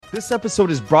This episode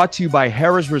is brought to you by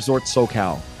Harrah's Resort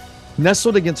SoCal.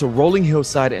 Nestled against a rolling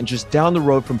hillside and just down the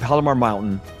road from Palomar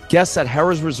Mountain, guests at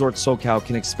Harrah's Resort SoCal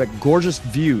can expect gorgeous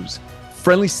views,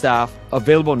 friendly staff,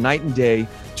 available night and day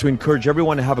to encourage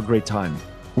everyone to have a great time.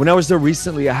 When I was there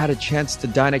recently, I had a chance to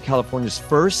dine at California's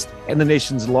first and the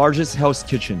nation's largest Hell's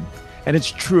Kitchen. And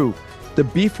it's true, the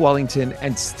beef Wellington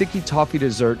and sticky toffee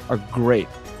dessert are great.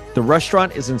 The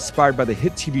restaurant is inspired by the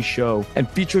hit TV show and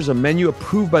features a menu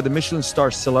approved by the Michelin star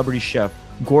celebrity chef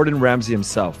Gordon Ramsay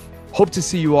himself. Hope to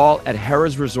see you all at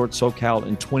Harrah's Resort SoCal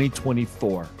in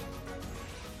 2024.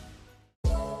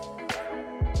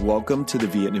 Welcome to The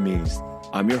Vietnamese.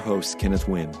 I'm your host, Kenneth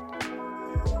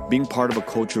Nguyen. Being part of a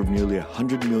culture of nearly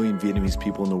 100 million Vietnamese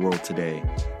people in the world today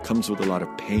comes with a lot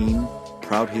of pain,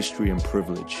 proud history, and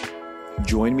privilege.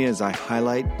 Join me as I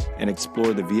highlight and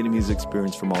explore the Vietnamese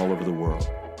experience from all over the world.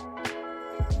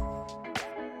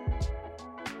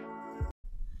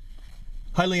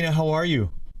 Hi, Leyna. How are you?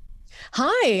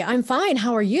 Hi, I'm fine.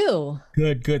 How are you?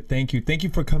 Good, good. Thank you. Thank you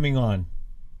for coming on.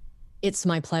 It's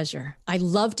my pleasure. I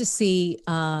love to see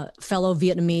fellow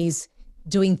Vietnamese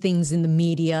doing things in the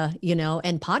media,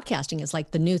 and podcasting is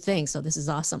like the new thing. So this is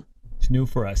awesome. It's new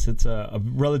for us. It's a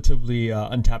relatively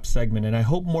untapped segment, and I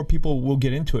hope more people will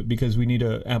get into it because we need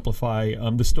to amplify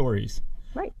the stories.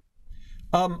 Right.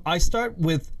 I start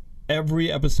with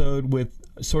every episode with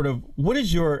sort of, what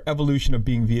is your evolution of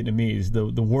being Vietnamese?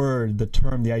 The word, the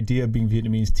term, the idea of being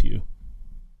Vietnamese to you?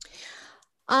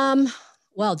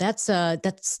 Well, that's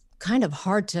kind of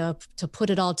hard to put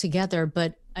it all together,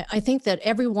 but I think that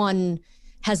everyone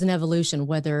has an evolution,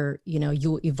 whether,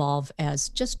 you evolve as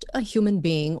just a human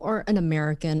being or an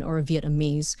American or a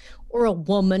Vietnamese or a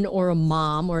woman or a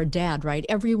mom or a dad, right?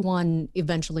 Everyone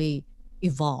eventually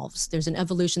evolves. There's an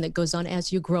evolution that goes on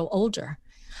as you grow older.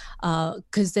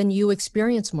 Because then you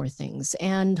experience more things,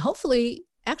 and hopefully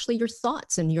actually your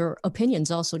thoughts and your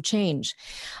opinions also change.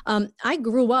 I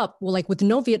grew up with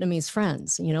no Vietnamese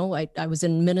friends. I was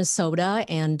in Minnesota,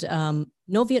 and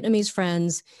no Vietnamese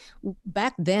friends.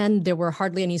 Back then, there were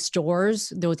hardly any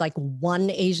stores. There was like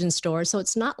one Asian store. So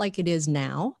it's not like it is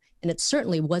now. And it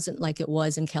certainly wasn't like it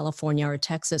was in California or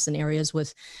Texas and areas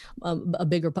with a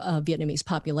bigger Vietnamese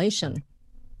population.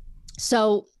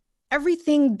 So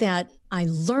everything that I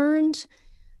learned,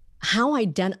 how I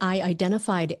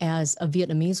identified as a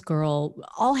Vietnamese girl,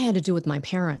 all had to do with my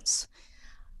parents.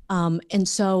 And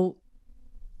so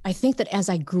I think that as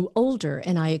I grew older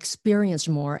and I experienced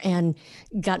more and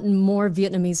gotten more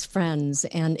Vietnamese friends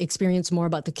and experienced more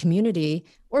about the community,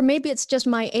 or maybe it's just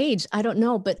my age, I don't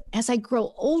know. But as I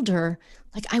grow older,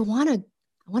 I want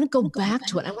to go back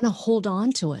to it. I want to hold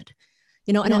on to it,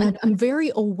 and I'm very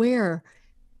aware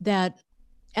that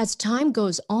as time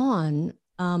goes on,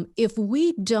 if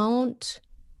we don't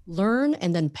learn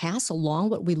and then pass along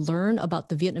what we learn about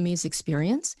the Vietnamese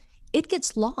experience, it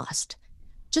gets lost.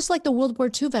 Just like the World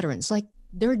War II veterans,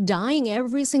 they're dying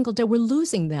every single day. We're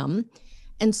losing them.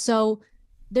 And so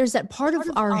there's that part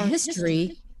of our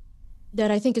history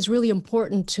that I think is really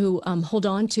important to hold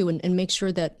on to and make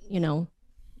sure that,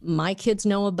 my kids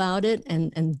know about it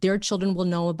and their children will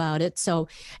know about it. So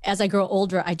as I grow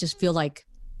older, I just feel like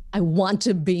I want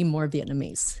to be more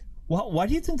Vietnamese. Well, why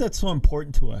do you think that's so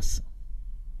important to us?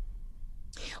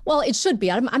 Well, it should be.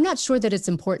 I'm not sure that it's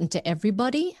important to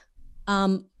everybody.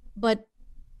 But,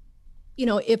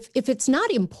 if it's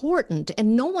not important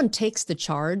and no one takes the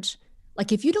charge,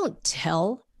 if you don't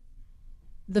tell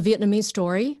the Vietnamese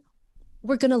story,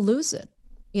 we're going to lose it.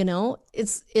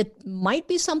 It might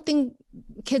be something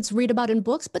kids read about in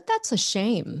books, but that's a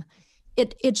shame.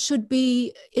 It should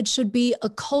be a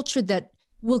culture that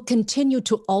will continue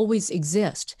to always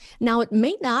exist. Now, it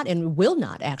may not and will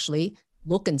not actually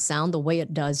look and sound the way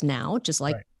it does now, just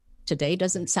like today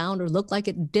doesn't sound or look like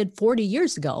it did 40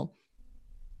 years ago.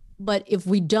 But if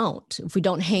we don't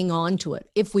hang on to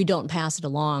it, if we don't pass it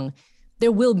along,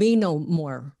 there will be no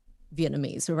more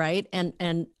Vietnamese, right? And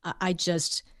I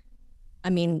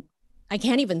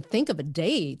can't even think of a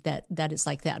day that is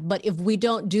like that. But if we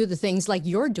don't do the things like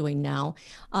you're doing now,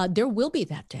 there will be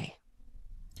that day.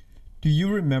 Do you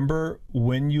remember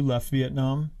when you left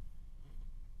Vietnam?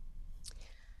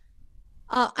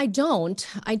 I don't.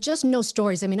 I just know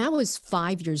stories. I was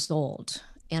 5 years old,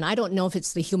 and I don't know if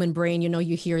it's the human brain.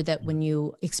 You hear that when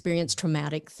you experience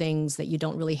traumatic things that you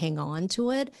don't really hang on to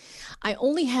it. I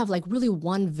only have really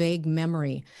one vague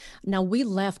memory. Now, we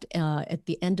left at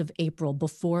the end of April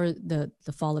before the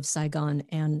fall of Saigon,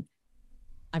 and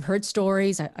I've heard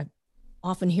stories. I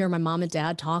often hear my mom and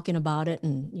dad talking about it,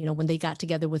 and when they got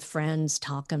together with friends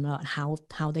talking about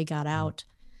how they got out.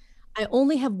 I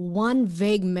only have one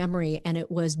vague memory, and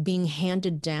it was being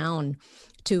handed down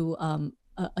to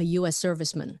a U.S.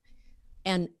 serviceman,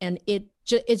 and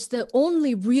it's the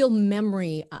only real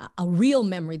memory, a real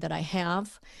memory that I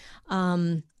have.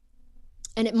 And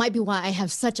it might be why I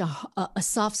have such a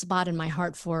soft spot in my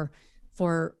heart for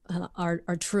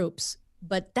our troops.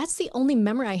 But that's the only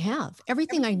memory I have.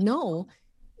 Everything I know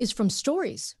is from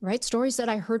stories, right? Stories that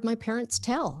I heard my parents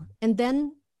tell. And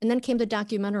then came the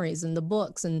documentaries and the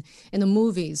books and the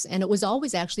movies. And it was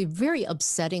always actually very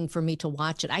upsetting for me to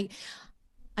watch it.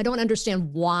 I don't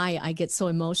understand why I get so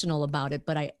emotional about it,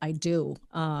 but I do.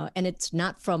 And it's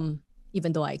not from,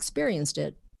 even though I experienced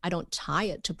it, I don't tie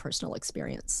it to personal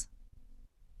experience.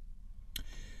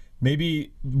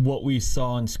 Maybe what we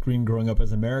saw on screen growing up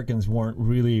as Americans weren't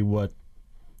really what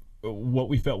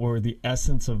we felt were the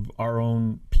essence of our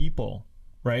own people,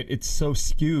 right? It's so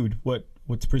skewed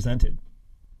what's presented.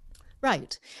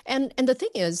 Right. And the thing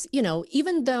is,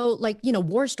 even though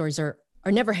war stories are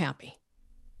never happy,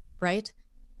 right?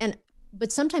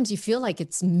 But sometimes you feel like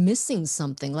it's missing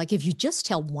something. Like if you just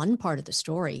tell one part of the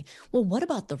story, well, what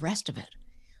about the rest of it?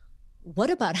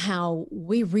 What about how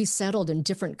we resettled in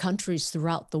different countries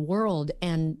throughout the world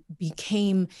and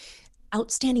became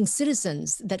outstanding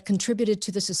citizens that contributed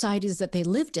to the societies that they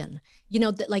lived in?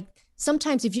 That like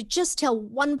sometimes if you just tell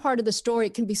one part of the story,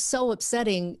 it can be so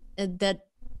upsetting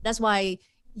that's why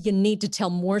you need to tell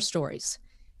more stories.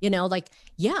 We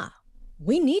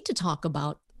need to talk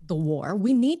about the war.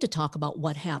 We need to talk about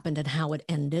what happened and how it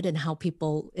ended and how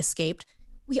people escaped.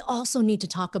 We also need to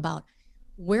talk about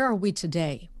where are we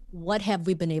today? What have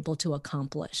we been able to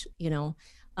accomplish?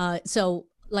 So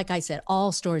like I said,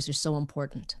 all stories are so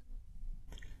important.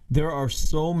 There are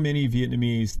so many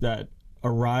Vietnamese that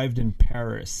arrived in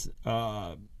Paris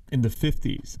in the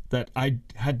 50s that I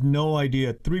had no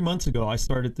idea. 3 months ago, I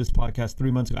started this podcast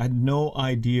 3 months ago. I had no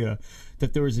idea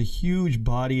that there was a huge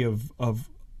body of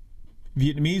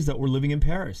Vietnamese that were living in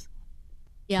Paris.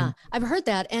 Yeah, I've heard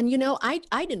that. And,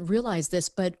 I didn't realize this,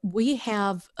 but we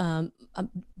have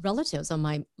relatives on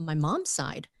my mom's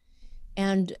side.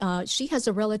 And she has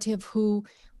a relative who,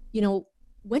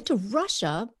 went to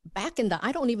Russia back in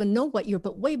I don't even know what year,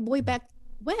 but way back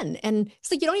when. And it's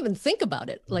like, you don't even think about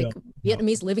it. Like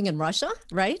Vietnamese living in Russia,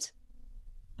 right?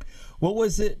 What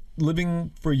was it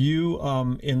living for you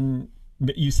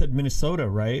you said Minnesota,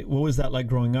 right? What was that like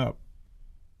growing up?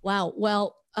 Wow.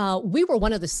 Well, we were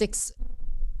one of the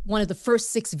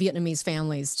first 6 Vietnamese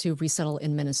families to resettle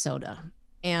in Minnesota.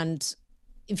 And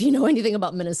if you know anything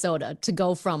about Minnesota, to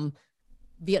go from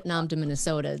Vietnam to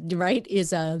Minnesota, right,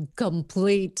 is a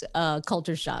complete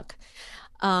culture shock.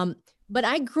 But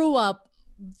I grew up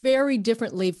very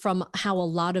differently from how a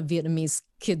lot of Vietnamese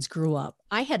kids grew up.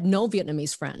 I had no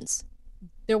Vietnamese friends.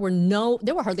 There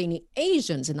were hardly any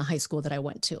Asians in the high school that I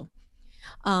went to.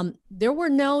 There were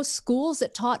no schools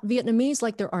that taught Vietnamese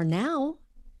like there are now.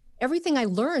 Everything I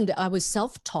learned, I was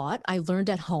self-taught. I learned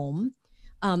at home.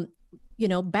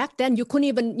 Back then you couldn't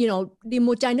even, đi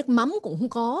mua chai nước mắm cũng không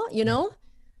có,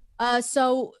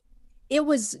 so it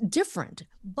was different.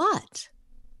 But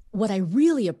what I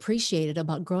really appreciated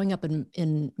about growing up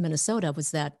in Minnesota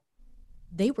was that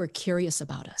they were curious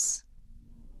about us.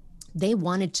 They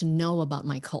wanted to know about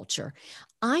my culture.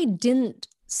 I didn't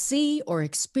see or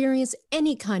experience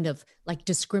any kind of like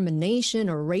discrimination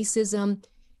or racism.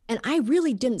 And I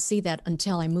really didn't see that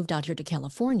until I moved out here to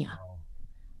California.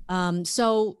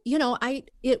 So,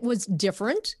 it was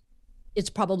different. It's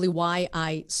probably why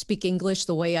I speak English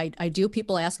the way I do.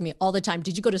 People ask me all the time,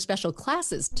 did you go to special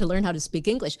classes to learn how to speak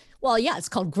English? Well, yeah, it's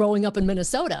called growing up in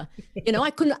Minnesota.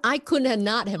 I couldn't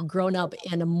not have grown up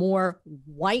in a more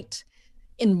white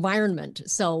environment.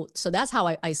 So that's how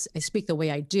I speak the way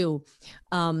I do.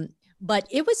 But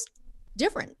it was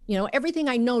different. Everything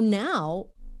I know now,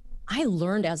 I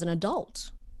learned as an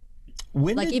adult.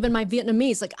 Even my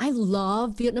Vietnamese, I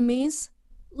love Vietnamese,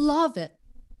 love it.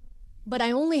 But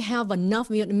I only have enough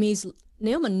Vietnamese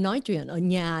nếu mà nói chuyện ở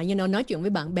nhà, nói chuyện với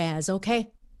bạn bè is okay.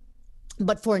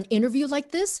 But for an interview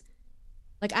like this,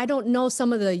 I don't know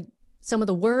some of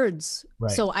the words.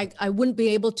 Right. So I wouldn't be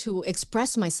able to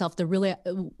express myself the really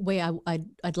way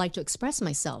I'd like to express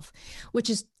myself, which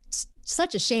is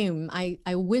such a shame.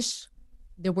 I wish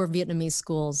there were Vietnamese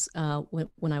schools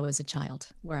when I was a child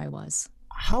where I was.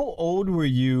 How old were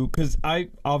you? Because I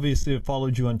obviously have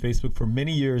followed you on Facebook for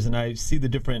many years, and I see the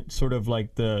different sort of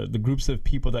the groups of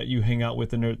people that you hang out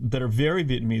with and that are very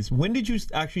Vietnamese. When did you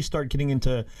actually start getting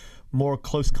into more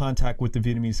close contact with the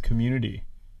Vietnamese community?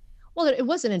 Well, it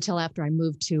wasn't until after I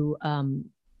moved to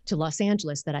Los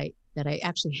Angeles that I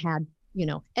actually had,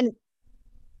 and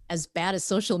as bad as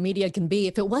social media can be,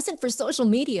 if it wasn't for social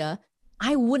media,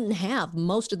 I wouldn't have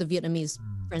most of the Vietnamese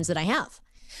friends that I have.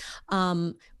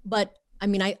 But I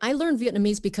mean, I learned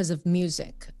Vietnamese because of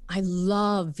music. I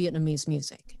love Vietnamese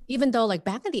music. Even though like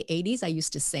back in the 80s, I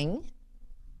used to sing.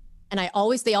 And I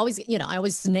always, I always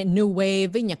knew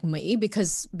wave với nhạc Mỹ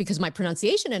because my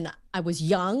pronunciation and I was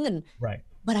young right.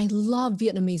 But I love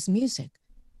Vietnamese music.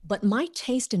 But my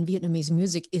taste in Vietnamese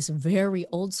music is very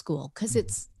old school because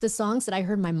it's the songs that I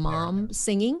heard my mom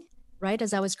singing, right,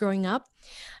 as I was growing up.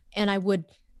 And I would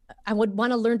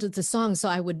want to learn the song. So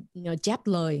I would, chép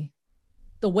lời,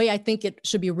 the way I think it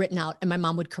should be written out. And my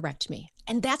mom would correct me.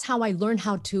 And that's how I learned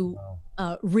how to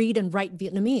read and write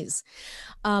Vietnamese.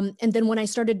 And then when I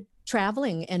started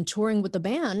traveling and touring with the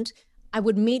band, I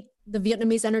would meet the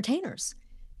Vietnamese entertainers.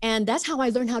 And that's how I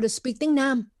learned how to speak tiếng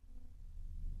Nam.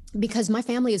 Because my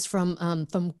family is from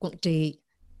Quảng Trị,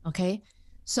 okay?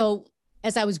 So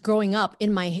as I was growing up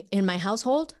in my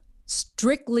household,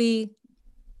 strictly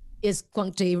is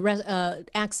Quảng Trị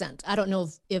accent. I don't know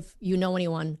if you know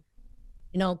anyone,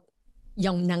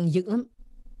 giọng nặng dữ lắm.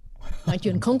 Nói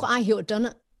chuyện không có ai hiểu hết trơn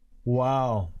á.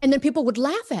 Wow. And then people would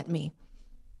laugh at me.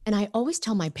 And I always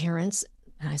tell my parents,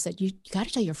 and I said, you got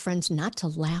to tell your friends not to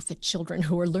laugh at children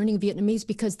who are learning Vietnamese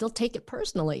because they'll take it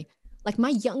personally. Like my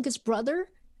youngest brother,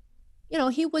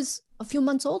 he was a few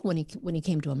months old when he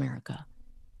came to America.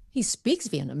 He speaks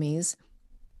Vietnamese,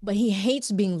 but he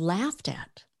hates being laughed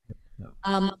at.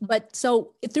 No. But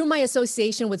so through my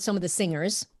association with some of the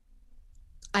singers,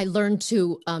 I learned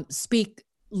to speak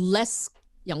less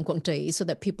Giọng Quảng Trị so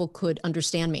that people could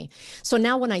understand me. So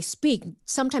now when I speak,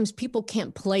 sometimes people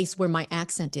can't place where my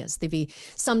accent is.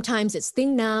 Sometimes it's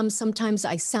tiếng Nam, sometimes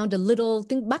I sound a little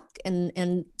tiếng Bắc,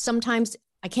 and sometimes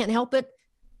I can't help it.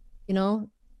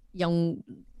 Giọng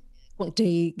Quảng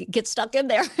Trị gets stuck in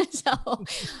there. So,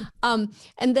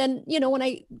 and then, when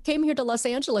I came here to Los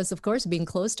Angeles, of course, being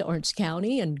close to Orange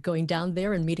County and going down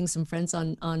there and meeting some friends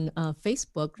on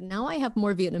Facebook, now I have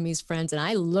more Vietnamese friends and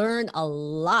I learn a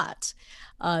lot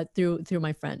through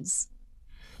my friends.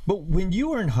 But when you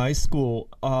were in high school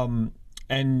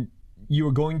and you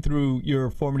were going through your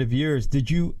formative years,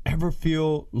 did you ever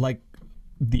feel like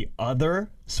the other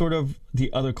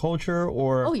culture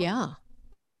or? Oh, yeah.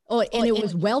 Oh, and it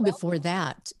was well before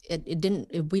that. I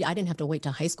didn't have to wait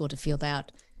till high school to feel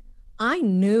that. I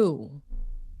knew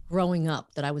growing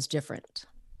up that I was different.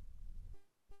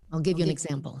 I'll give you an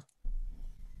example.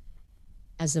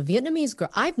 As a Vietnamese girl,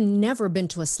 I've never been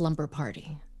to a slumber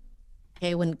party.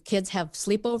 Okay, when kids have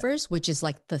sleepovers, which is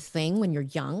like the thing when you're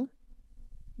young,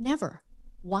 never.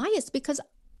 Why? It's because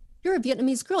you're a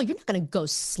Vietnamese girl. You're not going to go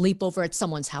sleep over at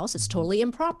someone's house. It's totally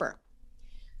improper.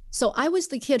 So I was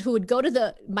the kid who would go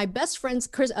to my best friend's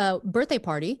birthday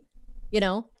party,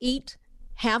 eat,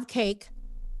 have cake,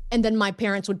 and then my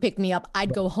parents would pick me up.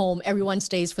 I'd go home. Everyone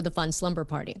stays for the fun slumber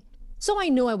party. So I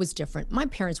knew I was different. My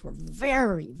parents were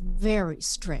very, very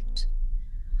strict.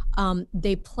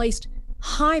 They placed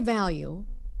high value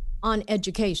on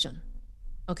education,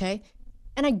 okay?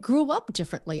 And I grew up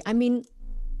differently. I mean,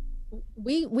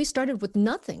 we started with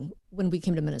nothing when we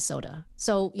came to Minnesota.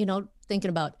 So, thinking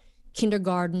about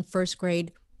kindergarten, first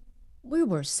grade, we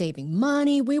were saving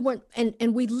money. We weren't,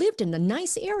 and we lived in a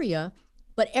nice area,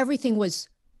 but everything was,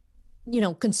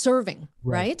 conserving,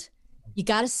 right? You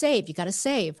got to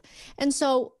save. And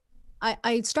so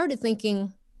I started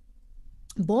thinking,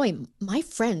 boy, my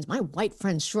white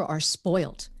friends sure are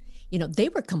spoiled. They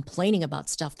were complaining about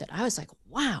stuff that I was like,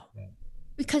 wow,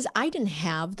 because I didn't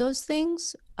have those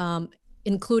things,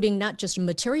 including not just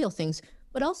material things,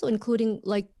 but also including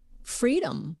like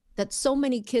freedom that so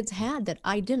many kids had that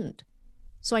I didn't.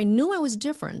 So I knew I was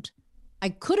different. I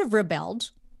could have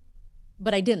rebelled,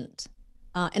 but I didn't.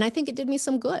 And I think it did me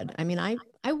some good. I mean,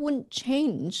 I wouldn't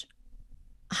change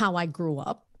how I grew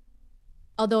up.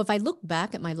 Although if I look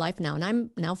back at my life now, and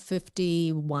I'm now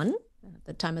 51 at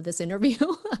the time of this interview,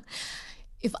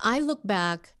 if I look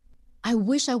back, I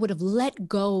wish I would have let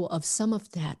go of some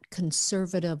of that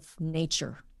conservative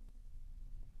nature.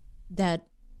 That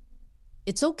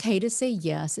it's okay to say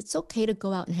yes, it's okay to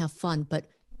go out and have fun, but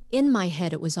in my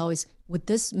head, it was always, would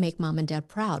this make mom and dad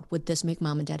proud? Would this make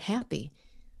mom and dad happy?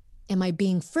 Am I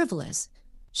being frivolous?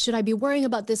 Should I be worrying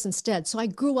about this instead? So I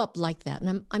grew up like that,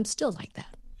 and I'm still like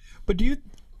that. But do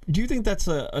you think that's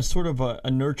a sort of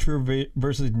a nurture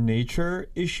versus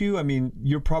nature issue? I mean,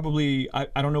 you're probably,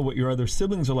 I don't know what your other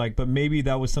siblings are like, but maybe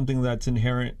that was something that's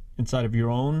inherent inside of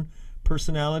your own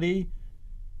personality.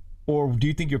 Or do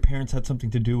you think your parents had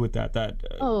something to do with that?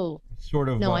 Sort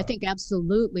of. No, I think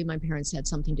absolutely my parents had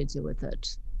something to do with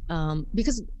it.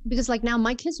 Because like now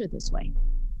my kids are this way.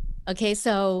 Okay,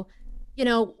 so,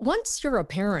 once you're a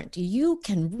parent, you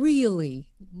can really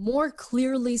more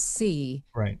clearly see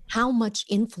how much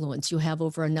influence you have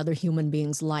over another human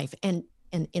being's life. And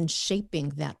in shaping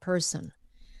that person.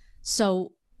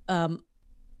 So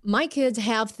my kids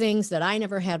have things that I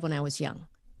never had when I was young.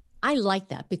 I like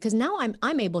that because now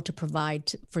I'm able to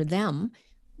provide for them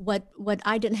what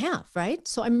I didn't have, right?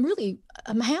 So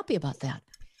I'm happy about that.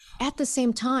 At the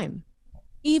same time,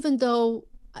 even though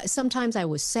sometimes I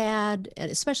was sad,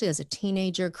 especially as a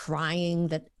teenager, crying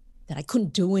that I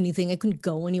couldn't do anything, I couldn't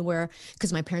go anywhere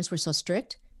because my parents were so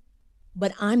strict.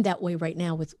 But I'm that way right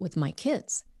now with my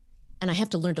kids, and I have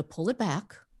to learn to pull it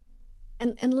back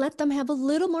and let them have a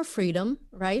little more freedom,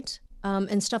 right?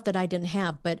 And stuff that I didn't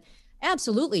have. But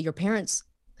absolutely, your parents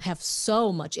have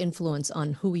so much influence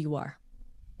on who you are.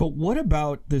 But what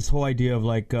about this whole idea of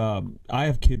like, I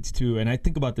have kids too, and I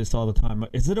think about this all the time.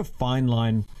 Is it a fine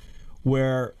line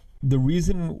where the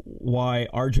reason why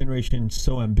our generation is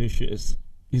so ambitious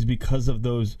is because of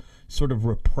those sort of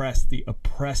the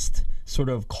oppressed sort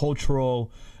of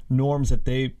cultural norms that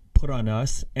they put on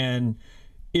us? And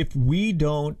if we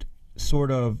don't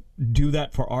sort of do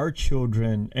that for our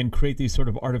children and create these sort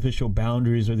of artificial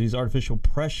boundaries or these artificial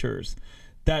pressures,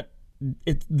 that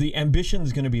the ambition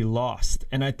is going to be lost.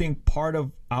 And I think part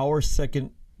of our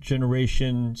second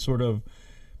generation sort of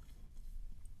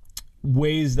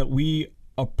ways that we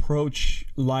approach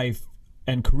life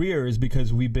and career is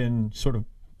because we've been sort of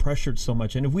pressured so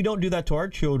much. And if we don't do that to our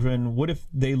children, what if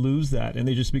they lose that and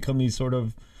they just become these sort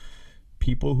of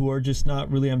people who are just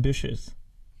not really ambitious?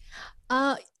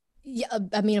 Yeah,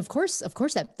 I mean, of course,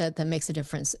 that makes a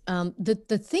difference.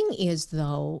 The thing is,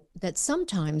 though, that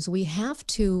sometimes we have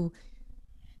to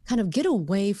kind of get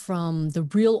away from the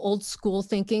real old school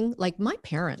thinking. Like my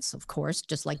parents, of course,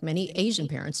 just like many Asian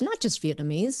parents, not just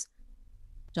Vietnamese,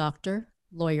 doctor,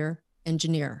 lawyer,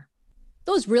 engineer.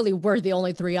 Those really were the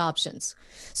only three options.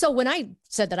 So when I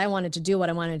said that I wanted to do what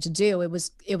I wanted to do, it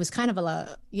was kind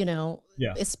of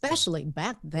especially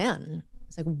back then,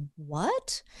 it's like,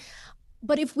 what?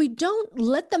 But if we don't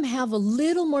let them have a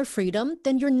little more freedom,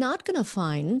 then you're not going to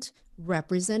find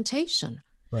representation.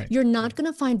 Right. You're not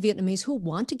going to find Vietnamese who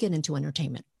want to get into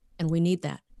entertainment. And we need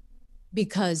that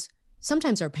because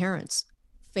sometimes our parents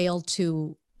fail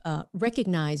to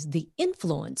recognize the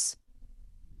influence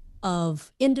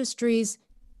of industries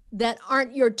that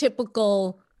aren't your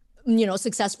typical,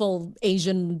 successful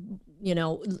Asian,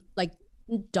 like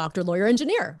doctor, lawyer,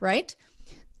 engineer, right?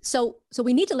 So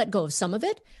we need to let go of some of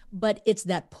it, but it's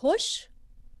that push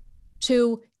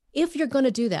to, if you're going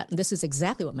to do that, and this is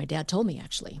exactly what my dad told me,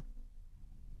 actually.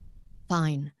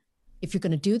 Fine. If you're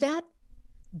going to do that,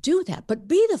 but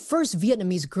be the first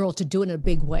Vietnamese girl to do it in a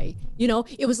big way.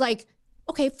 It was like,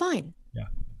 okay, fine. Yeah.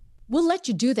 We'll let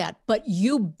you do that, but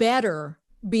you better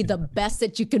be the best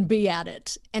that you can be at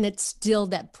it. And it's still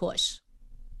that push.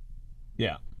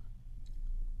 Yeah.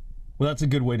 Well, that's a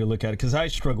good way to look at it because I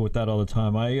struggle with that all the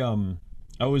time.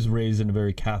 I was raised in a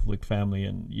very Catholic family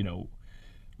and,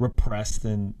 repressed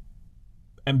and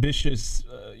ambitious,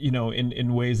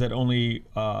 in ways that only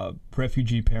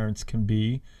refugee parents can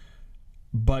be.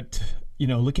 But,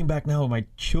 looking back now at my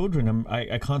children,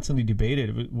 I constantly debate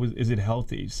it. Is it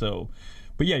healthy? So,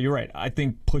 but yeah, you're right. I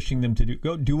think pushing them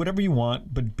to do whatever you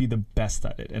want, but be the best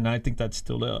at it. And I think that's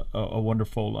still a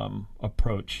wonderful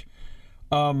approach.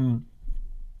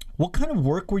 What kind of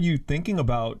work were you thinking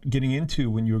about getting into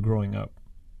when you were growing up?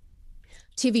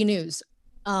 TV news.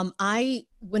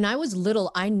 When I was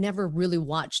little, I never really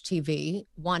watched TV.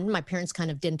 One, my parents kind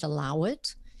of didn't allow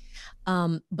it.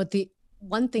 But the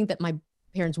one thing that my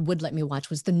parents would let me watch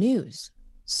was the news.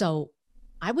 So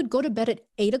I would go to bed at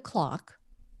 8:00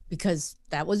 because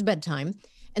that was bedtime.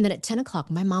 And then at 10:00,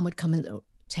 my mom would come and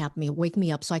tap me, wake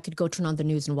me up so I could go turn on the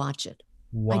news and watch it.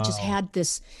 Wow. I just had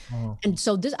this. Oh. And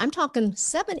so I'm talking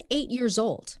 7, 8 years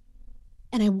old.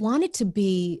 And I wanted to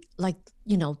be like,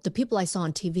 the people I saw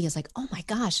on TV is like, oh my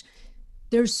gosh,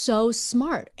 they're so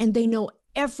smart and they know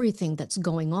everything that's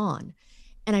going on.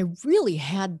 And I really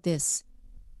had this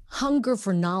hunger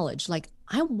for knowledge. Like,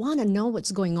 I want to know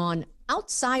what's going on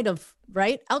outside of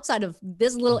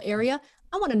this little area.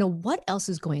 I want to know what else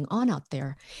is going on out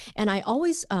there. And I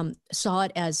always saw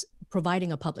it as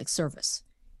providing a public service.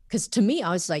 Because to me,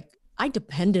 I was like, I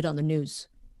depended on the news,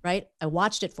 right? I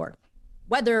watched it for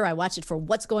weather. I watched it for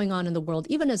what's going on in the world,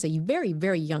 even as a very,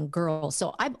 very young girl.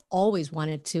 So I've always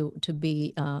wanted to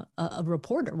be a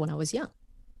reporter when I was young.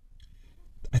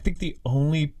 I think the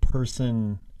only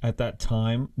person at that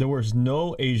time, there was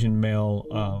no Asian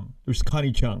male. There's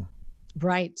Connie Chung.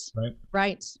 Right.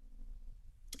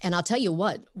 And I'll tell you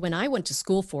what, when I went to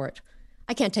school for it,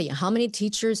 I can't tell you how many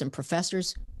teachers and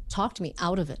professors talked me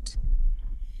out of it.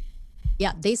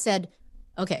 Yeah, they said,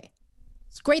 okay,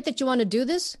 it's great that you want to do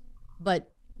this,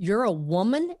 but you're a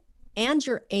woman and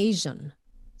you're Asian.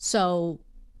 So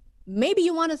maybe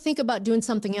you want to think about doing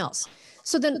something else.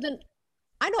 So then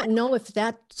I don't know if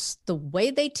that's the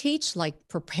way they teach, like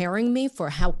preparing me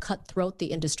for how cutthroat the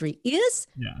industry is.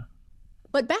 Yeah.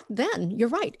 But back then, you're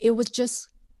right. It was just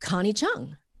Connie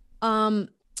Chung. And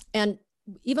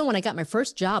even when I got my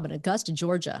first job in Augusta,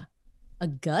 Georgia,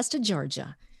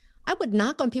 I would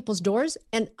knock on people's doors,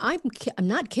 and I'm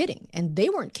not kidding. And they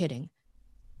weren't kidding.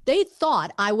 They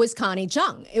thought I was Connie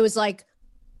Chung. It was like,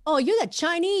 oh, you're that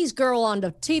Chinese girl on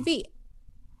the TV.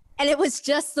 And it was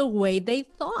just the way they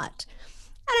thought.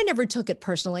 And I never took it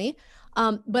personally.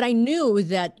 But I knew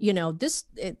that,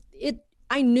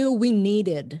 I knew we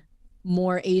needed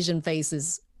more Asian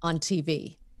faces on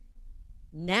TV.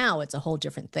 Now it's a whole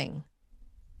different thing.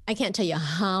 I can't tell you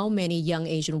how many young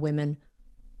Asian women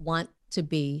want to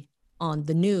be on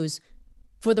the news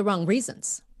for the wrong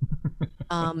reasons.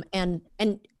 And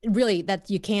really that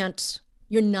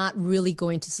you're not really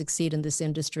going to succeed in this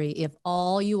industry if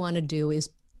all you want to do is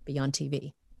be on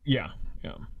TV. Yeah.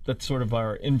 Yeah. That's sort of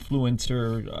our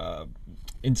influencer,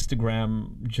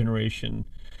 Instagram generation.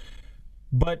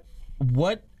 But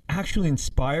what actually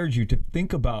inspired you to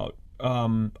think about,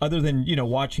 other than,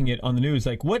 watching it on the news,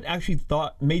 like what actually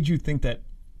made you think that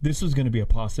this was going to be a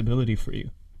possibility for you?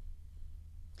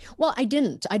 Well, I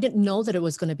didn't know that it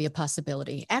was going to be a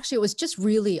possibility. Actually, it was just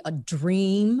really a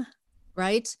dream,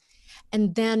 right?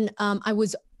 And then I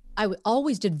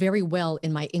always did very well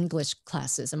in my English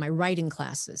classes and my writing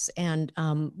classes. And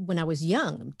when I was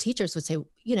young, teachers would say,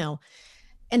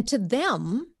 and to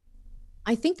them,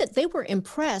 I think that they were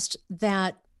impressed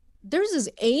that there's this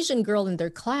Asian girl in their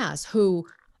class who,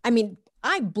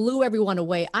 I blew everyone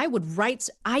away. I would write.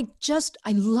 I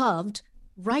loved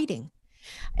writing.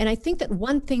 And I think that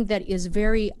one thing that is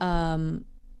very, kind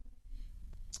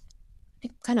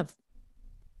of,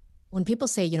 when people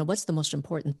say, what's the most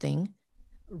important thing?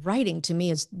 Writing to me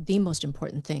is the most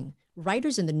important thing.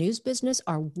 Writers in the news business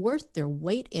are worth their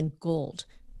weight in gold.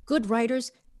 Good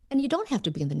writers, and you don't have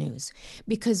to be in the news,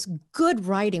 because good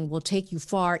writing will take you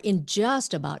far in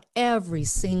just about every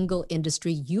single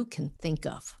industry you can think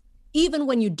of. Even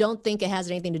when you don't think it has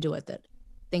anything to do with it,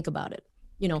 think about it.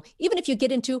 Even if you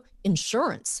get into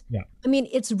insurance, yeah.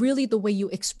 It's really the way you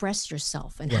express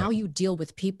yourself and how you deal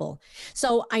with people.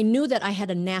 So I knew that I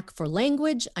had a knack for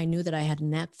language. I knew that I had a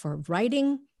knack for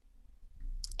writing.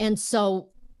 And so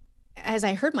as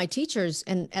I heard my teachers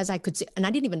and as I could see, and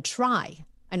I didn't even try,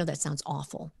 I know that sounds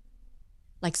awful.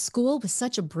 Like school was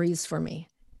such a breeze for me.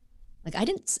 Like I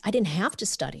didn't have to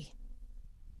study.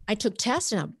 I took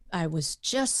tests and I was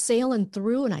just sailing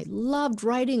through, and I loved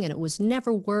writing, and it was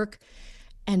never work.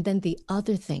 And then the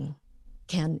other thing,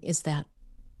 Ken, is that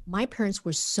my parents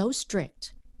were so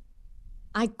strict.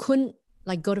 I couldn't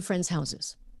go to friends'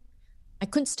 houses. I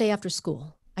couldn't stay after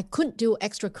school. I couldn't do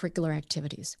extracurricular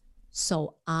activities.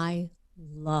 So I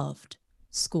loved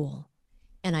school.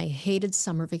 And I hated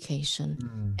summer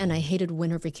vacation and I hated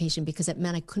winter vacation because it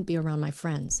meant I couldn't be around my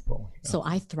friends. Oh, yeah. So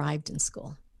I thrived in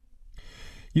school.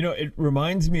 It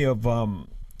reminds me of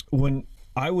when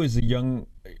I was a young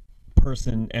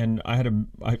person and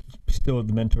I still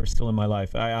the mentor still in my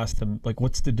life. I asked him, like,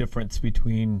 what's the difference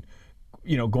between,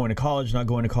 going to college, not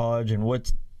going to college, and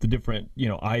what's the different,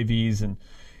 IVs? And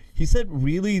he said,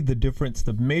 really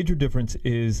the major difference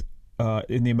is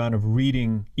in the amount of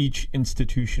reading each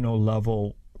institutional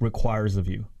level requires of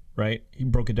you, right? He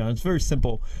broke it down. It's very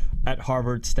simple. At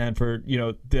Harvard, Stanford,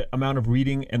 the amount of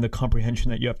reading and the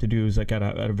comprehension that you have to do is like at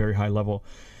a very high level.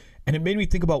 And it made me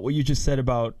think about what you just said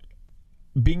about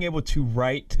being able to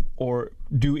write or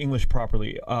do English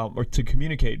properly, or to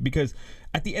communicate. Because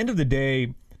at the end of the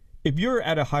day, if you're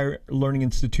at a higher learning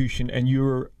institution and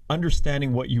you're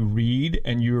understanding what you read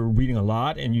and you're reading a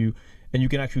lot and you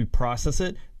can actually process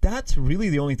it, that's really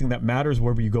the only thing that matters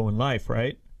wherever you go in life,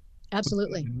 right?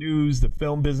 Absolutely. The news, the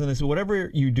film business, whatever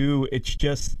you do, it's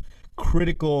just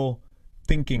critical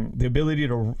thinking, the ability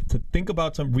to think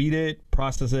about something, read it,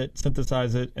 process it,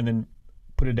 synthesize it, and then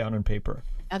put it down on paper.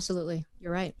 Absolutely.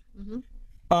 You're right.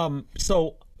 Mm-hmm.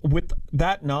 So with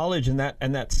that knowledge and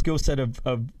that skill set of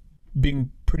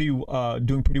being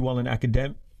doing pretty well in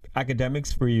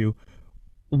academics for you,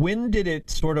 when did it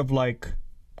sort of like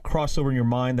cross over in your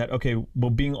mind that, okay, well,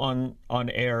 being on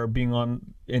air, being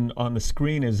on the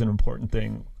screen is an important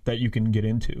thing that you can get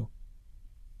into?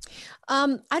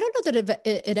 I don't know that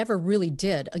it ever really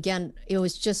did. Again, it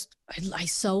was just, I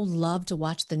so loved to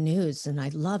watch the news, and I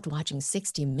loved watching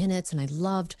 60 Minutes, and I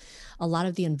loved a lot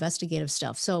of the investigative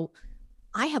stuff. So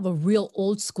I have a real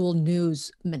old school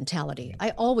news mentality.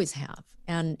 I always have.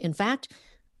 And in fact,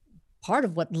 part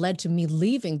of what led to me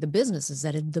leaving the business is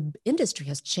that the industry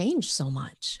has changed so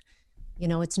much.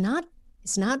 It's not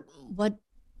it's not what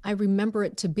I remember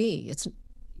it to be. It's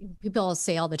people all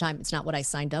say all the time, it's not what I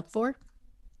signed up for.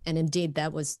 And indeed,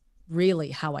 that was really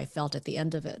how I felt at the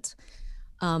end of it.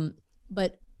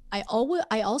 But I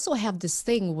also have this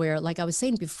thing where, like I was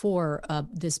saying before,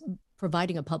 this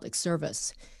providing a public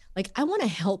service, like I want to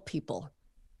help people.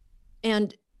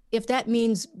 And if that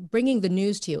means bringing the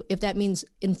news to you, if that means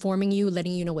informing you,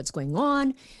 letting you know what's going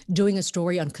on, doing a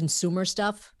story on consumer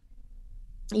stuff,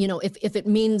 if it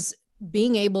means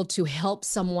being able to help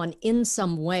someone in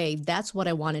some way, that's what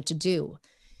I wanted to do.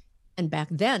 And back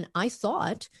then I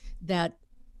thought that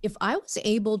if I was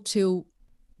able to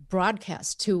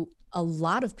broadcast to a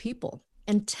lot of people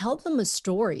and tell them a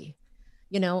story,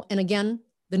 and again,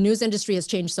 the news industry has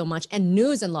changed so much, and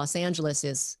news in Los Angeles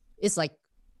is like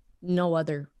no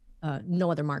other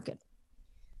market.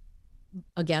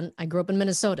 Again, I grew up in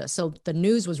Minnesota, so the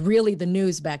news was really the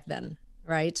news back then,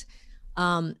 right?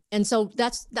 And so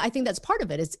I think that's part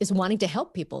of it, is wanting to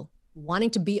help people,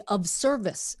 wanting to be of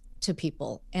service to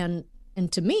people. And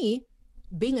to me,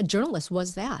 being a journalist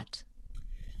was that.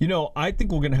 I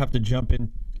think we're going to have to jump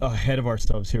in ahead of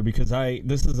ourselves here, because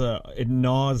it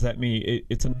gnaws at me.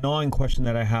 It's a gnawing question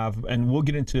that I have, and we'll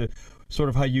get into sort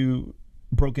of how you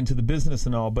broke into the business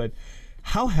and all, but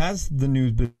how has the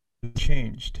news business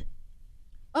changed?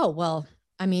 Oh, well,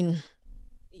 I mean,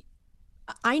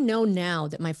 I know now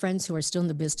that my friends who are still in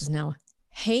the business now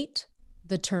hate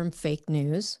the term fake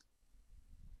news.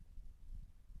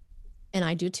 And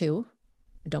I do too.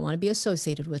 I don't want to be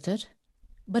associated with it.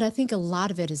 But I think a lot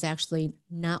of it is actually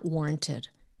not warranted.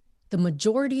 The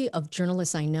majority of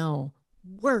journalists I know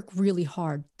work really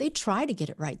hard. They try to get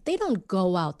it right. They don't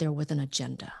go out there with an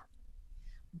agenda.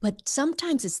 But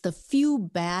sometimes it's the few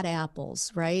bad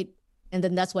apples, right? And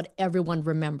then that's what everyone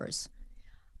remembers.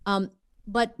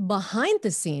 But behind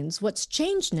the scenes, what's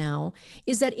changed now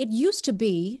is that it used to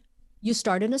be you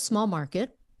start in a small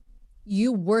market,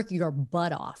 you work your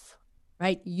butt off,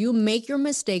 right? You make your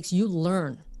mistakes, you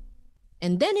learn.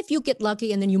 And then if you get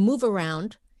lucky and then you move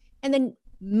around, and then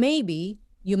maybe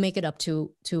you make it up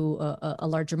to a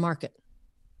larger market.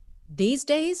 These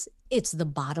days, it's the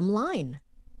bottom line.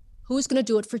 Who's going to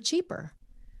do it for cheaper,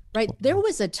 right? There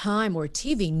was a time where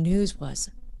TV news was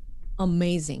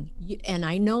amazing. And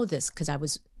I know this because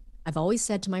I've always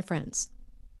said to my friends,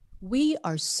 we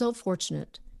are so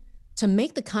fortunate to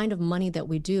make the kind of money that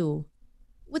we do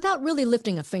without really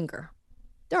lifting a finger.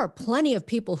 There are plenty of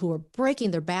people who are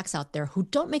breaking their backs out there who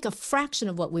don't make a fraction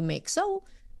of what we make. So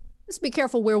let's be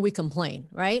careful where we complain,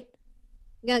 right?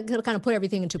 You got to kind of put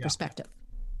everything into perspective.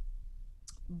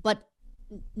 But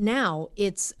now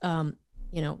it's,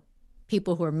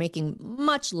 people who are making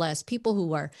much less, people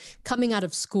who are coming out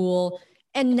of school.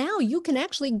 And now you can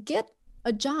actually get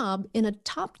a job in a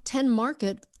top 10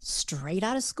 market straight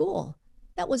out of school.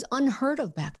 That was unheard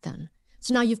of back then.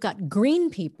 So now you've got green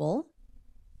people,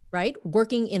 right,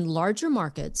 working in larger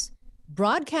markets,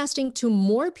 broadcasting to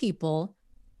more people,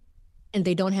 and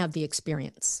they don't have the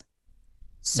experience.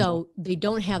 So they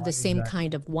don't have the same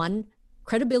kind of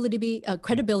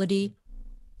credibility,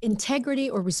 integrity,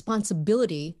 or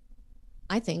responsibility,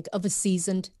 I think, of a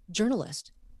seasoned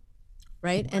journalist,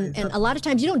 right? And a lot of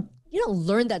times you don't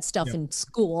learn that stuff in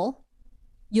school.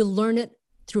 You learn it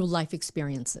through life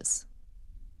experiences.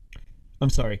 I'm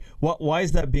sorry. Why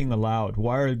is that being allowed?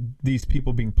 Why are these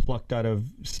people being plucked out of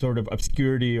sort of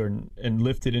obscurity and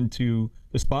lifted into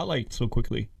the spotlight so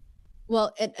quickly?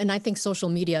 Well, and I think social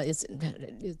media is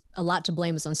a lot to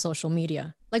blame is on social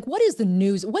media. Like, what is the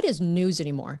news? What is news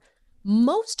anymore?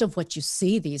 Most of what you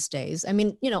see these days, I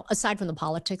mean, aside from the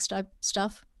politics type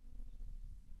stuff,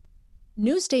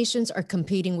 news stations are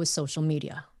competing with social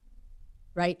media,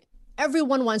 right?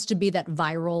 Everyone wants to be that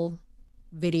viral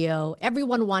video.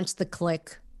 Everyone wants the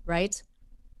click, right?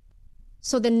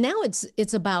 So then now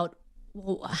it's about,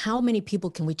 well, how many people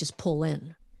can we just pull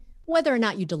in? Whether or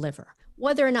not you deliver,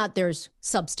 whether or not there's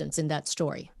substance in that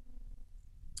story.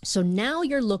 So now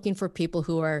you're looking for people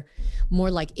who are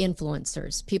more like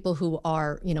influencers, people who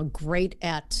are, great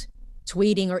at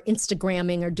tweeting or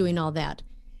Instagramming or doing all that.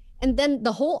 And then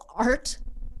the whole art,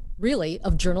 really,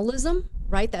 of journalism,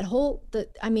 right?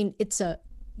 It's the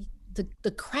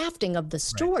crafting of the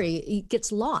story, right, it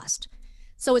gets lost.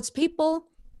 So it's people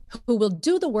who will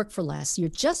do the work for less. You're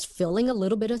just filling a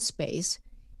little bit of space.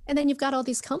 And then you've got all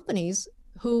these companies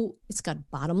who it's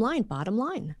got bottom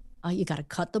line. You got to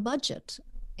cut the budget.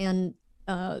 And,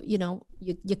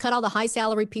 you cut all the high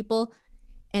salary people.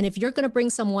 And if you're going to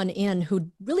bring someone in who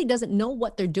really doesn't know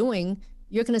what they're doing,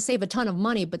 you're going to save a ton of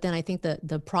money. But then I think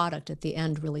the product at the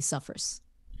end really suffers.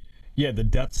 Yeah, the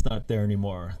depth's not there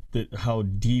anymore. How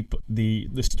deep the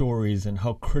stories and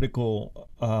how critical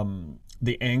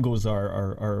the angles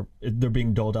are they're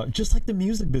being doled out, just like the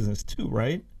music business too,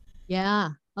 right? Yeah.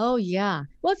 Oh, yeah.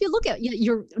 Well, if you look at,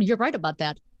 you're right about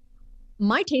that.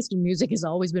 My taste in music has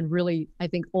always been really, I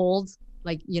think, old.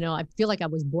 Like, I feel like I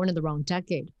was born in the wrong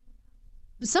decade.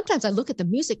 But sometimes I look at the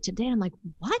music today, I'm like,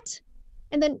 what?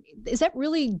 And then is that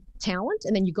really talent?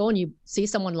 And then you go and you see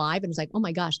someone live and it's like, oh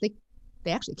my gosh, they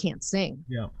actually can't sing.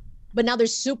 Yeah. But now they're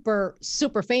super,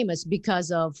 super famous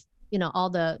because of, all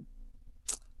the,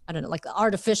 I don't know, like the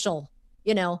artificial,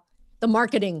 the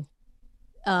marketing.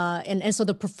 And so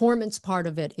the performance part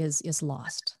of it is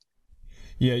lost.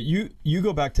 Yeah, you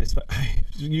go back to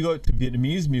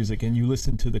Vietnamese music and you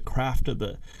listen to the craft of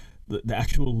the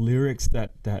actual lyrics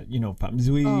that Phạm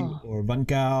Duy or Văn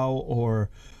Cao or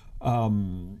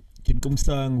Trịnh Công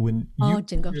Sơn, when you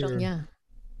Trịnh Công Sơn, yeah,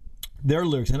 their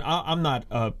lyrics, and I'm not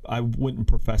I wouldn't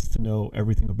profess to know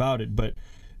everything about it, but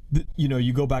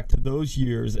you go back to those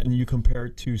years and you compare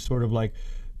it to sort of like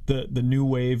the new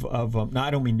wave of no, I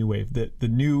don't mean new wave, the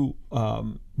new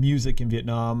music in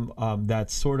Vietnam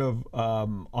that's sort of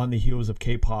on the heels of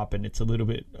K-pop, and it's a little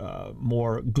bit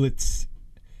more glitz,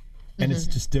 and it's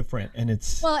just different, and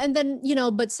it's well, and then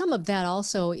but some of that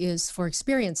also is for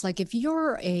experience. Like if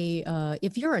you're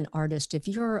an artist, if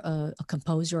you're a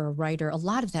composer or a writer, a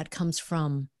lot of that comes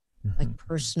from like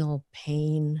personal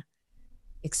pain,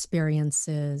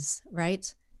 experiences,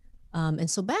 right? And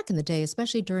so back in the day,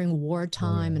 especially during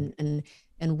wartime, and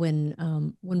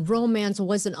when romance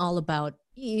wasn't all about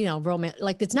romance,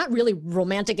 like it's not really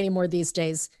romantic anymore these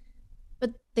days,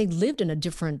 but they lived in a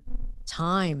different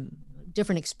time,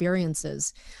 different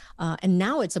experiences, and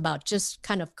now it's about just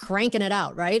kind of cranking it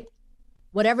out, right?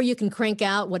 Whatever you can crank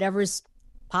out, whatever's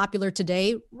popular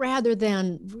today, rather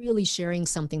than really sharing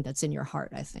something that's in your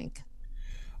heart, I think.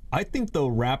 I think though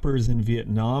rappers in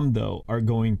Vietnam though are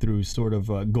going through sort of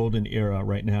a golden era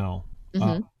right now,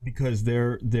 because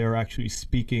they're actually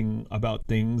speaking about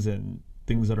things and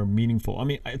things that are meaningful. I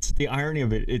mean, it's the irony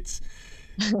of it. It's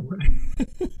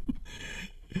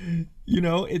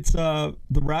it's the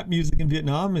rap music in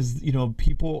Vietnam is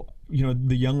people,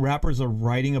 the young rappers are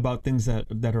writing about things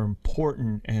that are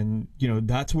important, and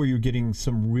that's where you're getting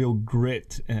some real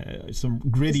grit, some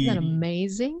gritty. Isn't that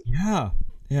amazing? Yeah.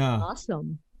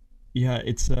 Awesome. Yeah,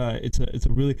 it's a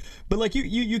really, but like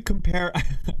you compare.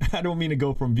 I don't mean to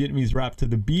go from Vietnamese rap to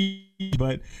the Bee Gees,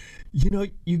 but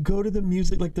you go to the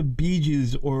music like the Bee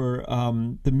Gees or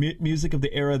the music of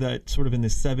the era that sort of in the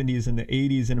 70s and the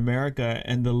 80s in America,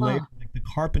 and the like the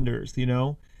Carpenters,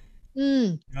 and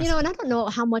I don't know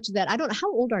how much of that. I don't know. How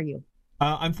old are you?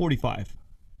 I'm 45.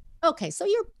 Okay, so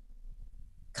you're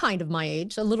kind of my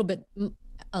age, a little bit,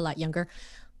 a lot younger.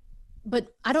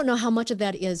 But I don't know how much of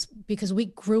that is because we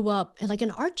grew up and like in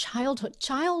our childhoods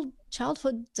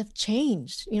have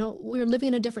changed. We're living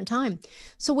in a different time.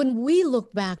 So when we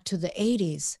look back to the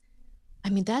 80s, I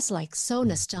mean, that's like so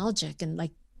nostalgic, and like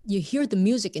you hear the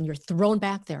music and you're thrown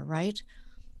back there, right?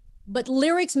 But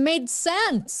lyrics made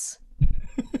sense.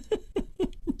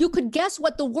 You could guess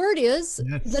what the word is,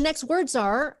 yes. The next words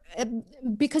are,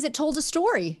 because it told a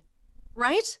story,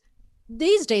 right?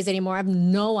 These days anymore, I have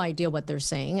no idea what they're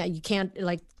saying. You can't,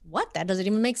 like, what? That doesn't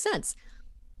even make sense.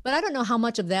 But I don't know how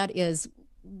much of that is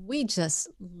we just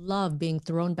love being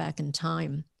thrown back in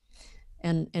time.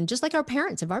 And just like our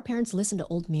parents, if our parents listen to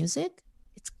old music,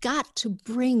 it's got to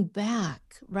bring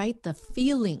back, right, the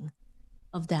feeling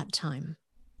of that time.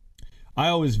 I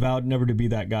always vowed never to be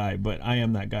that guy, but I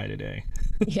am that guy today.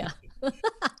 Yeah.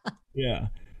 Yeah.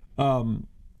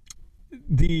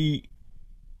 The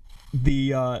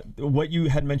what you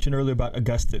had mentioned earlier about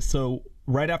Augustus. So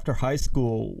right after high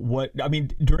school,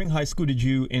 during high school, did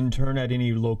you intern at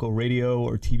any local radio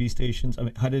or TV stations? I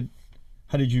mean, how did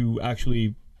you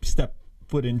actually step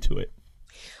foot into it?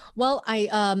 Well, I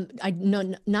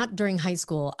no, not during high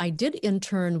school. I did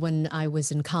intern when I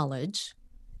was in college,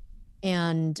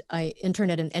 and I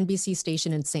interned at an NBC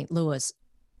station in St. Louis.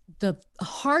 The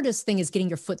hardest thing is getting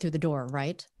your foot through the door,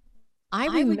 right? I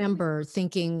remember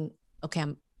thinking, okay,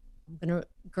 I'm going to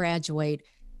graduate.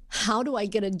 How do I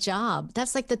get a job?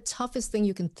 That's like the toughest thing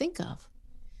you can think of.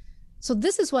 So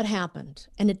this is what happened.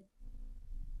 And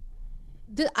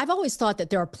I've always thought that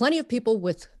there are plenty of people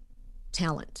with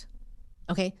talent.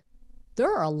 Okay.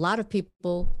 There are a lot of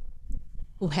people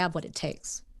who have what it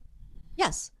takes.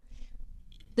 Yes.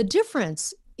 The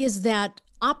difference is that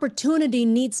opportunity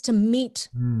needs to meet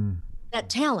that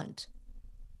talent.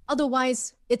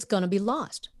 Otherwise, it's going to be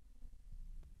lost.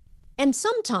 And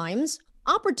sometimes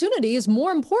opportunity is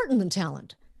more important than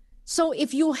talent. So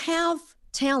if you have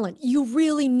talent, you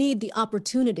really need the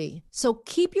opportunity. So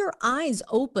keep your eyes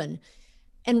open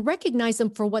and recognize them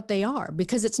for what they are,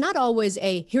 because it's not always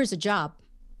here's a job.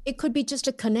 It could be just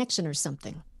a connection or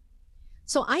something.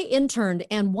 So I interned,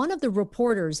 and one of the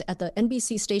reporters at the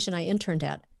NBC station I interned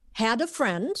at had a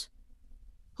friend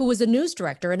who was a news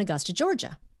director in Augusta,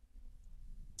 Georgia.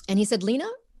 And he said, Leyna,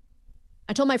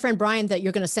 I told my friend Brian that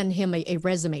you're going to send him a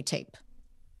resume tape.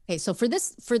 Okay, so for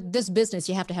this business,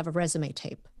 you have to have a resume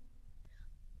tape.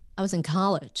 I was in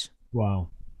college. Wow.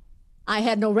 I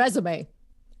had no resume.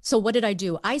 So what did I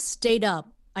do? I stayed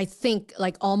up, I think,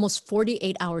 like almost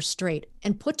 48 hours straight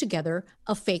and put together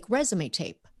a fake resume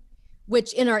tape,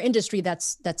 which in our industry,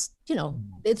 that's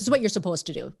it's what you're supposed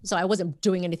to do. So I wasn't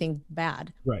doing anything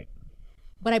bad. Right.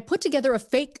 But I put together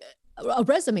a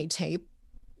resume tape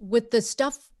with the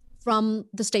stuff from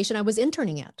the station I was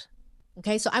interning at.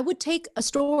 Okay, so I would take a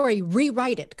story,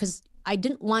 rewrite it, because I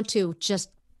didn't want to just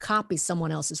copy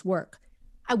someone else's work.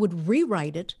 I would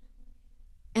rewrite it,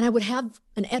 and I would have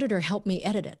an editor help me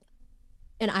edit it.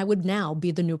 And I would now be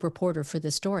the new reporter for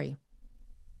this story.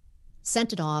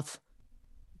 Sent it off.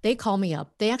 They call me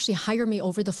up. They actually hire me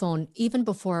over the phone even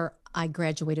before I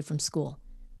graduated from school.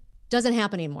 Doesn't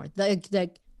happen anymore.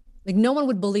 Like no one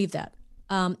would believe that.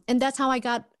 And that's how I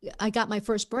got my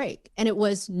first break. And it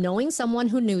was knowing someone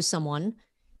who knew someone,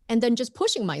 and then just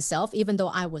pushing myself, even though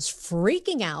I was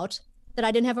freaking out that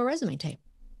I didn't have a resume tape.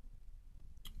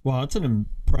 Wow, that's an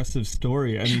impressive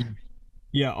story. I mean,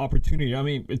 yeah, opportunity. I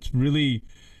mean, it's really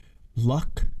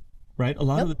luck, right? A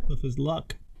lot of the stuff is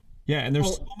luck. Yeah, and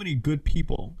there's so many good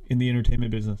people in the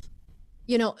entertainment business.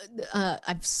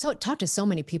 I've talked to so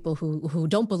many people who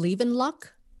don't believe in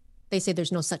luck. They say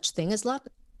there's no such thing as luck.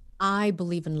 I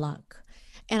believe in luck.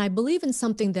 And I believe in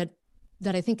something that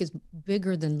I think is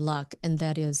bigger than luck, and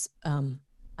that is,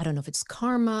 I don't know if it's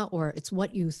karma or it's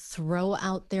what you throw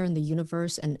out there in the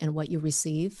universe and what you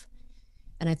receive.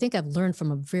 And I think I've learned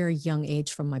from a very young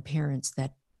age from my parents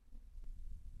that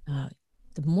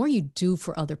the more you do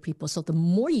for other people, so the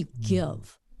more you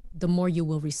give, the more you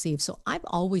will receive. So I've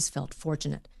always felt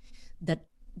fortunate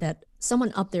that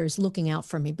someone up there is looking out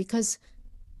for me, because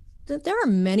there are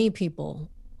many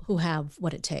people who have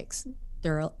what it takes.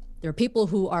 There are people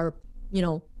who are,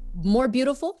 more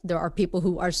beautiful. There are people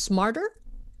who are smarter.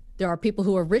 There are people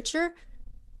who are richer.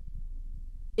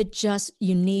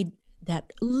 You need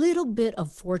that little bit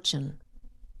of fortune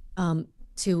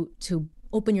to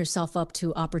open yourself up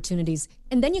to opportunities.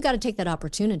 And then you got to take that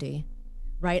opportunity,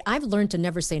 right? I've learned to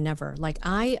never say never. Like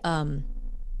I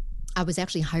was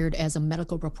actually hired as a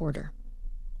medical reporter.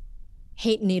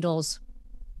 Hate needles,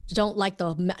 don't like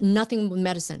nothing with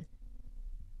medicine.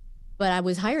 But I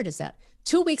was hired as that.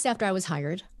 2 weeks after I was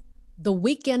hired, the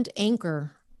weekend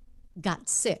anchor got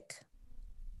sick.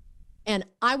 And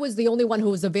I was the only one who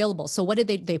was available. So what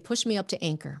did they pushed me up to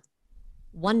anchor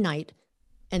one night,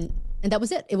 and that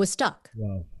was it. It was stuck.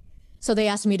 Wow. So they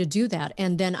asked me to do that.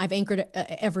 And then I've anchored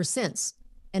ever since.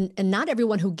 And not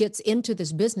everyone who gets into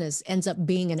this business ends up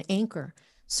being an anchor.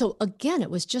 So again, it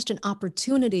was just an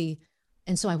opportunity.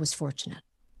 And so I was fortunate.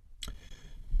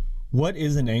 What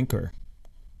is an anchor?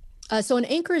 So an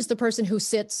anchor is the person who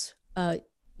sits,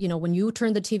 when you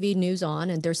turn the TV news on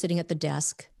and they're sitting at the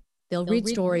desk, they'll read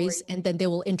stories, and then they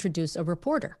will introduce a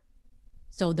reporter.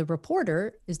 So the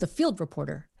reporter is the field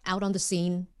reporter out on the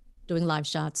scene doing live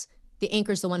shots. The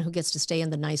anchor is the one who gets to stay in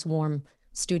the nice warm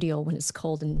studio when it's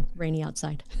cold and rainy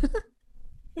outside.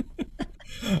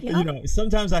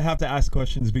 Sometimes I have to ask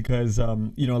questions because, a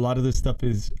lot of this stuff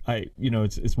is,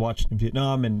 it's watched in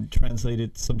Vietnam and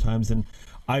translated sometimes. And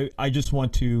I just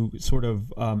want to sort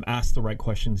of ask the right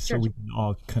questions so we can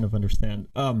all kind of understand.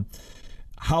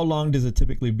 How long does it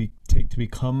typically take to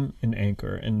become an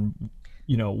anchor? And,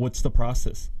 what's the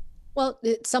process? Well,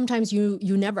 sometimes you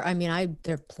never,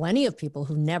 there are plenty of people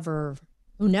who never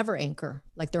anchor,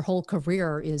 like their whole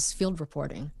career is field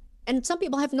reporting. And some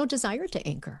people have no desire to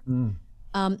anchor.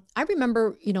 I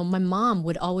remember, my mom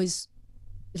would always,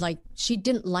 she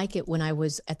didn't like it when I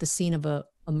was at the scene of a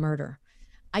murder.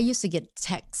 I used to get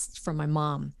texts from my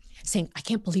mom saying, I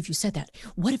can't believe you said that.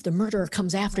 What if the murderer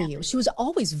comes after you? She was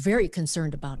always very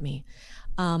concerned about me.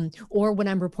 Or when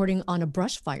I'm reporting on a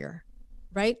brush fire,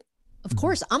 right? Of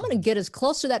course, I'm going to get as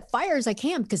close to that fire as I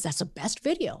can because that's the best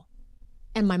video.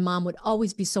 And my mom would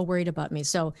always be so worried about me.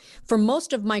 So for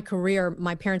most of my career,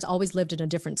 my parents always lived in a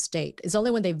different state. It's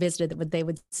only when they visited that they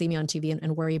would see me on TV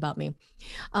and worry about me.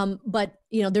 But,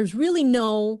 there's really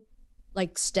no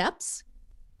steps.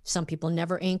 Some people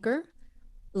never anchor.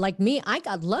 Like me, I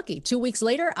got lucky. 2 weeks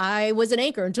later, I was an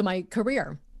anchor into my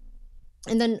career.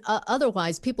 And then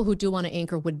otherwise, people who do want to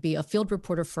anchor would be a field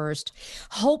reporter first,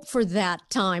 hope for that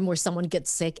time where someone gets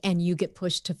sick and you get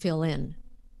pushed to fill in.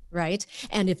 Right.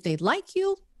 And if they like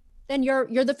you, then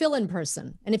you're the fill-in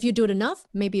person. And if you do it enough,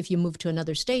 maybe if you move to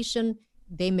another station,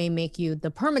 they may make you the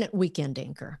permanent weekend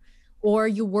anchor. Or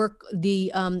you work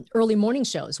the early morning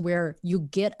shows where you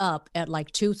get up at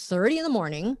like 2:30 in the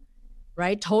morning,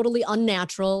 right? Totally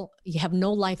unnatural. You have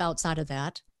no life outside of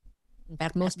that. In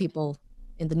fact, most people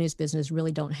in the news business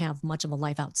really don't have much of a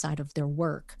life outside of their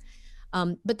work.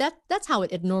 But that's how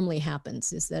it normally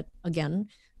happens, is that, again,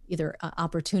 either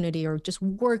opportunity or just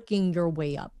working your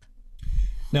way up.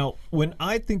 Now, when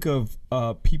I think of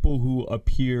people who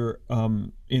appear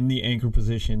in the anchor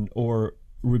position or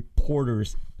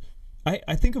reporters,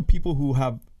 I think of people who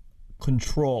have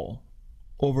control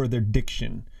over their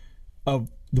diction,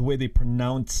 of the way they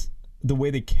pronounce, the way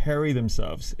they carry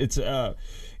themselves.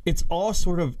 It's all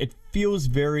sort of, it feels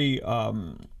very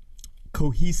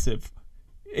cohesive.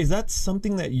 Is that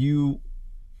something that you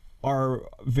are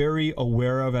very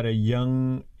aware of at a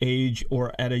young age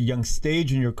or at a young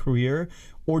stage in your career?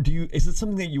 Or is it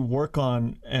something that you work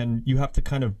on and you have to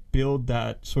kind of build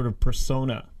that sort of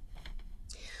persona?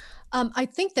 I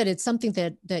think that it's something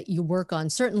that you work on.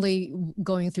 Certainly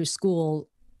going through school,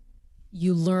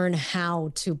 you learn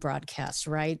how to broadcast,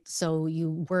 right? So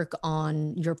you work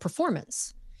on your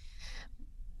performance.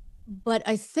 But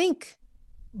I think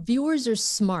viewers are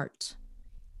smart.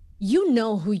 You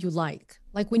know who you like.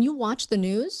 Like when you watch the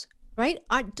news, right?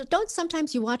 Don't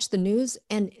sometimes you watch the news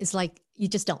and it's like, you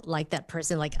just don't like that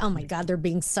person. Like, oh my God, they're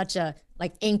being such a,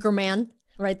 like, Anchorman,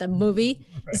 right? The movie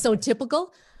is so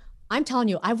typical. I'm telling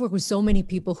you, I've worked with so many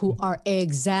people who are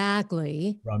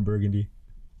exactly Ron Burgundy,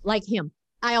 like him.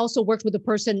 I also worked with a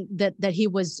person that he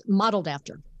was modeled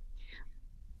after.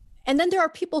 And then there are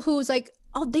people who's like,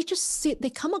 oh, they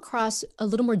come across a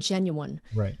little more genuine.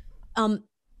 right?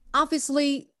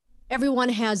 Obviously, everyone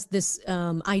has this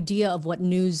idea of what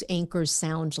news anchors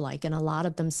sound like, and a lot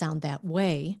of them sound that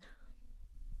way.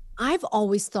 I've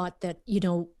always thought that,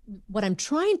 what I'm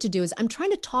trying to do is I'm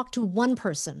trying to talk to one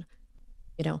person.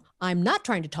 I'm not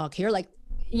trying to talk here. Like,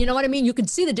 you know what I mean? You can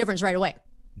see the difference right away.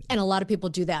 And a lot of people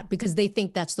do that because they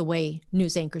think that's the way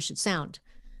news anchors should sound.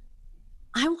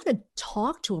 I want to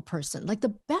talk to a person. Like,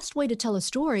 the best way to tell a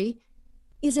story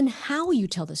is in how you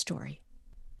tell the story.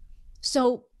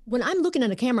 So when I'm looking at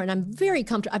a camera and I'm very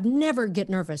comfortable, I've never get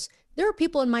nervous. There are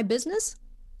people in my business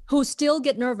who still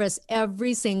get nervous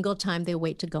every single time they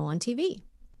wait to go on TV.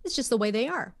 It's just the way they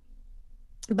are.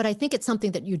 But I think it's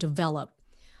something that you develop.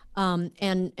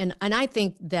 And I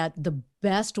think that the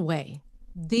best way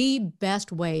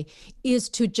is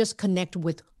to just connect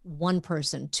with one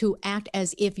person, to act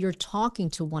as if you're talking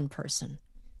to one person.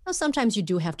 Now, sometimes you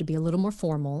do have to be a little more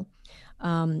formal,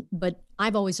 but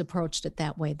I've always approached it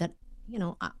that way, that,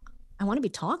 I want to be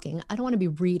talking. I don't want to be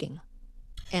reading.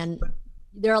 And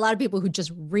there are a lot of people who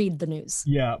just read the news.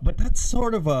 Yeah, but that's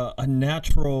sort of a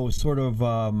natural sort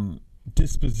of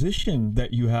disposition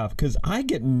that you have, because I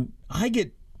get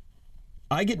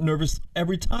nervous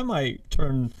every time I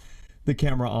turn the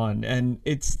camera on, and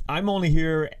I'm only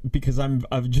here because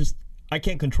I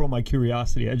can't control my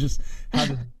curiosity. I just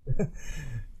have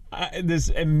this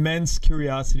immense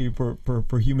curiosity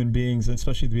for human beings, and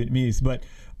especially the Vietnamese. But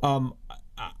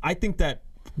I think that,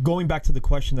 going back to the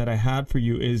question that I had for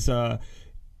you, is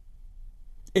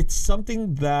it's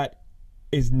something that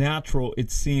is natural, it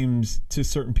seems, to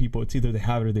certain people. It's either they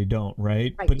have it or they don't,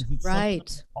 right? Right. But is it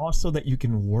Right. also that you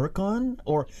can work on?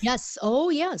 Or Yes. Oh,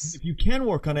 yes. if you can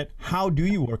work on it, how do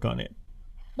you work on it?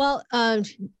 Well,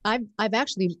 I've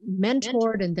actually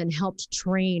mentored and then helped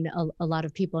train a lot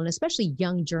of people, and especially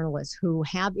young journalists who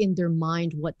have in their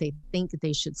mind what they think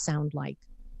they should sound like,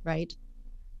 right?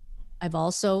 I've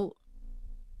also,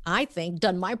 I think,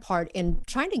 done my part in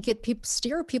trying to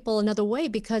steer people another way,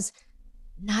 because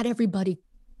not everybody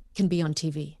can be on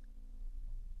TV.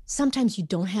 Sometimes you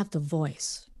don't have the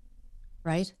voice,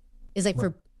 right? It's like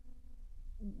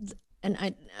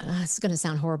it's going to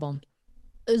sound horrible.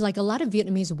 It's like a lot of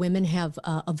Vietnamese women have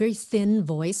a very thin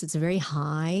voice. It's very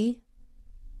high,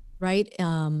 right?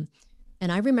 And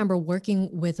I remember working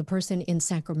with a person in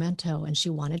Sacramento, and she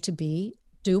wanted to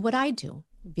do what I do,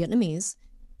 Vietnamese.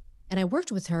 And I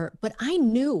worked with her, but I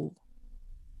knew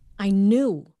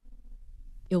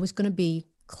it was going to be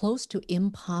close to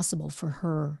impossible for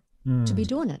her to be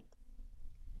doing it.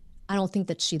 I don't think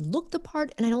that she looked the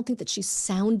part, and I don't think that she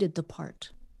sounded the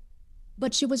part.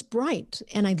 But she was bright,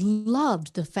 and I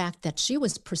loved the fact that she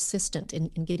was persistent in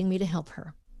getting me to help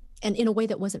her, and in a way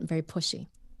that wasn't very pushy.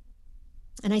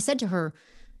 And I said to her,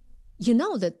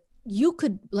 that you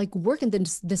could work in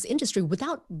this industry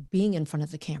without being in front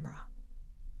of the camera.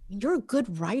 You're a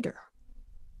good writer.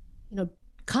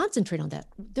 concentrate on that.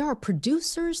 There are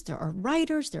producers, there are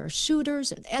writers, there are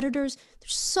shooters and editors.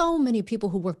 There's so many people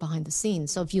who work behind the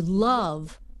scenes. So if you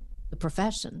love the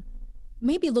profession,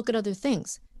 maybe look at other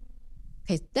things.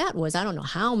 Okay, that was, I don't know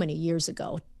how many years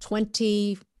ago,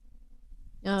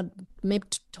 maybe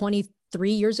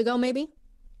 23 years ago, maybe.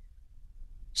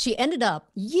 She ended up,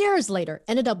 years later,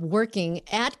 working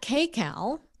at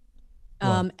KCAL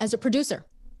as a producer.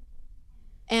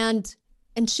 And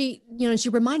she, she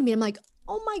reminded me, I'm like,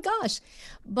 oh my gosh.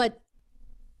 But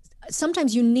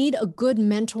sometimes you need a good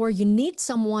mentor. You need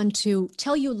someone to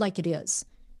tell you like it is.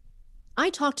 I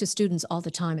talk to students all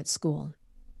the time at school.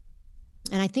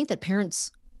 And I think that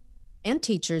parents and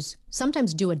teachers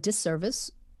sometimes do a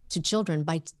disservice to children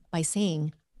by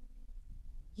saying,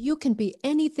 you can be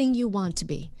anything you want to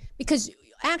be. Because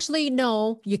actually,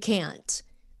 no, you can't.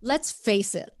 Let's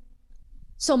face it.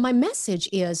 So my message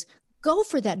is go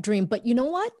for that dream. But you know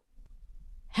what?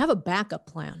 Have a backup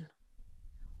plan.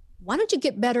 Why don't you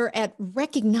get better at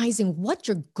recognizing what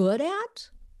you're good at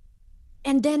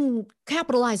and then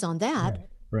capitalize on that,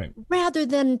 right. Rather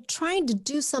than trying to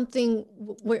do something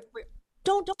where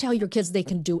don't tell your kids they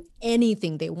can do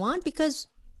anything they want, because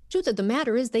truth of the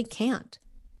matter is they can't.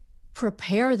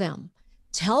 Prepare them,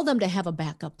 tell them to have a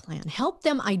backup plan, help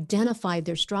them identify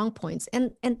their strong points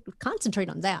and concentrate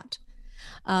on that.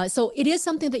 So it is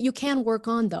something that you can work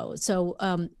on though. So,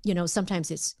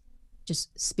 sometimes it's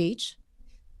just speech.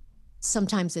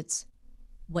 Sometimes it's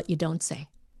what you don't say.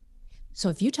 So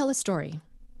if you tell a story,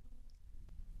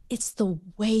 it's the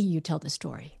way you tell the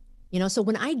story. So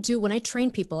when I train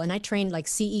people, and I train like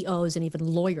CEOs and even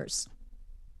lawyers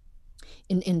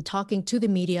in talking to the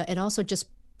media and also just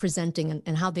presenting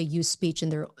and how they use speech in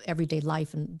their everyday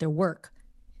life and their work,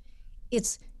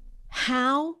 it's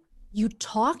how you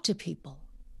talk to people.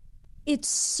 It's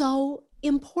so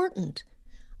important.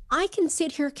 I can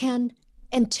sit here, Ken,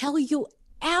 and tell you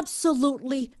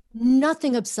absolutely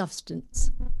nothing of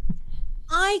substance.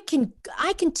 I can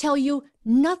tell you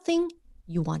nothing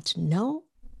you want to know,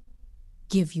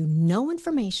 give you no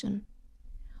information,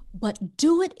 but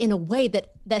do it in a way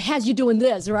that has you doing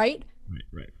this, right?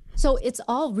 Right. So it's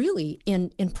all really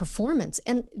in performance.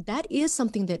 And that is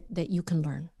something that you can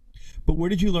learn. But where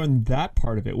did you learn that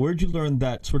part of it? Where did you learn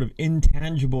that sort of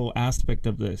intangible aspect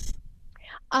of this?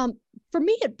 For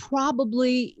me, it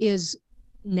probably is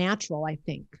natural, I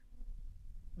think.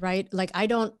 Right? Like I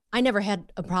never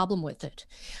had a problem with it.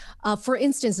 For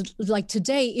instance, like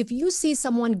today, if you see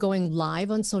someone going live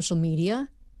on social media,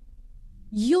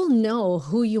 you'll know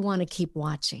who you want to keep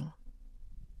watching.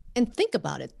 And think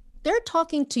about it. They're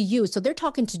talking to you, so they're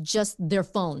talking to just their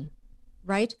phone,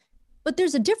 right? But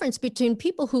there's a difference between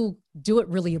people who do it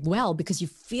really well because you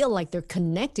feel like they're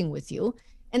connecting with you,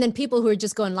 and then people who are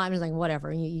just going live and like,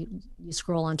 whatever, you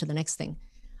scroll on to the next thing.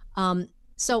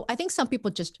 So I think some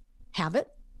people just have it.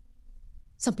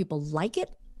 Some people like it.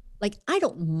 Like, I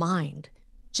don't mind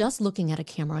just looking at a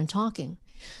camera and talking.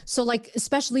 So like,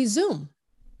 especially Zoom.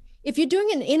 If you're doing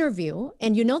an interview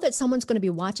and you know that someone's going to be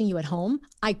watching you at home,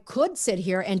 I could sit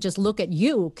here and just look at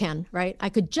you, Ken, right? I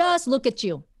could just look at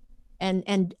you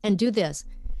and do this.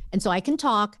 And so I can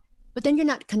talk, but then you're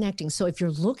not connecting. So if you're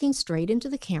looking straight into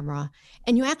the camera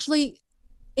and you actually,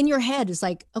 in your head, is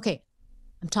like, okay,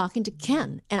 I'm talking to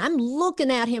Ken and I'm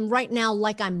looking at him right now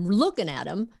like I'm looking at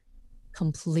him,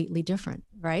 completely different,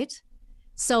 right?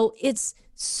 So it's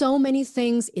so many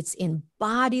things. It's in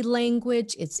body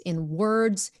language, it's in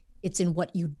words, it's in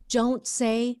what you don't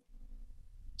say,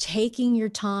 taking your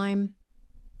time,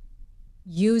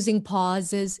 using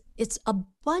pauses. It's a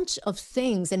bunch of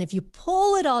things. And if you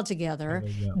pull it all together,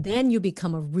 then you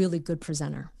become a really good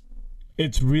presenter.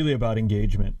 It's really about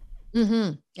engagement.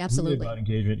 Mm-hmm. Absolutely. Really about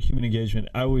engagement, human engagement.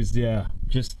 I was,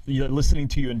 just listening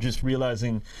to you and just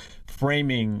realizing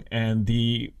framing and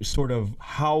the sort of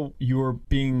how you're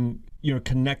being,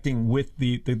 connecting with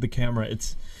the camera.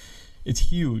 It's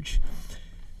huge.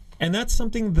 And that's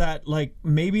something that like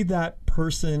maybe that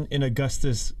person in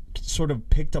Augustus sort of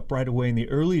picked up right away in the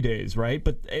early days, right?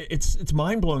 But it's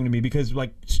mind-blowing to me because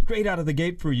like straight out of the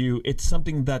gate for you, it's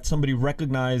something that somebody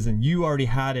recognized and you already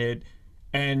had it,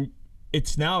 and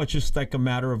it's just like a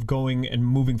matter of going and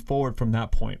moving forward from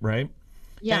that point, right?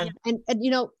 Yeah. And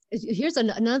here's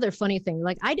another funny thing.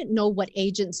 Like, I didn't know what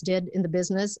agents did in the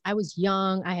business. I was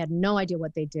young. I had no idea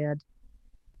what they did.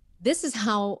 This is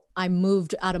how I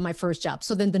moved out of my first job.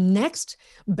 So then the next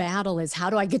battle is, how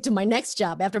do I get to my next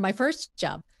job after my first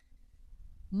job?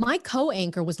 My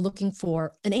co-anchor was looking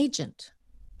for an agent.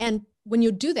 And when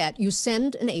you do that, you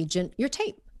send an agent your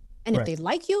tape. And if they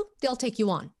like you, they'll take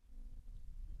you on.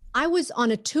 I was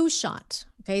on a 2-shot.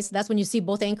 Okay. So that's when you see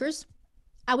both anchors.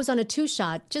 I was on a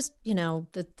 2-shot, just,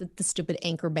 the stupid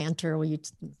anchor banter where you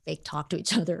fake talk to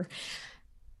each other.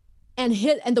 And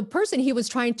the person he was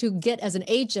trying to get as an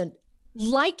agent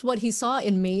liked what he saw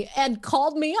in me and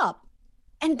called me up.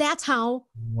 And that's how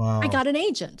I got an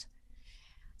agent.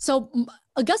 So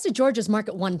Augusta, Georgia's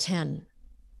market 110.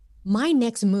 My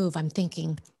next move, I'm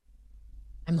thinking,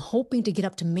 I'm hoping to get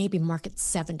up to maybe market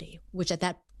 70, which at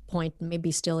that point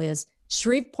maybe still is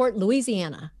Shreveport,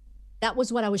 Louisiana. That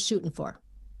was what I was shooting for.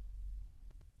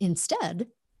 Instead,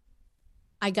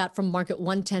 I got from market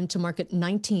 110 to market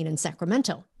 19 in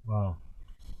Sacramento. Wow.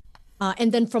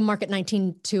 And then from market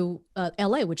 19 to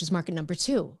LA, which is market number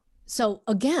 2. So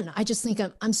again, I just think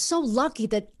I'm so lucky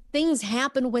that things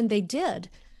happened when they did.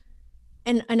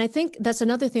 And I think that's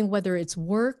another thing, whether it's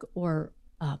work or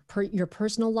your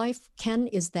personal life, Ken,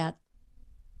 is that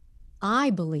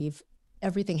I believe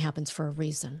everything happens for a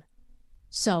reason.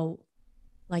 So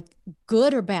like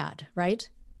good or bad, right?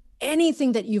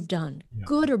 Anything that you've done,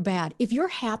 good or bad, if you're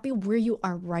happy where you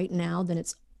are right now, then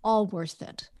it's all worth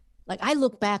it. Like I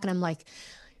look back and I'm like,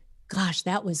 gosh,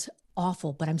 that was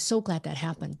awful, but I'm so glad that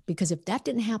happened, because if that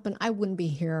didn't happen, I wouldn't be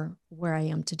here where I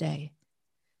am today.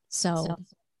 So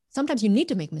sometimes you need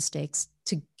to make mistakes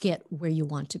to get where you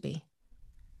want to be.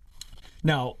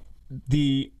 Now,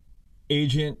 the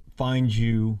agent finds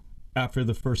you after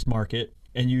the first market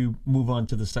and you move on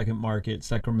to the second market,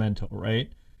 Sacramento,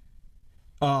 right?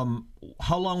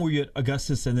 How long were you at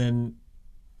Augustus, and then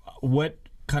what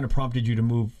kind of prompted you to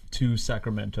move to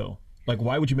Sacramento? Like,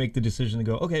 why would you make the decision to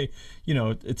go, okay,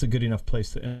 it's a good enough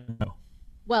place to end?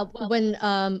 Well, when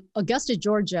Augusta,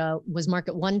 Georgia was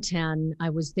market 110, I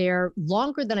was there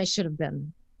longer than I should have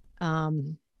been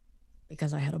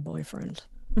because I had a boyfriend.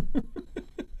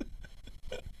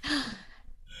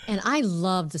 And I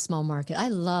loved the small market. I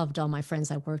loved all my friends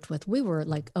I worked with. We were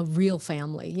like a real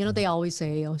family. They always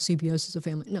say, oh, CBS is a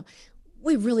family. No,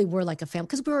 we really were like a family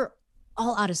because we were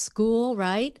all out of school,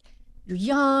 right? You're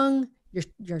young,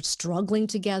 you're struggling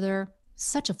together.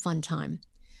 Such a fun time.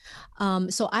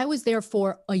 So I was there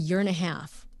for a year and a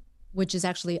half, which is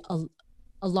actually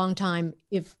a long time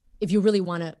if you really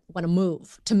want to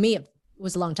move. To me, it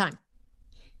was a long time.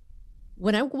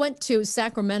 When I went to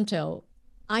Sacramento,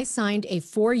 I signed a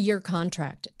 4-year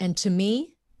contract. And to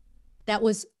me, that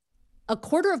was a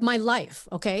quarter of my life,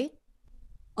 okay?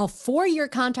 A 4-year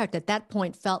contract at that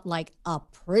point felt like a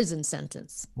prison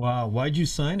sentence. Wow. Why'd you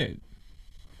sign it?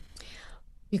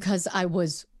 Because I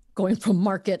was going from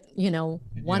market,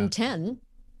 110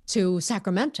 to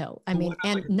Sacramento. I mean,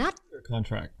 and not a 2-year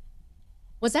contract.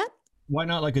 What's that? Why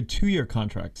not like a 2-year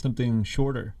contract, something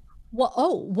shorter?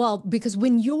 Well, because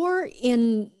when you're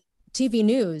in TV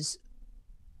news,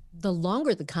 the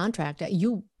longer the contract,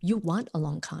 you want a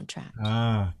long contract.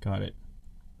 Ah, got it.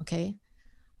 Okay.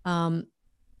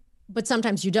 But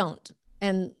sometimes you don't.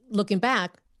 And looking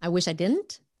back, I wish I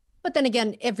didn't. But then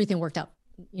again, everything worked out,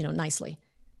 nicely.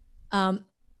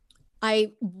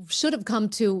 I should have come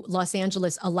to Los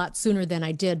Angeles a lot sooner than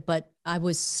I did, but I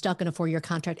was stuck in a 4-year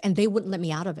contract and they wouldn't let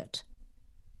me out of it.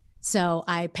 So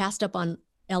I passed up on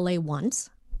LA once,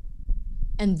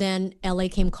 and then LA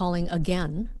came calling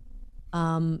again.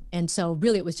 And so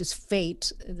really it was just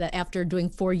fate that after doing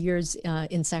 4 years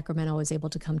in Sacramento, I was able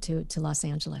to come to Los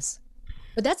Angeles.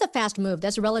 But that's a fast move.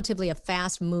 That's relatively a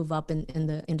fast move up in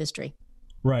the industry.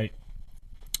 Right.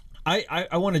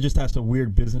 I want to just ask a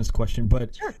weird business question,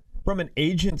 but sure. From an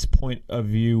agent's point of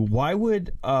view, why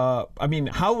would,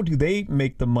 how do they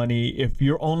make the money if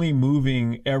you're only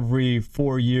moving every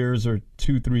 4 years or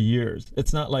 2-3 years?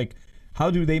 It's not like, how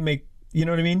do they make, you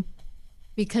know what I mean?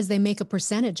 Because they make a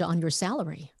percentage on your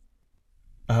salary.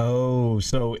 Oh,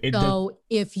 so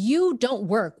if you don't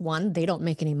work, they don't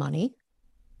make any money.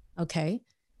 Okay.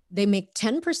 They make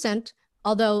 10%,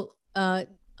 although, and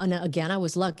again, I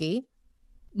was lucky.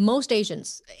 Most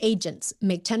agents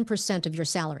make 10% of your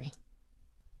salary.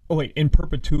 Oh, wait, in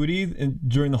perpetuity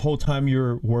during the whole time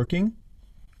you're working?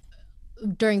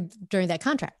 During that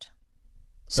contract.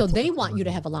 So they want you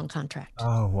to have a long contract.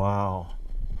 Oh, wow.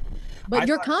 But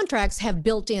your contracts have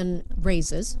built-in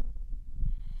raises,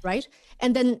 right?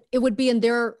 And then it would be in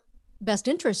their best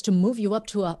interest to move you up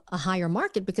to a higher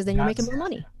market, because then you're making more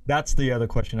money. That's the other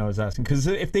question I was asking, because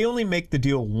if they only make the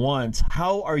deal once,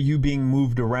 how are you being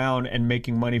moved around and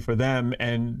making money for them?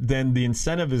 And then the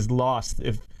incentive is lost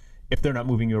if they're not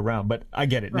moving you around. But I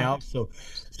get it now. So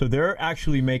they're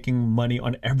actually making money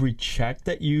on every check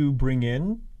that you bring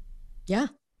in? Yeah.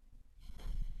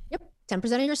 Yep.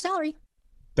 10% of your salary.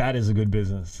 That is a good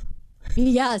business.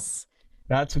 Yes.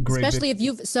 That's a great especially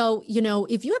business.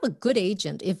 If you have a good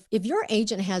agent, if your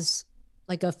agent has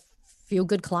like a few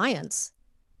good clients,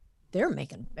 they're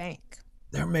making bank.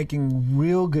 they're making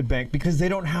real good bank because they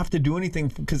don't have to do anything.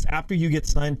 Because after you get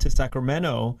signed to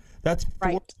Sacramento, that's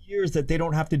 4 years that they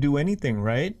don't have to do anything,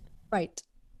 right? Right.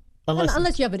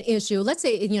 Unless you have an issue. Let's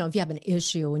say, if you have an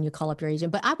issue and you call up your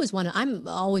agent. But I'm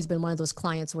always been one of those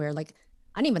clients where like,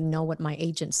 I didn't even know what my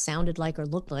agent sounded like or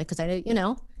looked like. Cause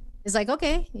it's like,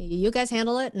 okay, you guys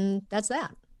handle it. And that's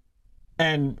that.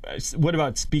 And what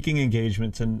about speaking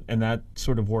engagements and that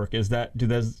sort of work? Do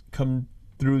those come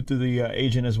through to the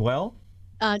agent as well?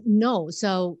 No.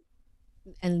 So,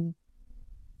 and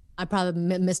I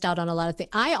probably missed out on a lot of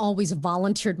things. I always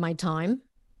volunteered my time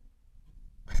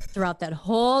throughout that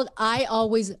whole. I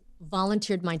always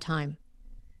volunteered my time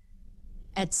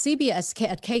at CBS,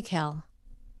 at KCAL.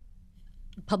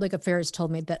 Public Affairs told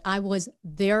me that I was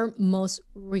their most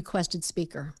requested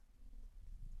speaker.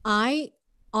 I,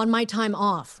 on my time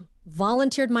off,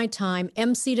 volunteered my time,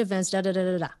 emceed events, da da da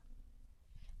da da.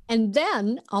 And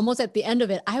then, almost at the end of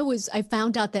it, I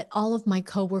found out that all of my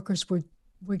coworkers were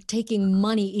taking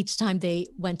money each time they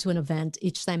went to an event,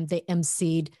 each time they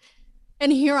emceed.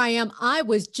 And here I am. I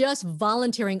was just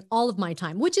volunteering all of my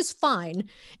time, which is fine.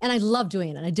 And I love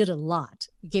doing it. I did it a lot.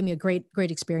 It gave me a great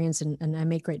experience and I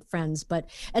made great friends.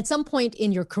 But at some point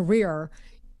in your career,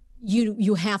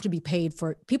 you have to be paid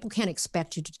for it. People can't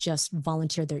expect you to just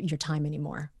volunteer your time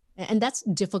anymore. And that's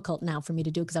difficult now for me to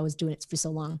do because I was doing it for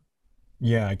so long.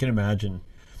 Yeah, I can imagine.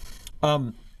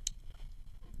 Through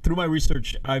my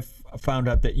research, I've found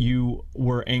out that you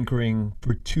were anchoring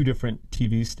for 2 different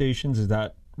TV stations. Is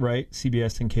that right?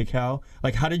 CBS and KCAL.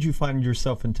 Like, how did you find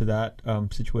yourself into that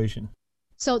situation?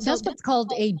 So that's what's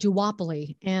called a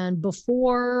duopoly. And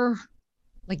before,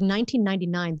 like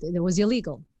 1999, it was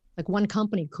illegal. Like one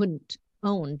company couldn't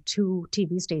own 2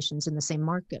 TV stations in the same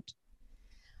market.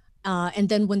 And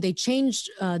then when they changed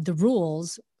the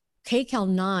rules, KCAL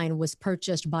 9 was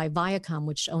purchased by Viacom,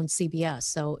 which owned CBS.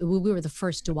 So we were the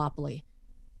first duopoly.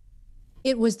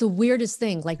 It was the weirdest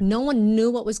thing. Like no one knew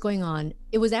what was going on.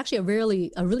 It was actually a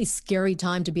really scary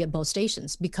time to be at both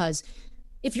stations because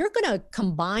if you're going to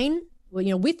combine,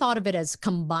 well, we thought of it as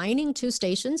combining 2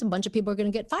 stations, a bunch of people are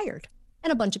going to get fired,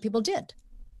 and a bunch of people did.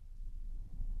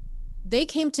 They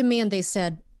came to me and they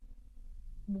said,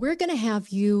 "We're going to have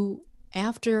you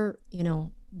after,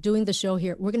 doing the show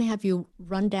here. We're going to have you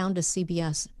run down to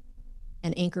CBS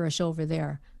and anchor a show over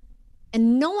there."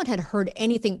 And no one had heard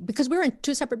anything because we were in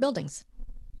 2 separate buildings.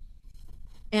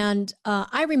 And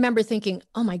I remember thinking,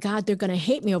 oh my God, they're going to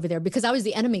hate me over there because I was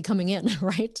the enemy coming in,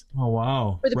 right? Oh,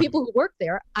 wow. For the people who worked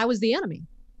there, I was the enemy.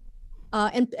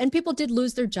 And people did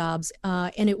lose their jobs.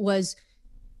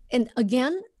 And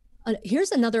again,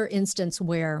 here's another instance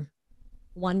where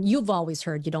you've always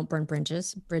heard you don't burn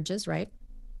bridges, right?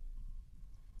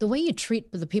 The way you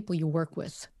treat the people you work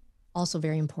with, also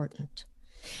very important.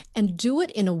 And do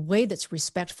it in a way that's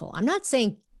respectful. I'm not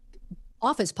saying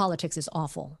office politics is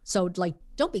awful. So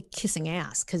don't be kissing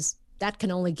ass because that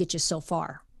can only get you so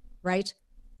far, right?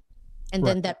 And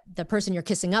then the person you're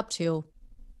kissing up to,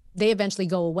 they eventually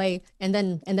go away. And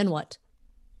then what?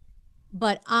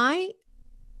 But I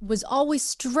was always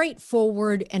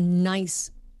straightforward and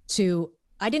nice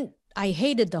I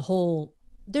hated the whole,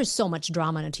 there's so much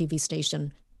drama on a TV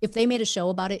station. If they made a show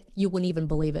about it, you wouldn't even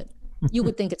believe it. You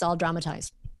would think it's all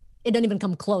dramatized. It doesn't even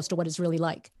come close to what it's really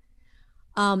like.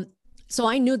 So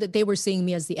I knew that they were seeing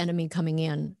me as the enemy coming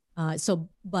in.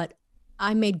 But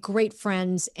I made great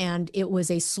friends, and it was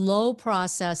a slow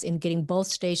process in getting both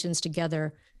stations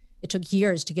together. It took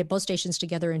years to get both stations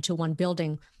together into one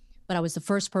building, but I was the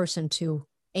first person to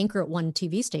anchor at one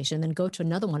TV station, then go to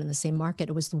another one in the same market.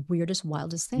 It was the weirdest,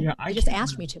 wildest thing. Yeah, they just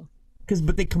asked me to.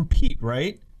 But they compete,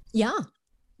 right? Yeah,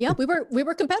 we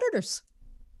were competitors.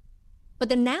 But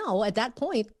then now, at that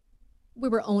point, we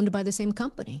were owned by the same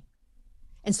company.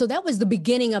 And so that was the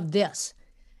beginning of this.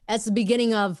 That's the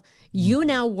beginning of you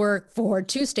now work for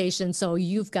 2 stations, so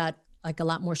you've got like a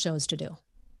lot more shows to do.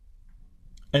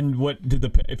 And what did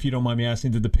if you don't mind me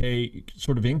asking, did the pay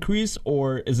sort of increase,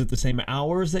 or is it the same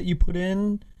hours that you put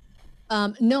in?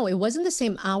 No, it wasn't the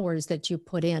same hours that you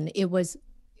put in. It was,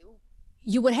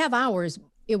 you would have hours.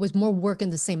 It was more work in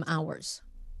the same hours,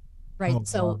 right? Oh,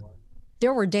 so wow.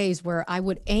 There were days where I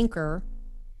would anchor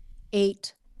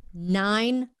 8,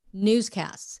 9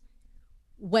 newscasts.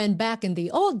 When back in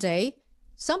the old day,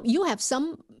 you have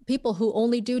some people who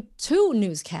only do 2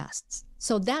 newscasts.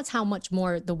 So that's how much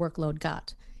more the workload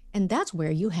got. And that's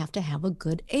where you have to have a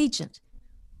good agent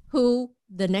who,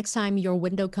 the next time your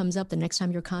window comes up, the next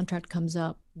time your contract comes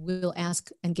up, will ask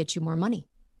and get you more money.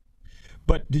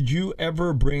 But did you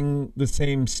ever bring the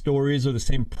same stories or the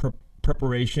same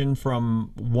preparation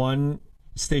from one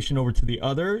station over to the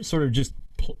other? Sort of just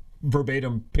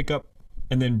verbatim pick up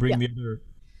and then bring the other?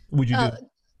 Would you do?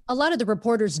 A lot of the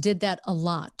reporters did that a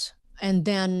lot. And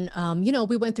then,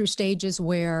 we went through stages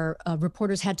where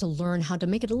reporters had to learn how to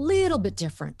make it a little bit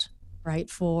different, right,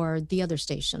 for the other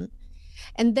station.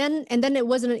 And then it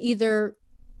wasn't either,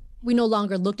 we no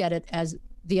longer looked at it as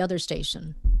the other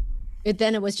station.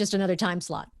 Then it was just another time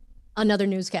slot, another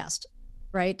newscast,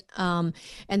 right? And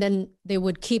then they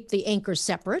would keep the anchors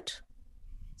separate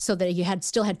so that you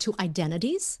still had two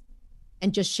identities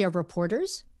and just share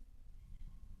reporters.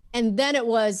 And then it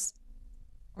was,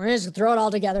 we're just gonna throw it all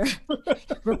together.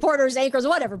 Reporters, anchors,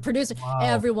 whatever, producers,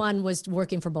 everyone was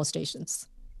working for both stations.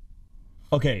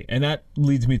 Okay, and that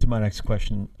leads me to my next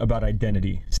question about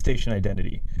identity, station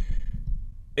identity.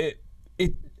 It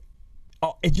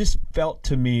just felt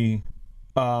to me,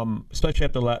 especially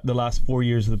after the last 4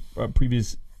 years of the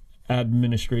previous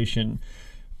administration,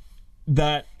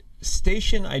 that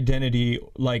station identity,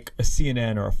 like a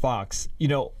CNN or a Fox,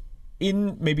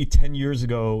 in maybe 10 years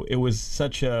ago, it was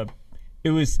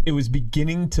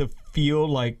beginning to feel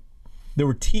like there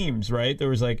were teams, right? There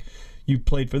was like, you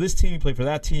played for this team, you played for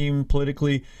that team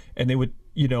politically, and they would,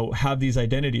 have these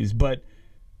identities. But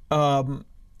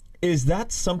is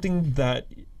that something that,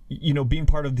 being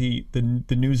part of the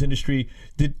news industry,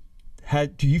 do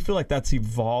you feel like that's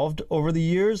evolved over the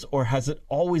years, or has it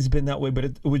always been that way, but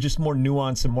it was just more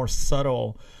nuanced and more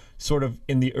subtle sort of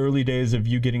in the early days of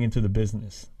you getting into the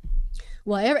business?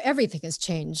 Well, everything has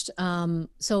changed.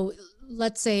 So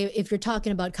let's say if you're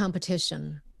talking about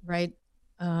competition, right?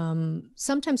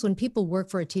 Sometimes when people work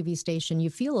for a TV station, you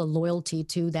feel a loyalty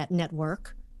to that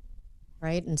network,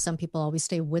 right? And some people always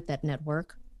stay with that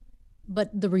network. But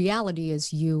the reality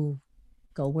is you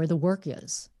go where the work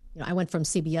is. I went from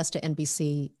CBS to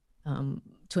NBC,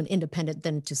 to an independent,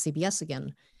 then to CBS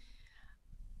again.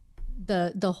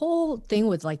 The whole thing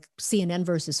with like CNN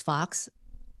versus Fox,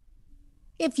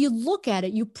 if you look at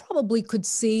it, you probably could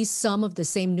see some of the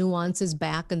same nuances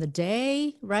back in the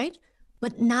day, right?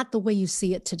 But not the way you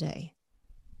see it today.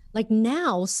 Like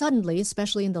now, suddenly,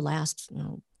 especially in the last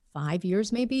 5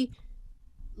 years, maybe,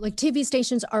 like TV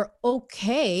stations are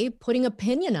okay putting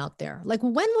opinion out there. Like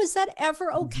when was that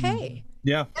ever okay?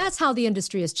 Yeah. That's how the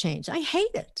industry has changed. I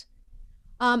hate it.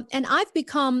 And I've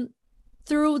become,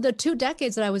 through the 2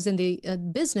 decades that I was in the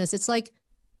business, it's like,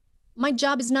 my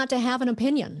job is not to have an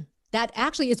opinion. That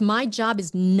actually is my job,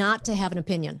 is not to have an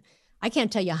opinion. I can't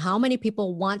tell you how many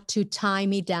people want to tie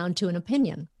me down to an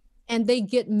opinion, and they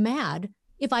get mad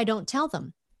if I don't tell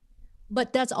them.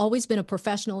 But that's always been a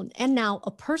professional and now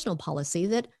a personal policy,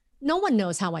 that no one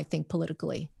knows how I think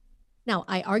politically. Now,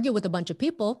 I argue with a bunch of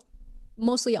people,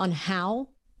 mostly on how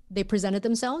they presented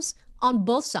themselves on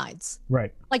both sides.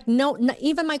 Right. Like no,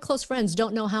 even my close friends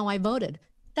don't know how I voted.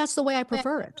 That's the way I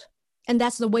prefer it. And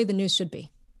that's the way the news should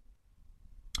be.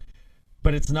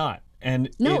 But it's not.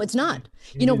 And no, it's not.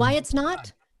 You know why it's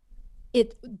not?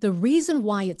 The reason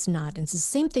why it's not, and it's the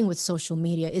same thing with social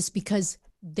media, is because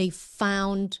they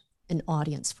found an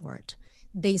audience for it.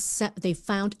 They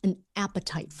found an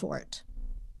appetite for it.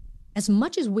 As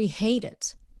much as we hate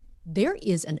it, there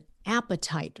is an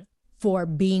appetite for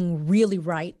being really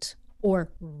right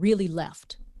or really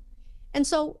left. And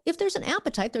so if there's an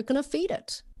appetite, they're going to feed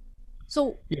it.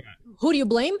 So Who do you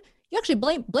blame? You actually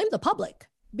blame the public,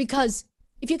 because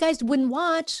if you guys wouldn't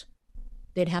watch,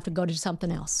 they'd have to go to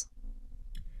something else.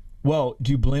 Well,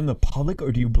 do you blame the public,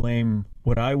 or do you blame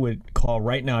what I would call,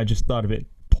 right now, I just thought of it,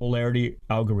 polarity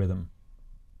algorithm?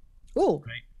 Oh,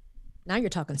 right. Now you're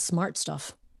talking smart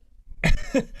stuff.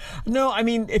 No, I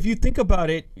mean, if you think about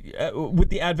it, with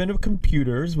the advent of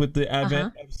computers, with the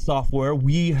advent of software,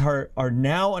 we are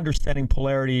now understanding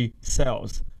polarity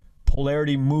sells.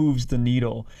 Polarity moves the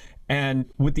needle. And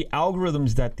with the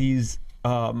algorithms that these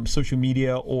social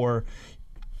media, or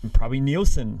probably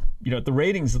Nielsen, at the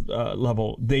ratings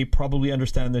level, they probably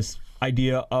understand this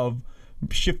idea of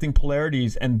shifting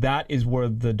polarities, and that is where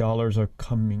the dollars are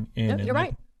coming in. Yep, you're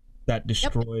right. That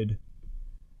destroyed.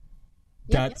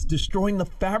 That's destroying the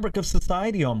fabric of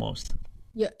society almost.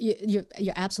 You're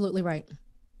absolutely right.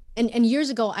 And years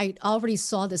ago, I already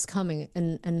saw this coming,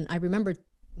 and I remember,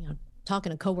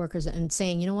 talking to coworkers and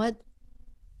saying, you know what,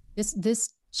 this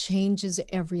changes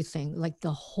everything, like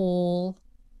the whole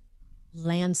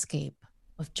landscape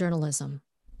of journalism.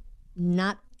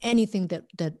 Not anything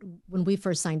that when we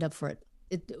first signed up for it,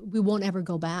 we won't ever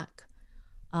go back.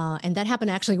 And that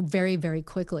happened actually very, very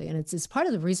quickly. And it's part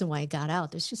of the reason why I got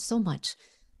out. There's just so much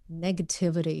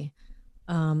negativity.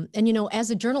 And, as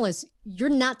a journalist, you're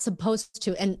not supposed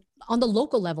to, and on the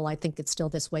local level, I think it's still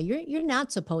this way. You're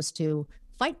not supposed to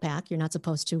fight back. You're not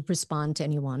supposed to respond to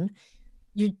anyone.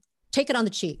 You take it on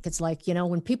the cheek. It's like,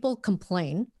 when people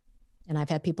complain, and I've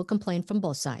had people complain from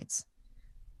both sides.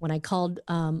 When I called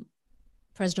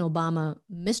President Obama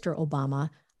Mr. Obama,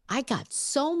 I got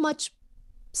so much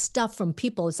stuff from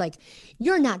people. It's like,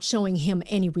 you're not showing him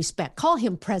any respect. Call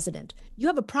him president. You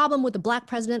have a problem with the black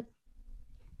president?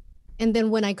 And then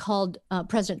when I called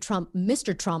President Trump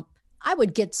Mr. Trump, I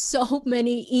would get so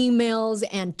many emails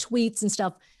and tweets and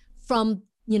stuff from,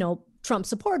 Trump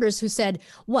supporters who said,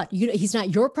 what, he's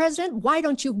not your president? Why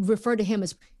don't you refer to him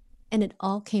as, and it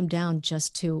all came down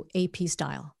just to AP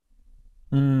style.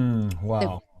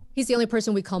 Wow. He's the only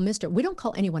person we call Mr. We don't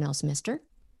call anyone else Mr.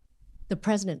 The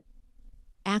president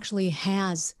actually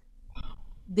has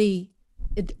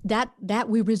that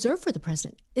we reserve for the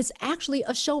president. It's actually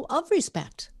a show of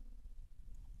respect.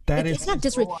 It's not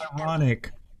so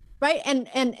ironic. Right.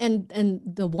 And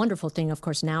the wonderful thing, of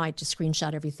course, now I just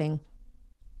screenshot everything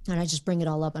and I just bring it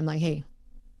all up. I'm like, hey,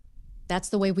 that's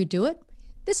the way we do it.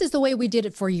 This is the way we did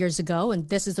it 4 years ago. And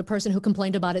this is the person who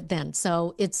complained about it then.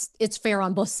 So it's fair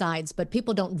on both sides, but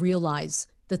people don't realize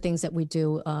the things that we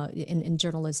do in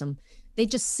journalism. They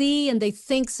just see and they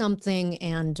think something,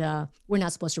 and we're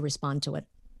not supposed to respond to it.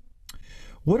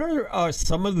 What are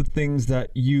some of the things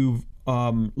that you've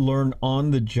learned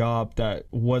on the job that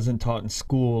wasn't taught in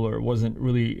school or wasn't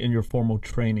really in your formal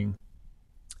training?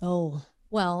 Oh,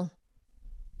 well,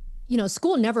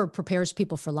 school never prepares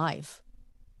people for life.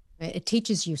 It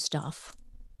teaches you stuff.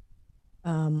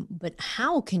 But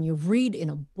how can you read in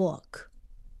a book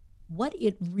what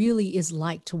it really is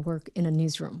like to work in a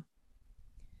newsroom?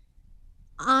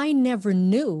 I never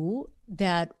knew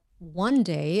that one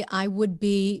day I would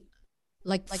be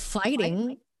like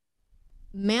fighting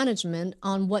management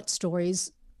on what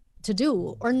stories to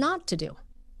do or not to do.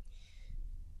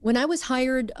 When I was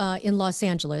hired in Los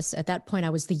Angeles, at that point, I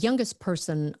was the youngest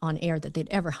person on air that they'd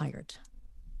ever hired.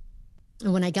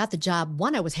 And when I got the job,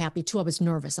 one, I was happy. Two, I was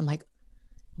nervous. I'm like,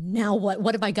 now what?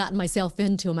 What have I gotten myself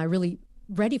into? Am I really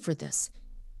ready for this?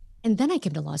 And then I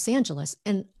came to Los Angeles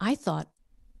and I thought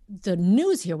the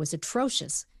news here was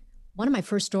atrocious. One of my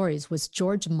first stories was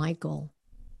George Michael,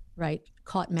 right,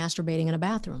 caught masturbating in a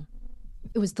bathroom.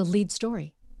 It was the lead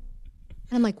story.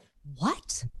 And I'm like,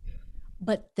 what?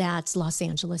 But that's Los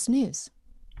Angeles news.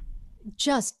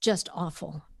 Just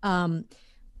awful.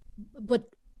 But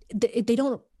they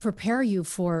don't prepare you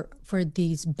for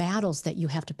these battles that you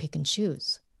have to pick and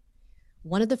choose.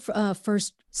 One of the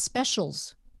first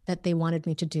specials that they wanted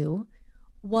me to do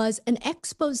was an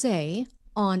expose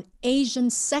on Asian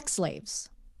sex slaves.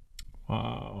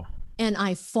 Wow. And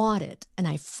I fought it and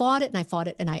I fought it and I fought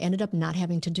it. And I ended up not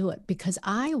having to do it because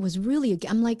I was really,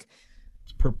 I'm like,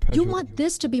 you want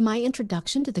this to be my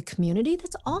introduction to the community?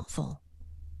 That's awful.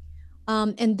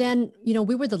 And then,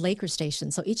 we were the Lakers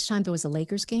station. So each time there was a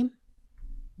Lakers game,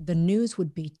 the news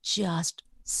would be just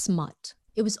smut.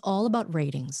 It was all about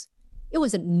ratings. It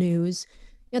wasn't news.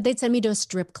 They'd send me to a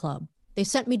strip club. They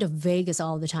sent me to Vegas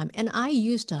all the time. And I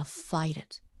used to fight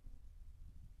it.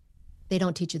 They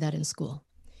don't teach you that in school.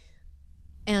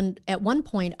 And at one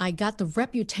point, I got the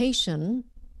reputation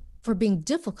for being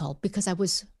difficult because I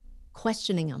was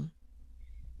questioning them.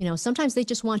 Sometimes they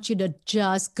just want you to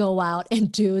just go out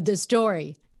and do the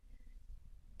story.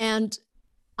 And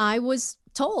I was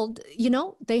told,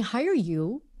 they hire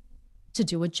you to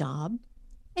do a job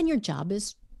and your job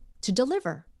is to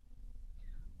deliver.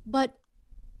 But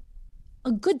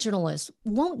a good journalist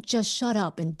won't just shut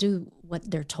up and do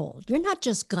what they're told. You're not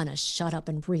just gonna shut up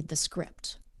and read the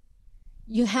script.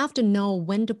 You have to know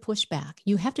when to push back.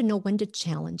 You have to know when to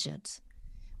challenge it.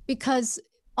 Because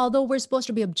although we're supposed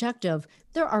to be objective,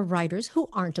 there are writers who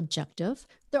aren't objective.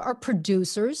 There are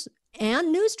producers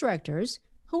and news directors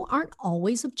who aren't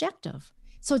always objective.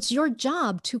 So it's your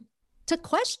job to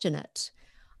question it.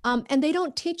 And they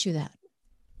don't teach you that.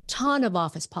 Ton of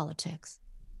office politics.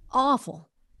 Awful.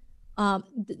 That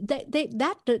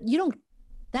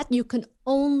you can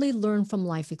only learn from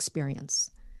life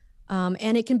experience.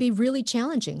 And it can be really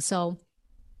challenging. So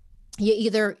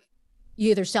you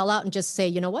either sell out and just say,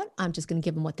 you know what, I'm just going to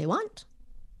give them what they want.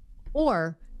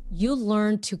 Or you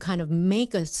learn to kind of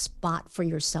make a spot for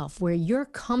yourself where you're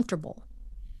comfortable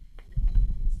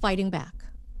fighting back.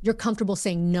 You're comfortable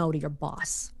saying no to your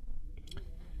boss.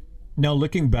 Now,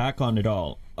 looking back on it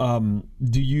all,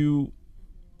 do you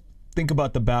think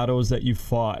about the battles that you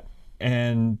fought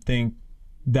and think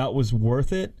that was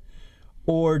worth it?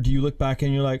 Or do you look back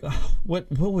and you're like, oh,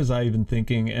 what was I even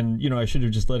thinking? And, I should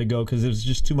have just let it go because it was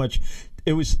just too much.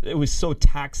 It was so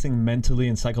taxing mentally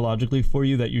and psychologically for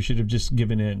you that you should have just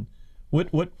given in.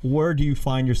 Where do you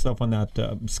find yourself on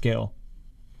that scale?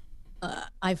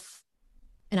 I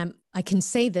can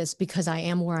say this because I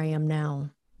am where I am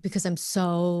now. because I'm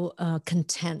so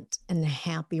content and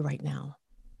happy right now.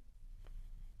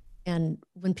 And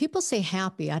when people say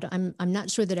happy, I'm not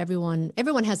sure that everyone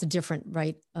has a different,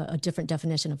 right, a different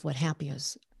definition of what happy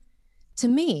is. To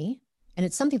me, and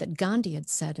it's something that Gandhi had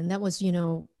said, and that was,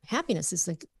 happiness is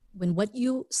like when what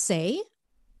you say,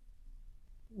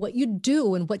 what you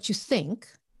do, and what you think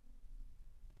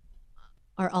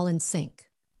are all in sync.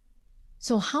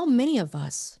 So how many of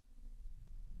us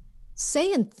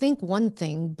say and think one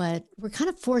thing, but we're kind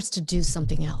of forced to do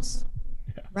something else,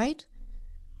 right?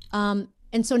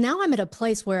 And so now I'm at a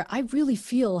place where I really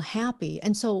feel happy.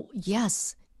 And so,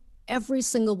 yes, every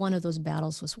single one of those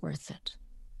battles was worth it.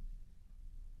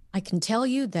 I can tell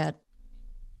you that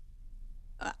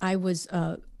I was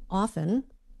often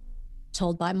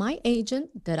told by my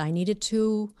agent that I needed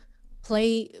to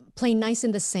play nice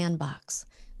in the sandbox,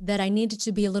 that I needed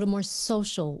to be a little more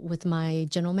social with my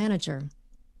general manager.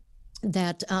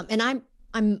 That and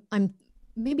I'm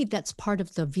maybe that's part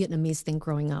of the Vietnamese thing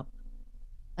growing up.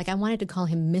 Like I wanted to call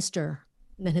him Mr.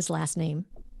 and then his last name,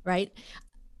 right?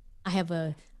 I have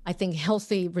I think,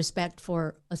 healthy respect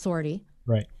for authority.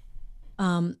 Right.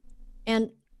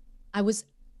 And I was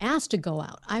asked to go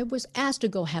out. I was asked to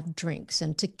go have drinks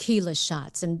and tequila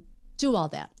shots and do all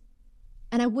that.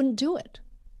 And I wouldn't do it.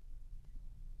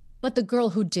 But the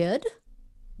girl who did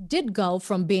go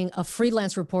from being a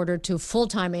freelance reporter to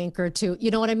full-time anchor to,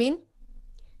 you know what I mean?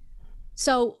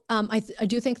 So I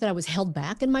do think that I was held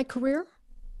back in my career.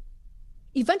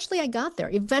 Eventually I got there.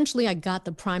 Eventually I got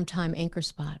the primetime anchor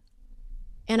spot.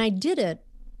 And I did it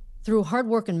through hard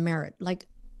work and merit. Like,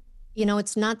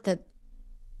 it's not that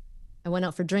I went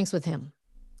out for drinks with him.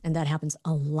 And that happens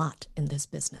a lot in this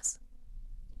business.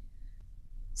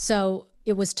 So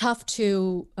it was tough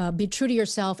to be true to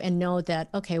yourself and know that,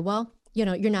 okay, well, you're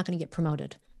not going to get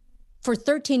promoted. For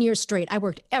 13 years straight, I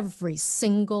worked every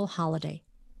single holiday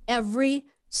and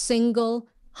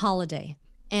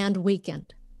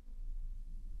weekend.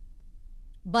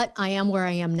 But I am where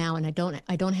I am now, and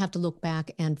I don't have to look back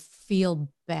and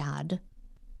feel bad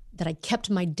that I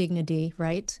kept my dignity,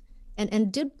 right?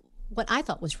 And did what I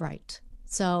thought was right.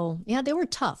 So yeah, they were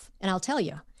tough. And I'll tell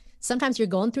you, sometimes you're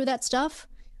going through that stuff.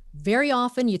 Very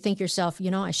often you think yourself,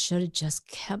 I should have just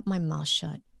kept my mouth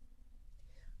shut.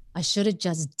 I should have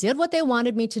just did what they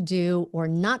wanted me to do or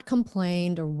not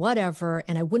complained or whatever,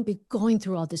 and I wouldn't be going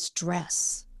through all this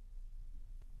stress.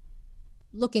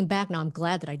 Looking back now, I'm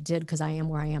glad that I did because I am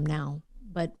where I am now.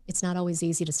 But it's not always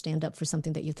easy to stand up for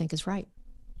something that you think is right.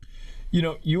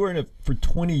 You were in it for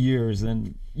 20 years,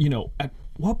 and, at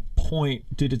what point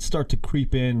did it start to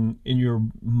creep in your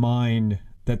mind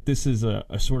that this is a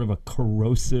sort of a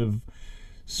corrosive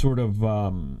sort of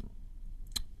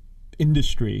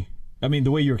industry? I mean,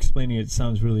 the way you're explaining it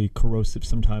sounds really corrosive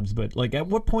sometimes, but like, at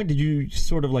what point did you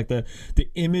sort of like the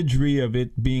imagery of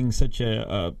it being such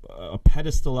a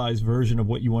pedestalized version of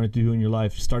what you wanted to do in your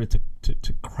life started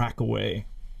to crack away?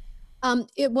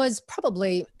 It was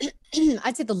probably,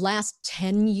 I'd say the last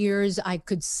 10 years, I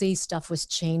could see stuff was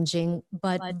changing,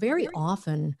 but very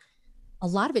often, a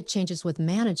lot of it changes with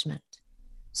management.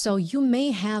 So you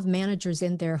may have managers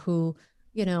in there who,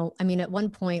 at one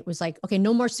point was like, okay,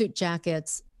 no more suit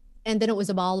jackets. And then it was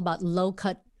all about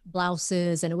low-cut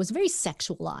blouses, and it was very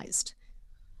sexualized.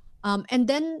 And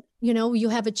then, you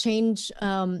have a change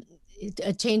of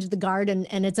the guard,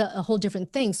 and it's a whole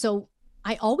different thing. So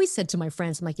I always said to my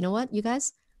friends, I'm like, you know what, you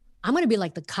guys, I'm going to be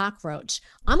like the cockroach.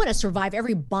 I'm going to survive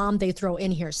every bomb they throw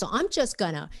in here. So I'm just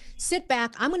going to sit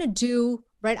back. I'm going to do,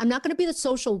 right? I'm not going to be the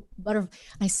social butterfly.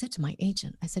 I said to my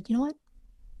agent, I said, you know what?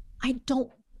 I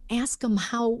don't ask him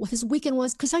how his weekend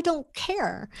was because I don't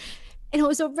care. And it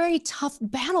was a very tough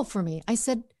battle for me. I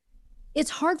said,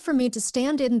 it's hard for me to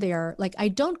stand in there. Like, I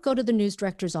don't go to the news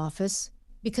director's office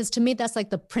because to me, that's like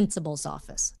the principal's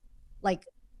office. Like,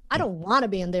 I don't want to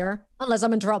be in there unless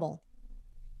I'm in trouble.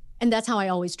 And that's how I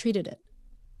always treated it.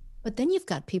 But then you've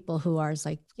got people who are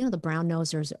like, the brown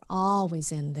nosers are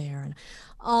always in there and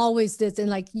always this. And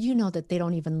like, that they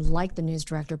don't even like the news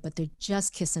director, but they're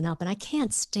just kissing up. And I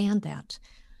can't stand that.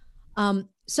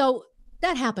 So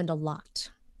that happened a lot.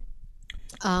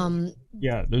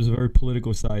 Yeah, there's a very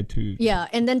political side to. Yeah.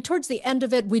 And then towards the end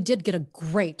of it, we did get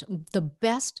the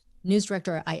best news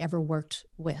director I ever worked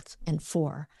with and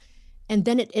for. And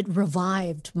then it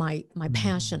revived my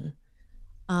passion.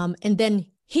 And then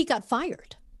he got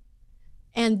fired.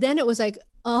 And then it was like,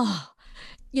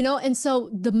 and so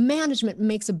the management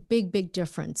makes a big, big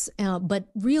difference. But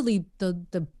really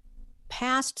the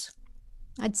past,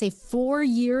 I'd say 4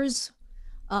 years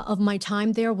of my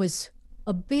time there was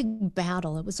a big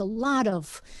battle. It was a lot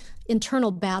of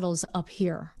internal battles up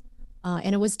here.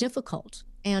 And it was difficult.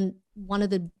 And one of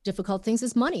the difficult things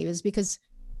is money, is because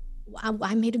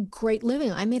I made a great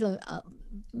living. I made a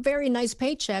very nice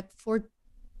paycheck for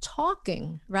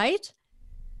talking, right?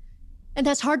 And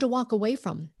that's hard to walk away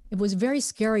from. It was very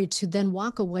scary to then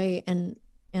walk away and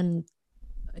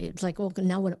it's like, well,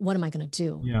 now what am I going to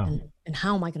do? Yeah. And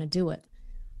how am I going to do it?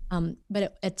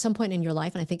 But at some point in your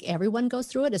life, and I think everyone goes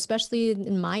through it, especially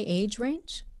in my age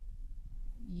range,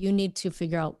 you need to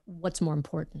figure out what's more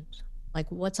important, like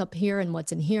what's up here and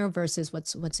what's in here versus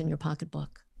what's in your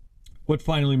pocketbook. What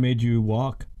finally made you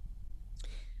walk?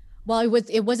 Well,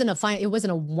 it wasn't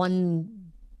a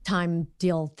one-time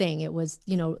deal thing. It was,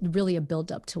 really a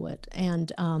build up to it.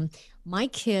 And my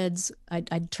kids, I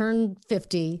turned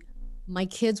 50. My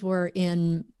kids were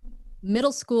in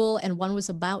middle school and one was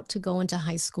about to go into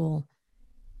high school.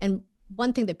 And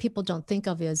one thing that people don't think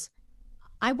of is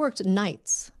I worked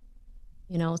nights,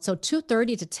 so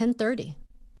 2:30 to 10:30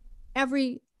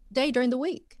 every day during the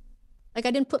week. Like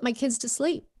I didn't put my kids to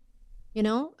sleep,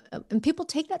 and people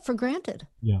take that for granted.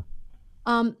 Yeah.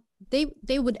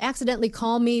 They would accidentally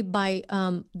call me by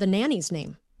the nanny's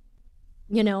name.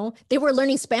 They were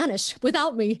learning Spanish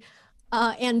without me.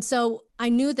 And so I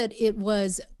knew that it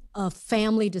was a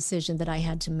family decision that I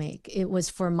had to make. It was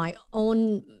for my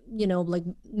own, like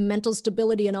mental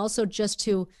stability, and also just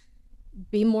to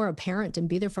be more a parent and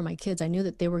be there for my kids. I knew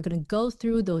that they were going to go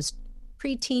through those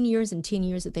pre-teen years and teen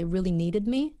years that they really needed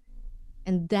me.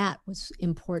 And that was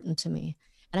important to me.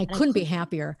 And I couldn't be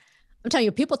happier. I'm telling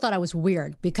you, people thought I was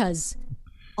weird because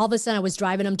all of a sudden I was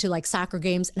driving them to like soccer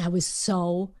games and I was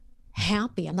so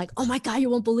happy. I'm like, oh my God, you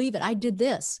won't believe it. I did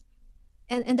this.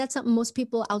 And that's something most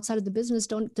people outside of the business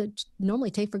don't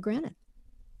normally take for granted.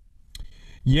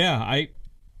 Yeah,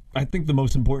 I think the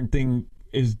most important thing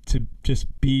is to just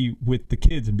be with the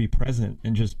kids and be present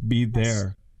and just be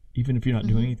there, even if you're not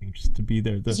doing anything, just to be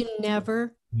there. Because you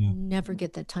never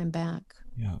get that time back.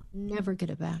 Yeah. Never get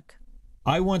it back.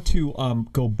 I want to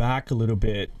go back a little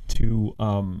bit to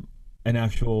an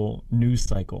actual news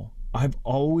cycle. I've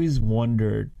always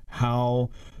wondered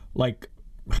how, like,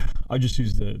 I'll just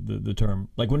use the term,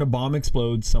 like when a bomb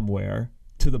explodes somewhere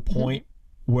to the point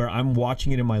where I'm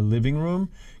watching it in my living room.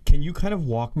 Can you kind of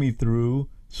walk me through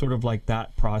sort of like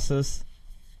that process?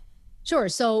 Sure.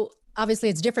 So obviously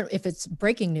it's different if it's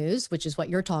breaking news, which is what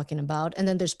you're talking about. And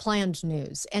then there's planned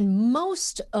news. And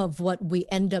most of what we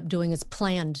end up doing is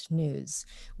planned news,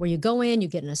 where you go in, you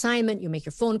get an assignment, you make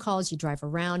your phone calls, you drive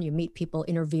around, you meet people,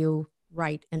 interview,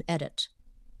 write, and edit.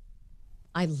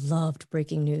 I loved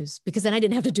breaking news because then I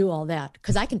didn't have to do all that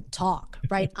because I can talk,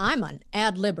 right? I'm an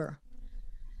ad-libber.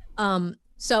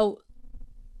 So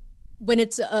when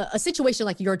it's a situation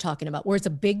like you're talking about, where it's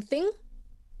a big thing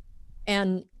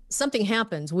and something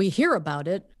happens, we hear about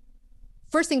it.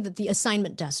 First thing that the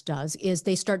assignment desk does is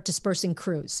they start dispersing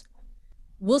crews.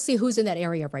 We'll see who's in that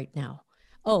area right now.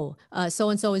 Oh,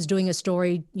 so-and-so is doing a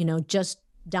story, just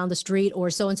down the street, or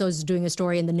so-and-so is doing a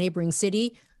story in the neighboring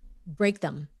city. Break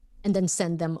them and then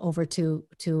send them over to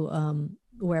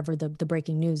wherever the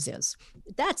breaking news is.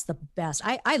 That's the best.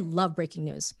 I love breaking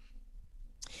news.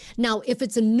 Now, if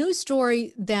it's a news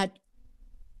story that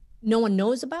no one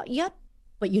knows about yet,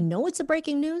 but it's a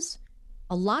breaking news,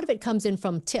 a lot of it comes in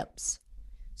from tips.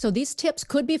 So these tips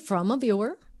could be from a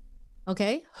viewer,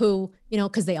 okay, who,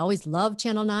 because they always love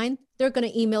Channel 9, they're going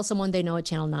to email someone they know at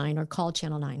Channel 9 or call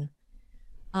Channel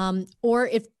 9. Or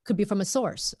it could be from a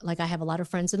source. Like I have a lot of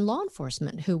friends in law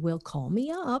enforcement who will call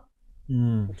me up,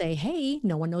 say, hey,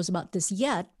 no one knows about this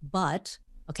yet, but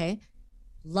okay,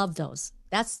 love those.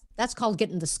 That's called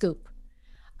getting the scoop.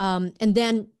 And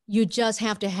then you just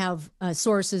have to have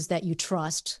sources that you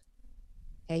trust.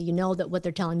 Okay, that what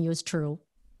they're telling you is true.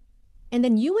 And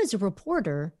then you as a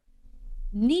reporter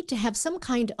need to have some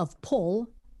kind of pull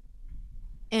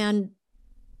and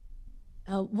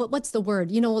what's the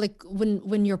word? Like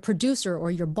when your producer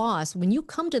or your boss, when you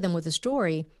come to them with a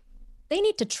story, they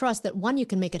need to trust that one, you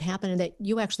can make it happen and that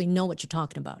you actually know what you're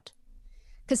talking about.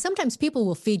 Because sometimes people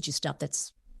will feed you stuff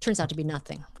that's turns out to be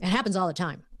nothing. It happens all the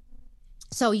time.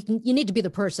 So you need to be the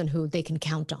person who they can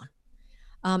count on.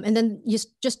 And then you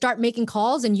just start making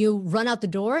calls and you run out the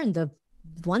door. And the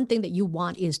one thing that you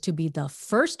want is to be the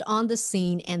first on the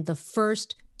scene and the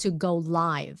first to go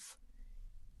live.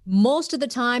 Most of the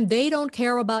time, they don't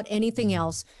care about anything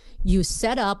else. You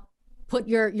set up, put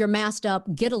your mast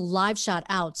up, get a live shot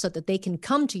out so that they can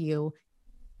come to you.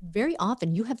 Very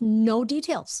often, you have no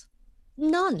details.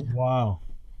 None. Wow.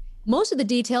 Most of the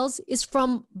details is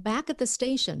from back at the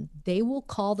station. They will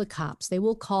call the cops. They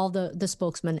will call the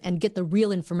spokesman and get the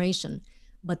real information.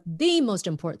 But the most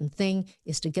important thing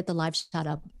is to get the live shot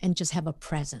up and just have a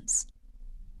presence.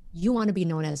 You want to be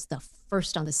known as the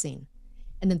first on the scene.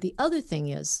 And then the other thing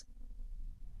is,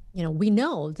 we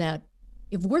know that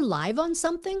if we're live on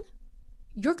something,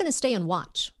 you're going to stay and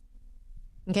watch.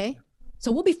 Okay.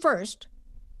 So we'll be first,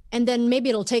 and then maybe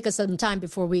it'll take us some time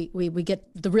before we get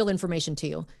the real information to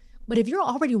you. But if you're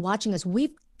already watching us,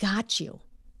 we've got you.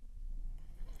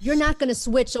 You're not going to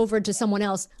switch over to someone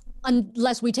else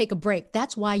unless we take a break.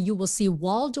 That's why you will see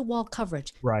wall-to-wall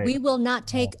coverage. Right. We will not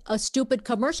take a stupid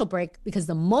commercial break, because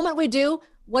the moment we do,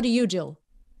 what do?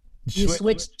 You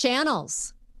switch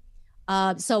channels.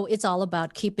 So it's all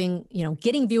about keeping,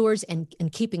 getting viewers and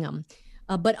keeping them.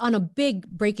 But on a big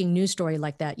breaking news story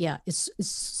like that, yeah, as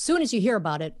soon as you hear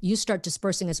about it, you start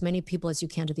dispersing as many people as you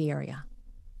can to the area.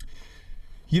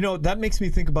 That makes me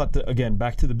think about again,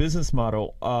 back to the business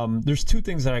model. There's two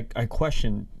things that I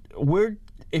question.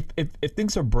 If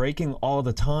things are breaking all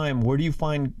the time, where do you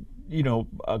find,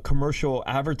 a commercial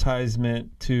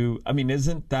advertisement to,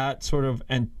 isn't that sort of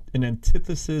an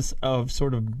antithesis of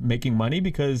sort of making money?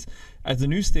 Because as a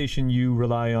news station, you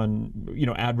rely on,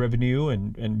 ad revenue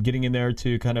and getting in there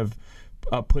to kind of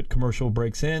put commercial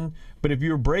breaks in. But if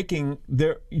you're breaking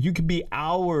there, you could be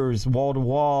hours wall to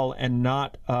wall and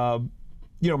not,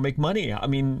 make money.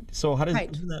 So how does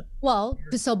that? Well,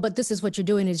 but this is what you're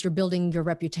doing, is you're building your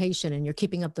reputation and you're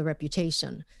keeping up the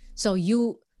reputation. So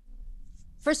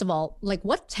first of all, like,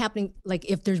 what's happening, like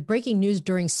if there's breaking news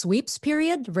during sweeps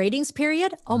period, ratings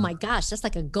period, oh my gosh, that's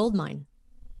like a gold mine,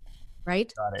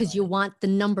 right? Because you want the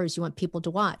numbers, you want people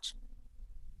to watch.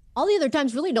 All the other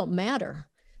times really don't matter.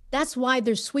 That's why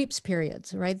there's sweeps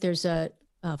periods, right? There's a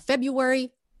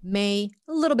February, May,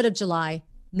 a little bit of July,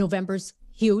 November's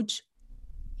huge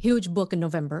book in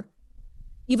November.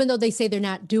 Even though they say they're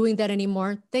not doing that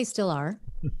anymore, they still are.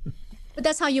 But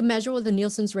that's how you measure with the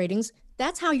Nielsen's ratings.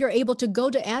 That's how you're able to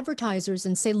go to advertisers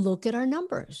and say, look at our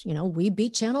numbers. We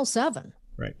beat Channel 7.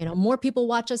 Right. More people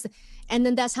watch us. And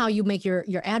then that's how you make your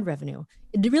ad revenue.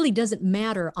 It really doesn't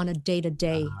matter on a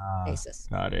day-to-day basis.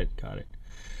 Got it.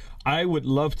 I would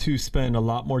love to spend a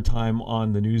lot more time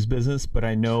on the news business, but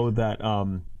I know that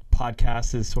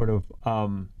podcast is sort of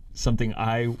something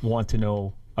I want to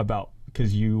know about,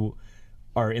 because you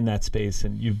are in that space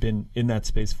and you've been in that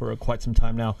space for quite some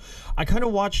time now. I kind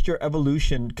of watched your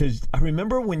evolution, because I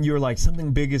remember when you're like,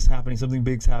 something big's happening,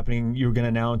 you were going to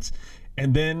announce,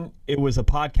 and then it was a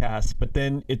podcast, but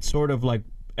then it sort of like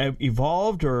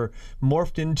evolved or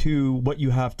morphed into what you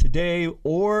have today,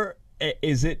 or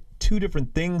is it two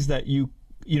different things that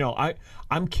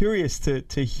I'm curious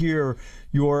to hear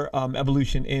your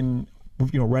evolution in,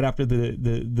 right after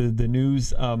the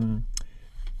news,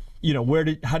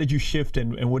 how did you shift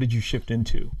and what did you shift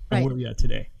into? And where are we at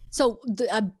today? So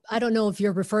I don't know if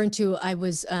you're referring to,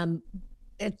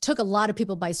 it took a lot of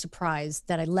people by surprise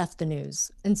that I left the news.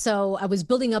 And so I was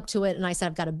building up to it, and I said,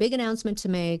 I've got a big announcement to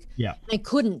make. Yeah. I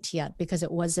couldn't yet because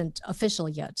it wasn't official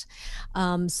yet.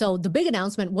 So the big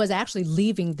announcement was actually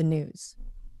leaving the news.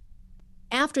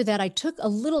 After that, I took a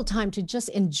little time to just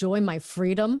enjoy my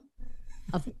freedom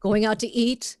of going out to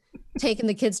eat, taking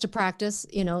the kids to practice,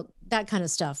 that kind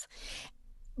of stuff.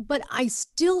 But I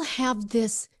still have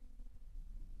the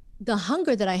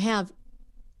hunger that I have.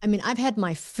 I've had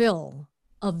my fill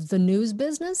of the news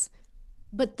business,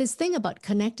 but this thing about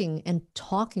connecting and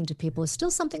talking to people is still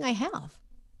something I have.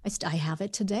 I have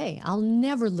it today. I'll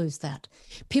never lose that.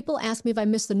 People ask me if I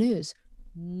miss the news.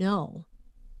 No,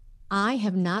 I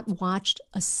have not watched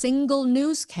a single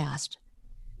newscast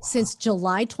since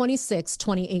July 26,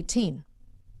 2018.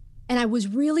 And I was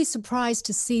really surprised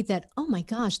to see that, oh my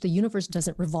gosh, the universe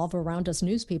doesn't revolve around us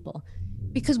news people.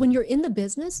 Because when you're in the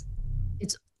business, you're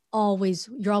always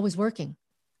working.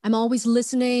 I'm always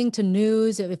listening to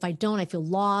news. If I don't, I feel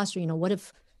lost. Or, what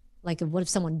if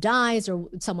someone dies, or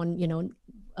someone,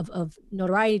 of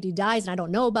notoriety dies and I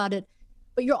don't know about it,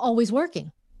 but you're always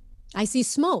working. I see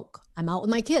smoke. I'm out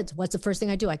with my kids. What's the first thing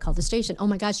I do? I call the station. Oh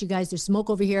my gosh, you guys, there's smoke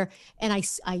over here. And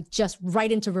I just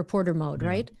right into reporter mode,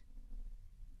 right?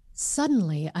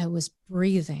 Suddenly I was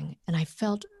breathing and I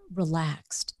felt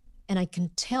relaxed. And I can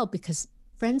tell, because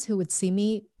friends who would see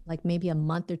me like maybe a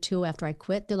month or two after I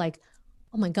quit, they're like,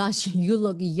 oh my gosh, you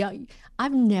look young.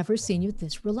 I've never seen you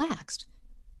this relaxed.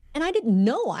 And I didn't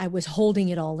know I was holding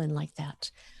it all in like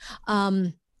that.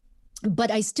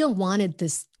 But I still wanted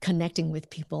this connecting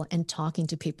with people and talking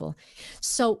to people.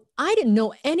 So I didn't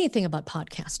know anything about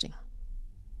podcasting.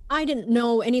 I didn't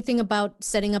know anything about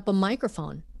setting up a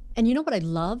microphone. And you know what I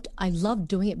loved? I loved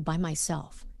doing it by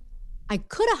myself. I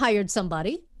could have hired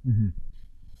somebody. Mm-hmm.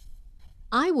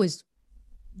 I was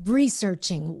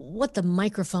researching what the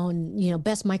microphone,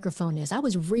 best microphone is. I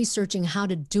was researching how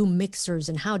to do mixers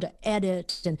and how to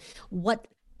edit and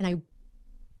I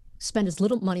spent as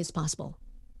little money as possible.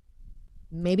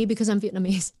 Maybe because I'm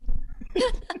Vietnamese.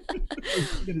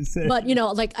 But, you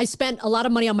know, like I spent a lot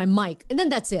of money on my mic and then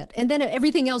that's it. And then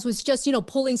everything else was just, you know,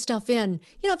 pulling stuff in.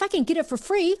 You know, if I can get it for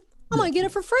free, I'm going to get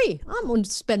it for free. I'm going to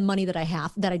spend money that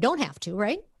I don't have to,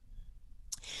 right?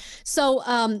 So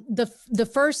the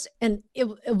first, and it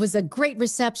was a great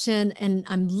reception, and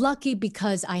I'm lucky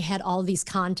because I had all these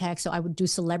contacts. So I would do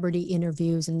celebrity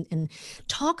interviews and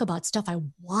talk about stuff I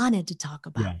wanted to talk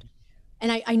about. Yeah.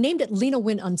 And I named it Leyna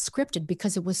Nguyen Unscripted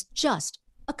because it was just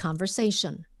a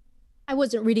conversation. I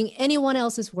wasn't reading anyone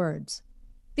else's words.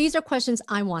 These are questions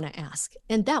I want to ask.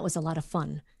 And that was a lot of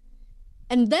fun.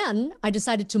 And then I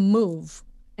decided to move.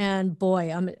 And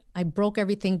boy, I broke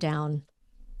everything down.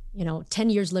 You know, 10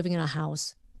 years living in a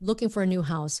house, looking for a new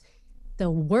house. The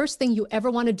worst thing you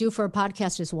ever want to do for a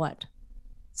podcast is what?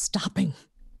 Stopping.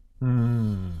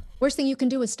 Worst thing you can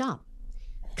do is stop.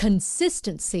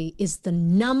 Consistency is the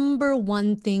number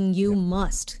one thing you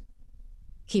must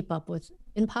keep up with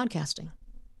in podcasting.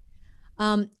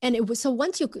 And it was, so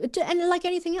once you, and like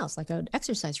anything else, like an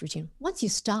exercise routine, once you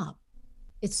stop,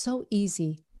 it's so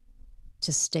easy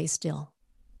to stay still.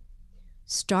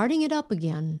 Starting it up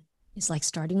again is like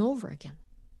starting over again.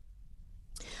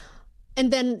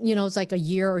 And then, you know, it's like a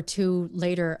year or two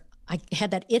later, I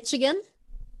had that itch again.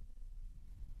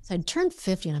 So I'd turned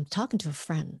 50 and I'm talking to a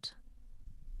friend.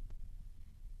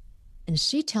 And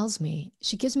she gives me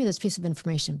this piece of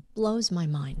information, blows my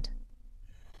mind.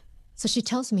 So she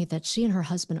tells me that she and her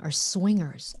husband are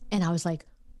swingers. And I was like,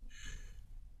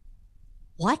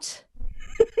 what?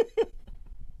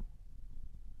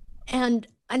 And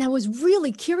I was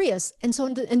really curious. And so,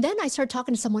 and then I started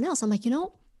talking to someone else. I'm like, you know,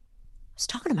 I was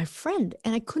talking to my friend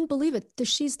and I couldn't believe it.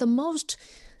 She's the most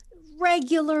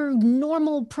regular,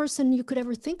 normal person you could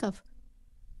ever think of.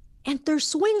 And they're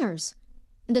swingers.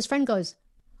 And this friend goes,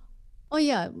 oh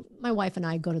yeah, my wife and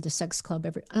I go to the sex club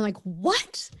I'm like,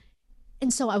 what?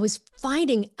 And so I was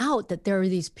finding out that there are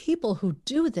these people who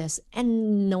do this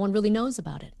and no one really knows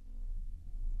about it.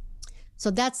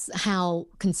 So that's how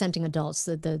consenting adults,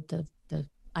 the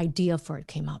idea for it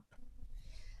came up.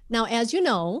 Now, as you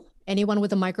know, anyone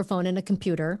with a microphone and a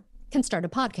computer can start a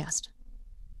podcast,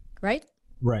 right?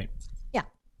 Right. Yeah.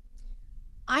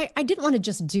 I didn't want to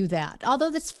just do that, although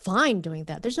that's fine doing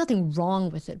that. There's nothing wrong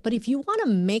with it. But if you want to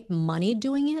make money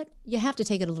doing it, you have to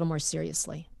take it a little more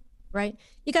seriously, right?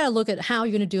 You got to look at how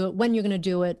you're going to do it, when you're going to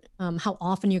do it, how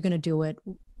often you're going to do it,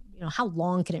 you know, how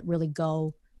long can it really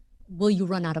go? Will you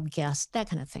run out of guests? That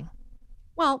kind of thing.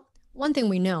 Well, one thing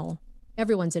we know,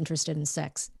 everyone's interested in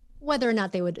sex, whether or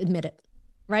not they would admit it,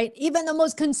 right? Even the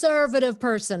most conservative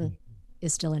person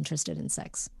is still interested in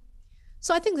sex.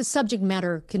 So I think the subject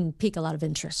matter can pique a lot of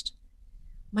interest.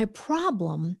 My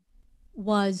problem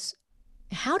was,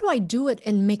 how do I do it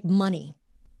and make money?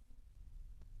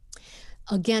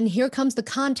 Again, here comes the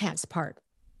contacts part.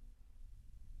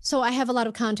 So I have a lot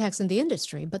of contacts in the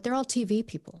industry, but they're all TV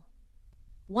people.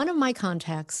 One of my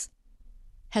contacts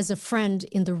has a friend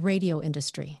in the radio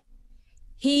industry.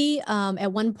 He,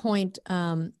 at one point,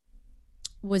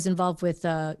 was involved with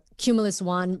Cumulus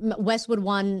One, Westwood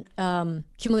One,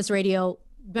 Cumulus Radio.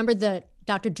 Remember the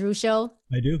Dr. Drew show?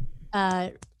 I do.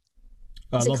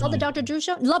 Is it called the Dr. Drew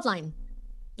show? Loveline.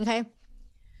 Okay.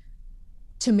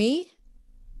 To me,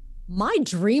 my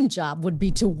dream job would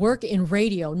be to work in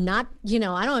radio, not, you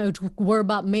know, I don't have to worry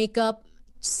about makeup.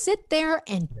 Sit there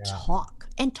and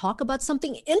talk about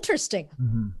something interesting.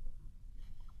 Mm-hmm.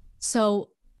 So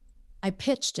I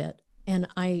pitched it and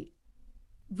I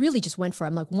really just went for it.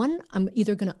 I'm like, one, I'm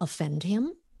either going to offend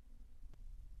him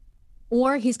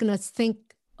or he's going to think,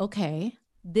 okay,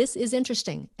 this is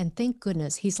interesting. And thank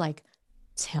goodness he's like,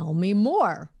 tell me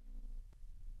more.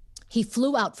 He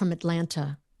flew out from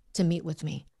Atlanta to meet with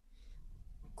me.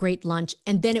 Great lunch.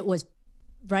 And then it was,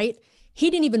 right?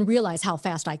 He didn't even realize how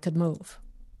fast I could move.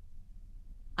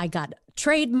 I got a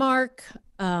trademark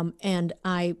and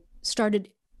I started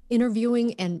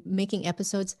interviewing and making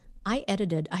episodes. I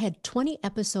had 20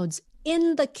 episodes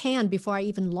in the can before I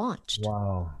even launched.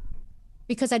 Wow.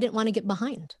 Because I didn't want to get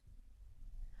behind.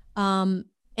 And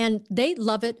they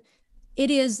love it.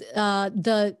 It is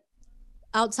the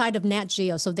outside of Nat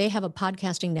Geo. So they have a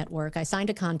podcasting network. I signed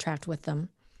a contract with them.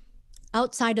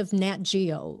 Outside of Nat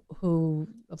Geo, who,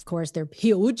 of course, they're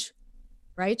huge,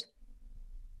 right?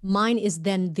 Mine is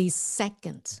then the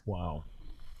second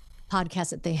podcast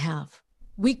that they have.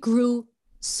 We grew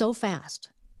so fast.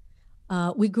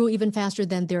 We grew even faster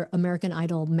than their American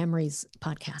Idol Memories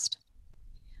podcast.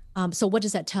 So what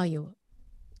does that tell you?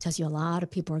 It tells you a lot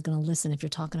of people are going to listen if you're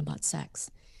talking about sex.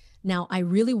 Now, I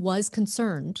really was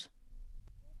concerned.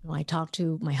 I talked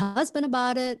to my husband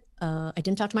about it. I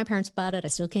didn't talk to my parents about it. I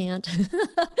still can't.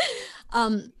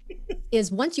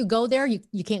 is once you go there,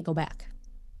 you can't go back.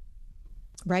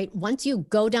 Right? Once you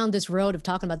go down this road of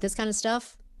talking about this kind of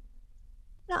stuff,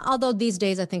 although these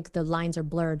days I think the lines are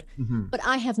blurred, but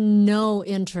I have no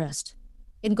interest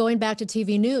in going back to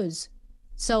TV news.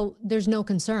 So there's no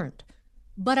concern.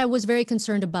 But I was very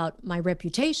concerned about my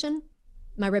reputation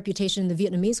in the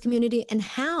Vietnamese community, and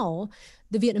how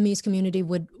the Vietnamese community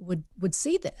would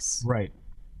see this. Right.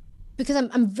 Because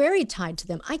I'm very tied to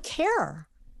them. I care.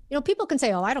 You know, people can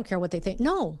say, oh, I don't care what they think.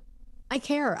 No, I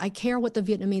care. I care what the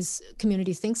Vietnamese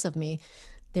community thinks of me.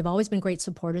 They've always been great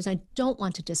supporters. I don't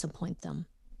want to disappoint them.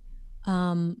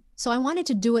 So I wanted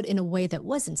to do it in a way that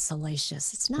wasn't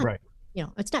salacious. It's not, you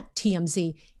know, it's not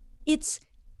TMZ. It's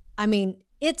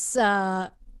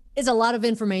a lot of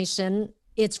information.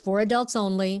 It's for adults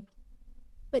only,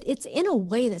 but it's in a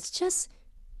way that's just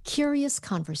curious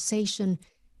conversation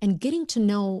and getting to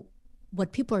know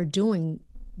what people are doing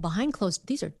behind closed.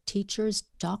 These are teachers,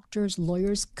 doctors,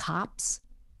 lawyers, cops.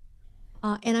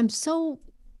 And I'm so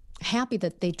happy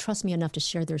that they trust me enough to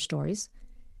share their stories.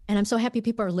 And I'm so happy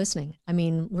people are listening. I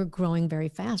mean, we're growing very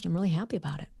fast. I'm really happy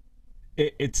about it.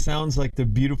 It sounds like the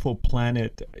Beautiful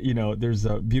Planet. You know, there's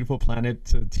a Beautiful Planet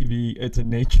TV. It's a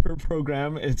nature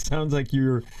program. It sounds like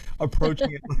you're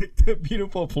approaching it like the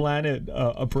Beautiful Planet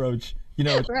approach. You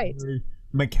know, it's very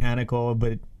mechanical,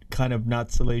 but kind of not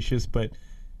salacious. But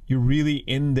you're really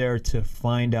in there to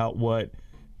find out what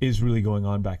is really going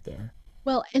on back there.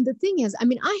 Well, and the thing is, I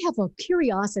mean, I have a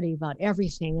curiosity about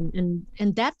everything,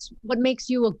 and that's what makes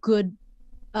you a good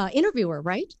interviewer,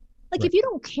 right? Like, if you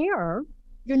don't care,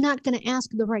 you're not going to ask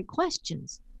the right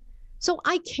questions. So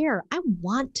I care. I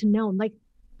want to know, like,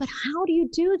 but how do you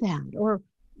do that? Or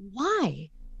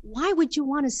why? Why would you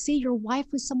want to see your wife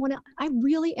with someone else? I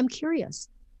really am curious.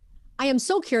 I am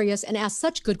so curious and ask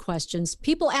such good questions.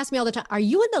 People ask me all the time, are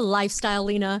you in the lifestyle,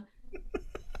 Leyna?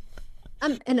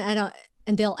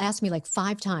 And they'll ask me like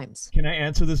 5 times. Can I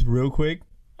answer this real quick?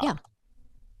 Yeah.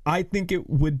 I think it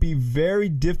would be very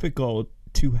difficult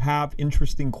to have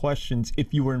interesting questions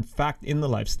if you were in fact in the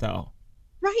lifestyle.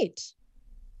 Right.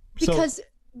 Because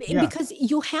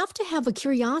you have to have a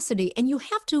curiosity, and you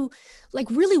have to like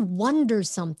really wonder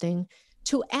something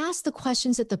to ask the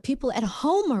questions that the people at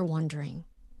home are wondering.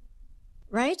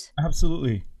 Right?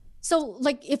 Absolutely. So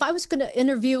like if I was going to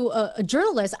interview a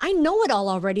journalist, I know it all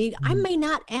already. I may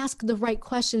not ask the right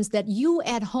questions that you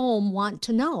at home want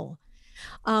to know.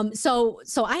 So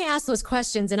I ask those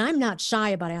questions, and I'm not shy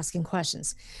about asking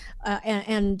questions.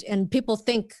 And people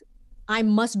think I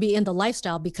must be in the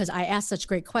lifestyle because I ask such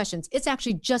great questions. It's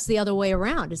actually just the other way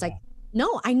around. It's like,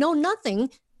 no, I know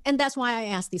nothing. And that's why I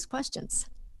ask these questions.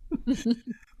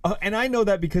 And I know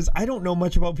that because I don't know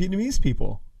much about Vietnamese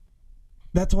people.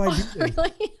 That's why I do this.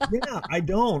 Really? Yeah, I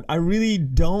don't. I really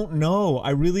don't know. I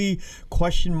really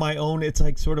question my own. It's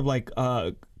like sort of like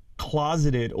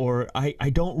closeted, or I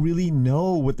don't really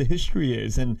know what the history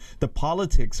is and the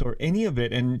politics or any of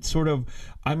it. And sort of,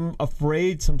 I'm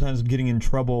afraid sometimes of getting in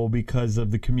trouble because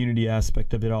of the community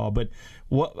aspect of it all. But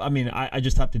I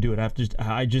just have to do it.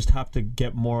 I just have to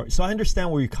get more. So I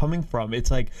understand where you're coming from.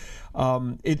 It's like,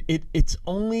 it's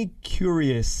only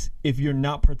curious if you're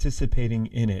not participating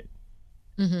in it.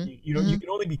 Mm-hmm. You know, you can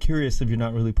only be curious if you're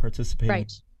not really participating.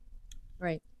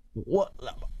 Right. Well,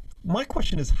 my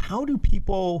question is, how do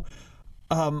people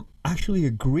actually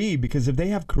agree? Because if they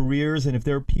have careers, and if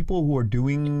there are people who are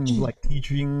doing like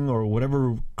teaching or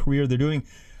whatever career they're doing,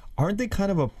 aren't they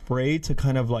kind of afraid to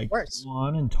kind of like go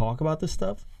on and talk about this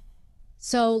stuff?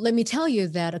 So let me tell you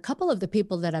that a couple of the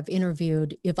people that I've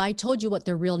interviewed, if I told you what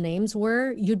their real names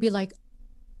were, you'd be like,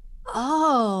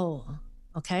 oh,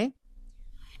 okay.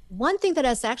 One thing that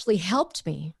has actually helped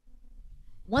me,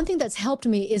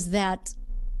 is that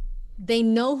they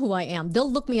know who I am. They'll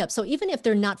look me up. So even if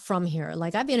they're not from here,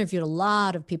 like I've interviewed a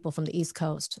lot of people from the East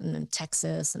Coast and in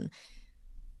Texas, and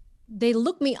they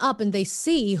look me up and they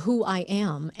see who I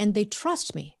am, and they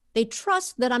trust me. They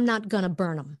trust that I'm not going to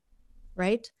burn them.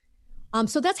 Right.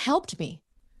 So that's helped me.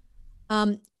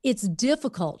 It's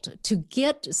difficult to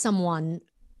get someone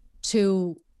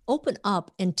to open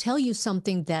up and tell you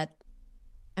something that,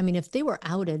 I mean, if they were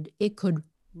outed, it could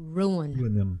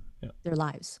ruin them. Their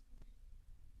lives.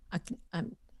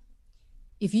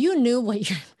 If you knew what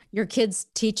your kids'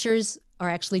 teachers are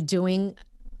actually doing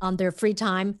on their free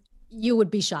time, you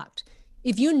would be shocked.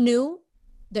 If you knew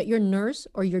that your nurse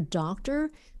or your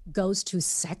doctor goes to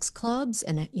sex clubs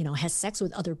and, you know, has sex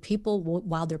with other people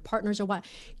while their partners are wild,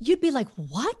 you'd be like,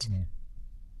 what? Yeah.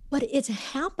 But it's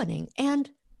happening, and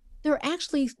they're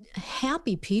actually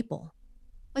happy people.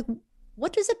 Like,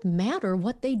 what does it matter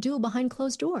what they do behind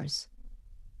closed doors?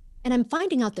 And I'm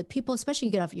finding out that people, especially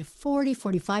you get off, you're 40,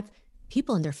 45,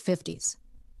 people in their 50s.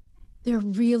 They're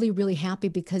really, really happy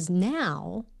because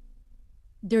now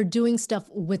they're doing stuff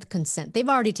with consent. They've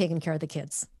already taken care of the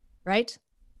kids, right?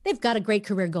 They've got a great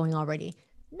career going already.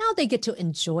 Now they get to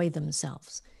enjoy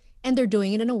themselves. And they're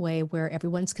doing it in a way where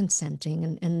everyone's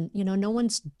consenting and no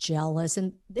one's jealous.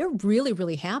 And they're really,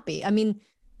 really happy. I mean,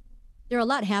 they're a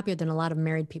lot happier than a lot of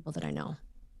married people that I know.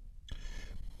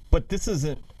 But this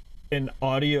isn't an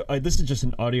audio. This is just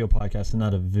an audio podcast and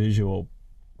not a visual,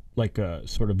 like a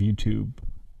sort of YouTube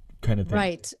kind of thing.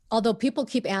 Right. Although people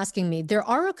keep asking me, there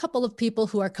are a couple of people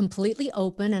who are completely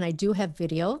open, and I do have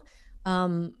video.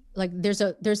 Like there's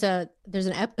an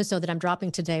episode that I'm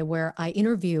dropping today where I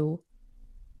interview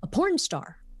a porn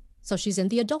star. So she's in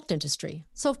the adult industry.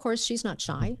 So of course she's not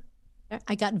shy.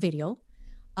 I got video.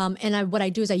 What I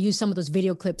do is I use some of those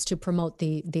video clips to promote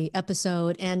the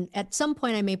episode. And at some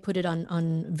point I may put it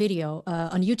on video,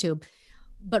 on YouTube,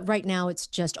 but right now it's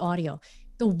just audio.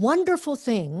 The wonderful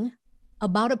thing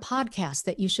about a podcast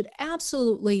that you should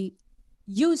absolutely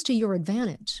use to your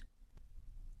advantage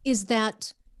is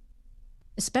that,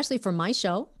 especially for my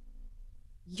show,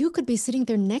 you could be sitting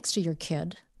there next to your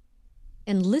kid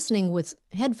and listening with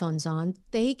headphones on.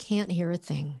 They can't hear a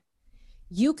thing.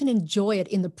 You can enjoy it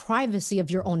in the privacy of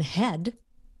your own head.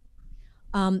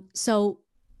 So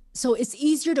it's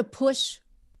easier to push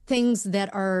things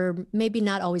that are maybe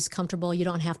not always comfortable. You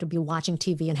don't have to be watching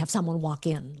TV and have someone walk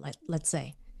in, let's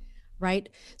say, right?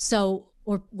 So,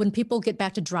 or when people get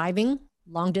back to driving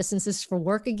long distances for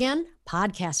work again,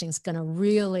 podcasting is going to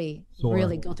really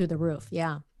go through the roof.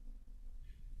 Yeah.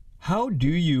 How do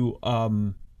you,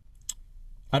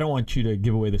 I don't want you to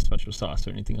give away the special sauce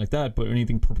or anything like that, but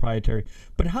anything proprietary.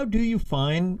 But how do you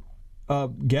find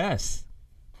guests?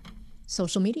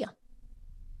 Social media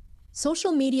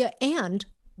and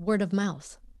word of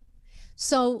mouth.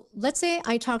 So let's say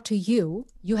I talk to you,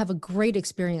 you have a great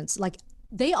experience. Like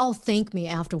they all thank me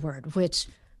afterward, which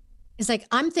is like,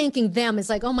 I'm thanking them. It's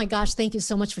like, oh my gosh, thank you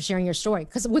so much for sharing your story.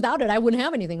 Because without it, I wouldn't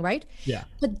have anything, right? Yeah.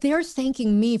 But they're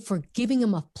thanking me for giving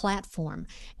them a platform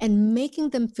and making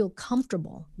them feel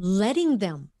comfortable, letting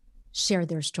them share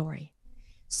their story.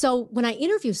 So when I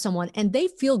interview someone and they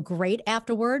feel great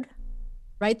afterward,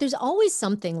 right? There's always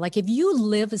something, like if you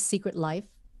live a secret life,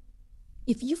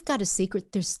 if you've got a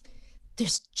secret, there's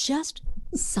just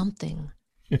something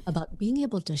about being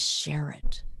able to share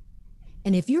it.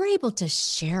 And if you're able to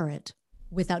share it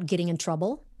without getting in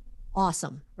trouble,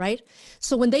 awesome, right?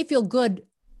 So when they feel good,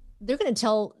 they're going to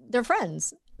tell their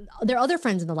friends, their other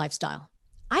friends in the lifestyle.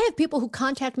 I have people who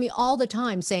contact me all the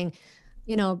time saying,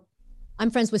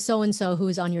 I'm friends with so-and-so who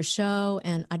is on your show,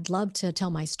 and I'd love to tell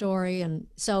my story. And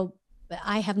so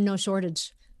I have no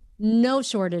shortage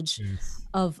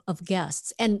of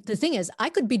guests. And the thing is, I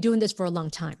could be doing this for a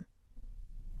long time.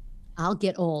 I'll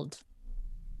get old,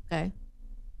 okay?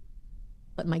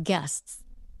 But my guests,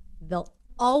 they'll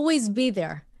always be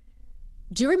there.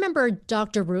 Do you remember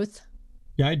Dr. Ruth?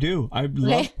 Yeah, I do. I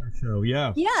love her show.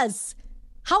 Yeah. Yes.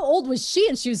 How old was she?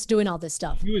 And she was doing all this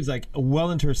stuff. She was like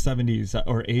well into her 70s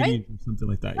or 80s, right? Or something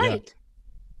like that. Right. Yeah.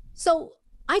 So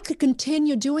I could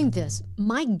continue doing this.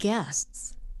 My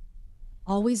guests,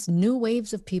 always new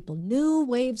waves of people,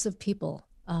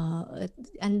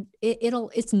 and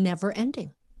it's never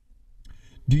ending.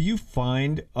 Do you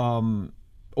find,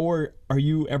 or are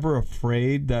you ever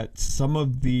afraid that some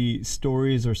of the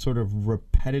stories are sort of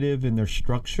repetitive in their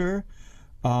structure?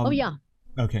 Oh yeah.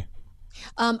 Okay.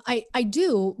 I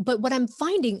do, but what I'm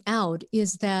finding out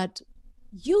is that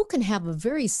you can have a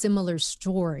very similar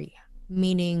story,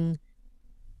 meaning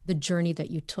the journey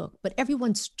that you took, but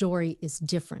everyone's story is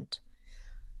different.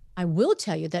 I will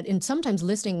tell you that in sometimes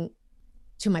listening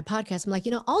to my podcast, I'm like,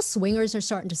 all swingers are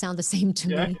starting to sound the same to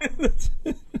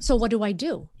me. So what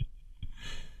do?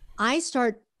 I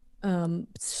start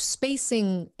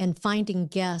spacing and finding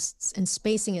guests and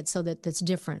spacing it so that that's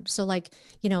different. So like,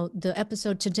 the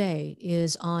episode today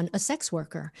is on a sex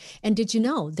worker. And did you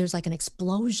know there's like an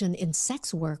explosion in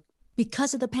sex work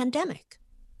because of the pandemic?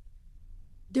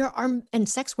 And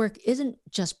sex work isn't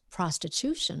just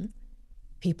prostitution.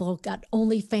 People got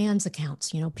OnlyFans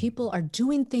accounts. People are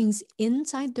doing things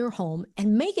inside their home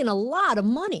and making a lot of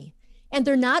money. And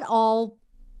they're not all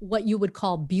what you would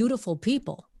call beautiful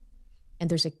people. And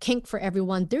there's a kink for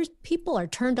everyone. People are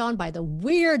turned on by the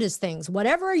weirdest things.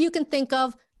 Whatever you can think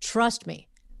of, trust me,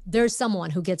 there's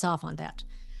someone who gets off on that.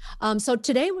 So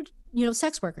today,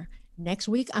 sex worker. Next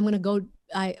week,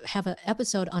 I have an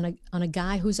episode on a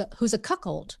guy who's a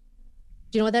cuckold.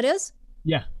 Do you know what that is?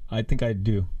 Yeah, I think I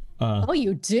do. Oh,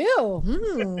 you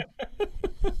do?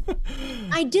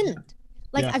 I didn't.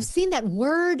 Like I've seen that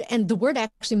word, and the word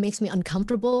actually makes me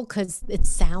uncomfortable because it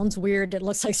sounds weird. It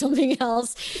looks like something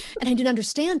else, and I didn't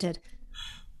understand it.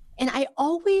 And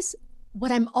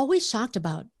what I'm always shocked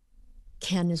about,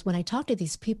 Ken, is when I talk to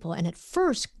these people, and at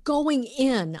first going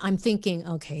in, I'm thinking,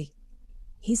 okay,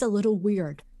 he's a little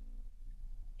weird.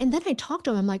 And then I talk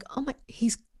to him, I'm like, oh my,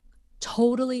 he's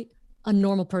totally a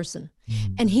normal person.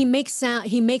 Mm-hmm. And he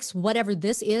makes whatever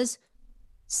this is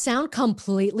sound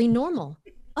completely normal.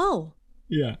 Oh,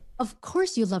 yeah. Of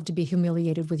course you love to be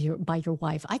humiliated by your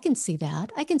wife. I can see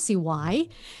that. I can see why.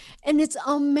 And it's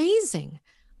amazing.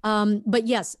 But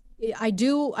yes, I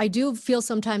do feel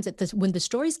sometimes that when the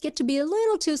stories get to be a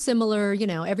little too similar,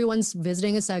 everyone's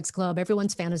visiting a sex club,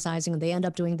 everyone's fantasizing, and they end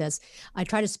up doing this. I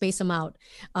try to space them out.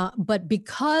 But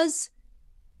because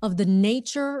of the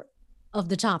nature of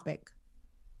the topic,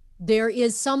 there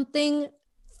is something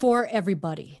for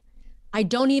everybody. I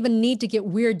don't even need to get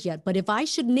weird yet, but if I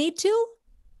should need to,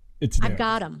 I've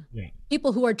got them. Yeah.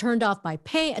 People who are turned on by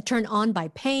pain,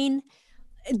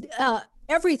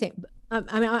 everything.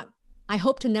 I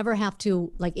hope to never have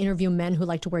to interview men who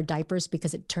like to wear diapers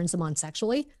because it turns them on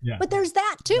sexually. Yeah. But there's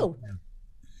that too. Yeah.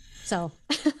 So,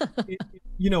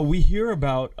 we hear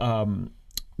about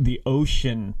the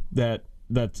ocean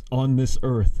that's on this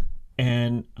earth,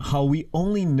 and how we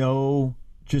only know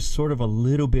just sort of a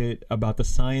little bit about the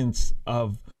science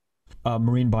of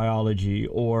marine biology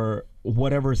or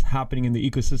whatever's happening in the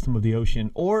ecosystem of the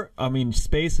ocean. Or,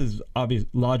 space is obvious.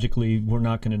 Logically, we're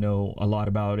not going to know a lot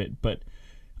about it, but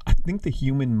I think the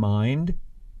human mind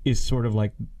is sort of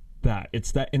like that.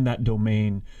 It's that in that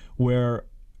domain where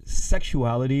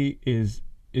sexuality is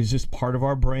just part of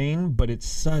our brain, but it's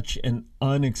such an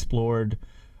unexplored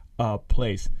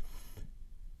place.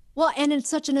 Well, and it's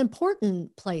such an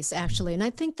important place, actually. And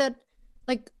I think that,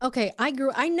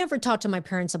 I never talked to my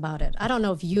parents about it. I don't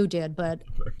know if you did, but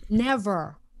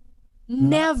never.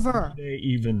 Not today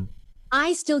even.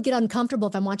 I still get uncomfortable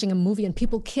if I'm watching a movie and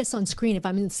people kiss on screen if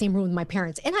I'm in the same room with my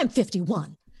parents, and I'm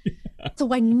 51. Yeah.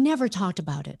 So I never talked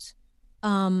about it.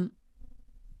 And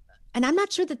I'm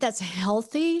not sure that that's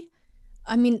healthy.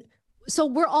 So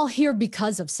we're all here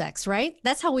because of sex, right?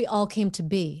 That's how we all came to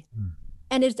be. Mm.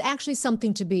 And it's actually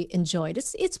something to be enjoyed.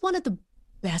 It's one of the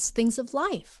best things of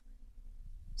life.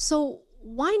 So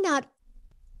why not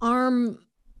arm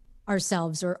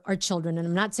ourselves or our children? And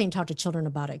I'm not saying talk to children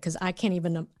about it, because I can't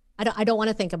even, I don't want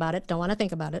to think about it. Don't want to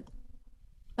think about it.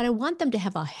 But I want them to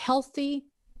have a healthy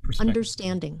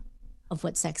understanding of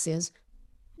what sex is.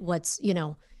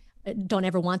 Don't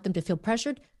ever want them to feel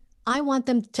pressured. I want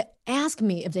them to ask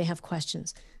me if they have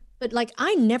questions. But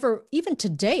I never, even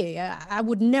today, I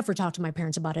would never talk to my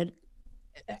parents about it,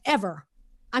 ever.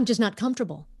 I'm just not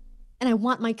comfortable. And I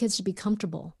want my kids to be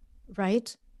comfortable,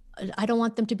 right? I don't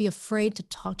want them to be afraid to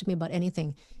talk to me about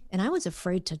anything. And I was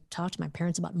afraid to talk to my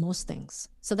parents about most things.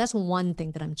 So that's one thing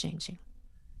that I'm changing.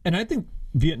 And I think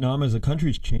Vietnam as a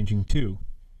country is changing too.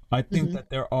 I think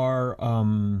that there are,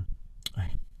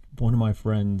 one of my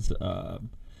friends,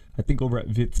 I think over at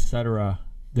Vietcetera,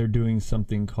 they're doing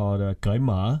something called Cởi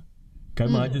mở. Cởi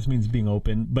mở just means being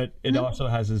open, but it also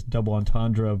has this double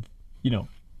entendre of,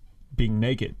 being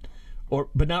naked.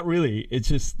 But not really. It's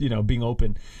just, being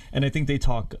open. And I think they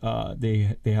talk,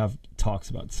 they have talks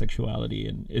about sexuality,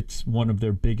 and it's one of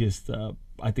their biggest,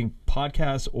 I think,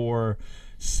 podcasts or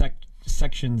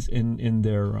sections in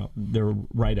their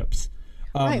write-ups.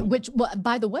 Right. Which,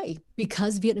 by the way,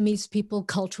 because Vietnamese people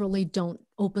culturally don't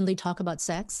openly talk about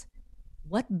sex,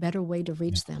 what better way to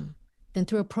reach them than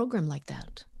through a program like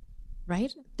that?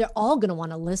 Right? They're all going to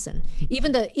want to listen.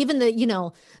 Even the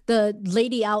the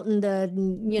lady out in the,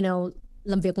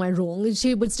 làm việc ngoài ruộng,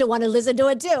 she would still want to listen to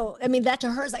it too. That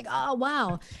to her is like, oh,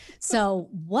 wow. So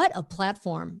what a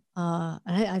platform.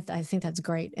 I think that's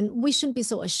great. And we shouldn't be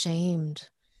so ashamed.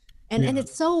 And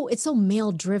it's so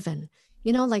male driven,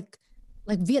 like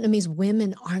Vietnamese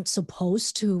women aren't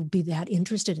supposed to be that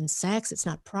interested in sex. It's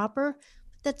not proper.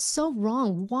 That's so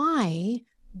wrong. Why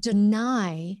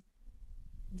deny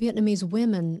Vietnamese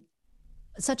women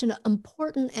such an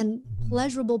important and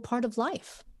pleasurable part of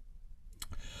life?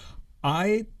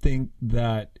 I think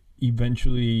that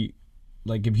eventually,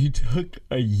 if you took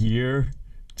a year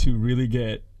to really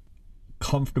get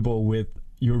comfortable with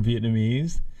your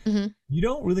Vietnamese, you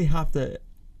don't really have to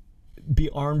be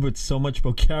armed with so much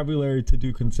vocabulary to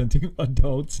do consenting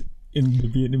adults in the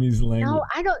Vietnamese language. No,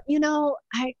 I don't,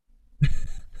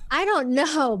 I don't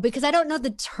know, because I don't know the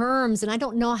terms and I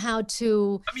don't know how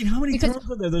to. How many terms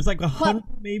are there? There's 100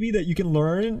 maybe that you can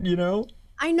learn,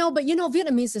 I know, but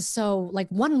Vietnamese is so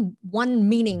one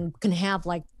meaning can have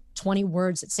 20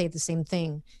 words that say the same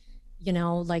thing,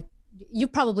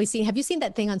 you've probably seen, have you seen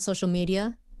that thing on social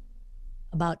media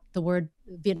about the word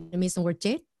Vietnamese, the word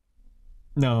chết?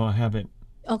 No, I haven't.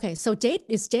 Okay, so chết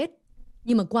is chết,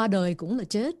 nhưng mà qua đời cũng là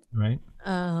chết. Right.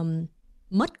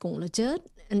 Mất cũng là chết.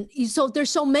 And so there's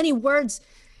so many words,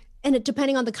 and it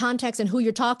depending on the context and who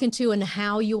you're talking to and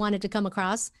how you want it to come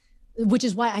across, which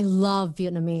is why I love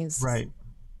Vietnamese. Right.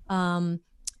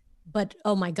 But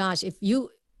oh my gosh,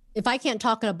 if I can't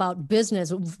talk about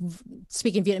business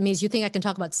speaking Vietnamese, you think I can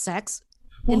talk about sex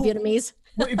in Vietnamese?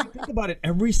 Well, if you think about it,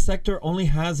 every sector only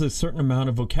has a certain amount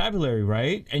of vocabulary,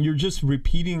 right? And you're just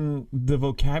repeating the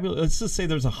vocabulary. Let's just say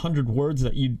there's 100 words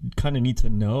that you kind of need to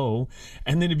know.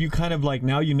 And then if you kind of like,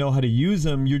 now you know how to use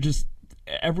them, you're just,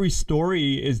 every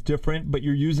story is different, but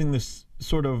you're using this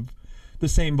sort of the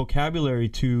same vocabulary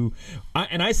to,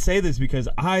 and I say this because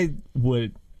I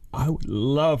would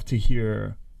love to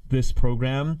hear this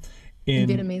program in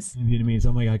Vietnamese. In Vietnamese.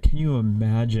 Oh my God, can you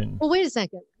imagine? Well, wait a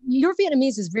second. Your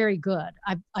Vietnamese is very good.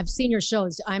 I've seen your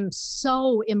shows. I'm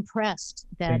so impressed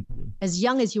that as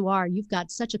young as you are, you've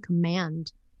got such a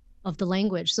command of the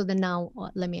language. So then now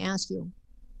let me ask you,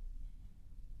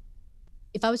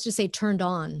 if I was to say turned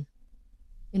on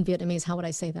in Vietnamese, how would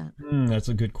I say that? That's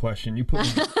a good question. You put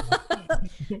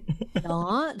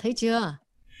Đó, thấy chưa?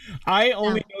 I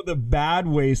only know the bad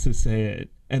ways to say it,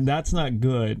 and that's not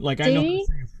good. Like, I know how to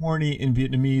say horny in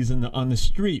Vietnamese on the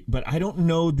street, but I don't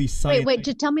know the science. Wait,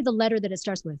 just tell me the letter that it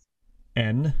starts with.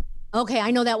 N. Okay,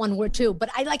 I know that one word too, but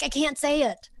I can't say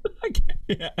it.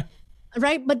 Yeah.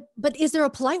 Right, but is there a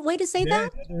polite way to say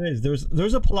that? There is.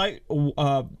 There's a polite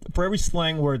for every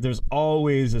slang word. There's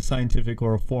always a scientific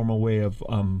or a formal way of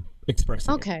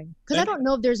expressing. Okay, because I don't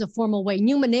know if there's a formal way.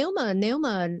 Nhưng mà nếu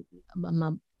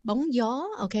mà bóng gió,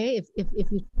 okay, if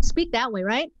you speak that way,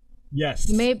 right? Yes.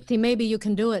 Maybe you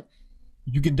can do it.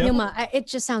 You can definitely. It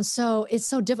just sounds it's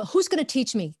so difficult. Who's going to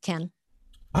teach me, Ken?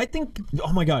 I think,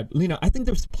 oh my God, Leyna, I think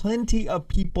there's plenty of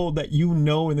people that you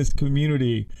know in this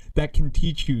community that can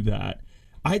teach you that.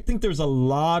 I think there's a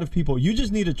lot of people. You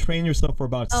just need to train yourself for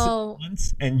about 6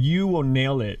 months and you will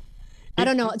nail it. I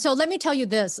don't know. So let me tell you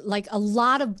this, like a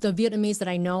lot of the Vietnamese that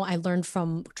I know, I learned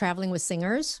from traveling with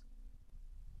singers.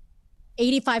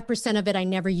 85% of it I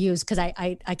never use because I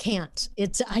can't.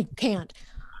 I can't.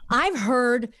 I've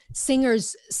heard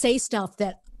singers say stuff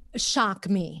that shock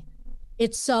me.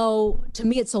 To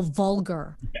me, it's so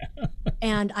vulgar. Yeah.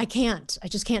 And I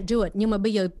just can't do it. Nhưng mà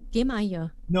bây giờ kiếm ai giờ?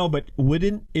 No, but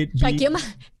wouldn't it be...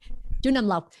 Do Nam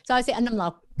Lộc. So I say, Nam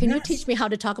Lộc, can you teach me how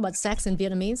to talk about sex in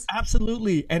Vietnamese?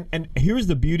 Absolutely. And here's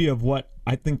the beauty of what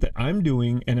I think that I'm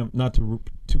doing, and not to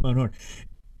my horn.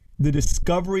 The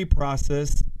discovery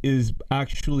process is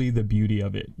actually the beauty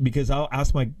of it, because I'll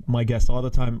ask my guests all the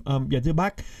time, dạ thưa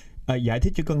bác, giải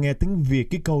thích cho con nghe tiếng Việt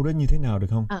cái câu đó như thế nào được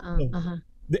không?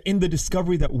 In the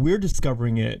discovery that we're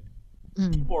discovering it,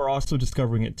 people are also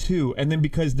discovering it too. And then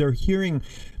because they're hearing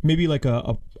maybe like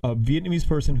a Vietnamese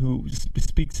person who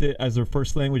speaks it as their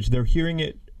first language, they're hearing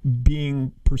it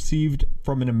being perceived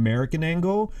from an American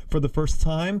angle for the first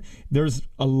time. There's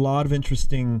a lot of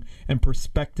interesting and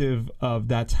perspective of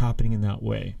that's happening in that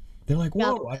way. They're like,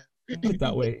 whoa, I didn't put it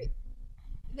that way.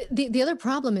 The other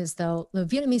problem is, though, the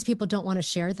Vietnamese people don't want to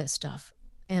share this stuff.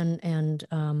 And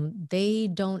they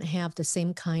don't have the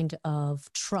same kind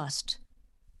of trust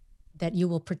that you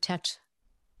will protect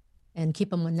and keep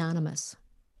them anonymous.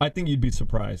 I think you'd be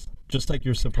surprised, just like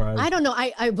you're surprised. I don't know.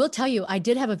 I will tell you, I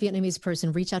did have a Vietnamese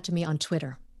person reach out to me on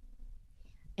Twitter.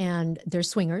 And they're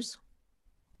swingers.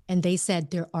 And they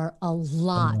said there are a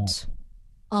lot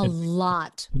of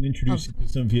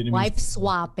wife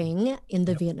swapping in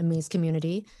the Vietnamese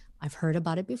community. I've heard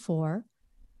about it before.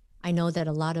 I know that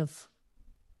a lot of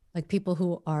like people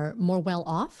who are more well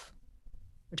off,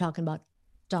 we're talking about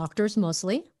doctors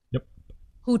mostly,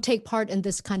 who take part in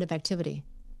this kind of activity.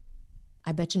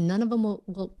 I bet you none of them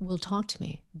will talk to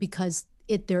me because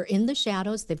they're in the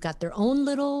shadows. They've got their own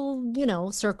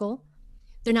little, circle.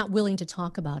 They're not willing to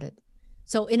talk about it.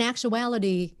 So in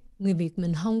actuality, người Việt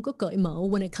mình không có cởi mở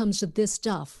when it comes to this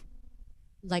stuff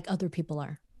like other people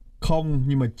are. Không,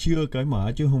 nhưng mà chưa cởi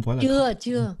mở chứ không phải là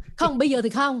chưa. Không, bây giờ thì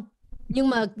không. Nhưng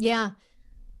mà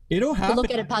it'll happen. To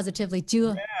look at it positively,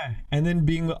 chưa. Yeah. And then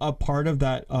being a part of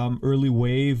that early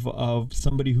wave of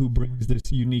somebody who brings this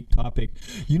unique topic.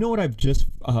 You know what I've just,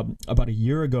 about a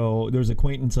year ago, there was an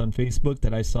acquaintance on Facebook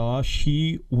that I saw.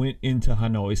 She went into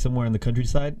Hanoi, somewhere in the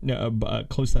countryside,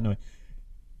 close to Hanoi.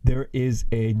 There is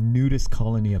a nudist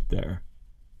colony up there.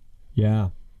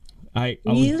 Yeah. I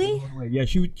Really? was blown away. Yeah,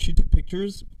 she took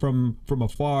pictures from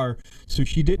afar, so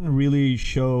she didn't really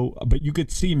show, but you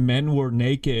could see men were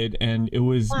naked, and it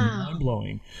was Wow. mind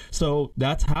blowing. So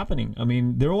that's happening. I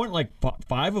mean, there weren't like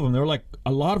five of them. There were like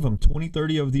a lot of them, 20,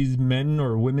 30 of these men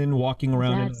or women walking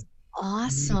around. That's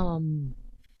awesome.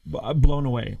 Blown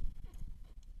away.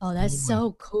 Oh, that's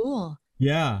so cool.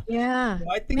 Yeah. Yeah. So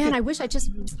I think Man, it's I wish I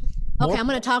just more okay, I'm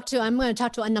going to talk to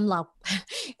Annam Lau.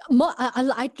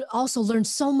 I also learned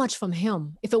so much from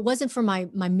him. If it wasn't for my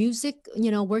music,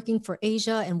 working for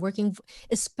Asia and working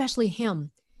especially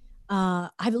him,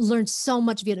 I've learned so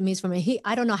much Vietnamese from him.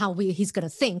 I don't know how he's going to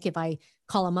think if I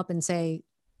call him up and say,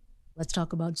 "Let's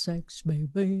talk about sex,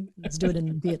 baby. Let's do it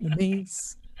in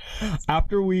Vietnamese."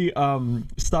 After we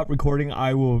stop recording,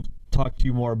 I will talk to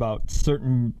you more about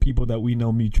certain people that we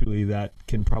know mutually that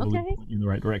can probably point you in the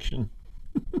right direction.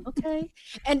 Okay.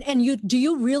 And do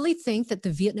you really think that the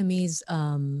Vietnamese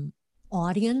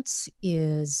audience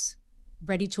is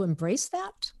ready to embrace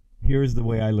that? Here's the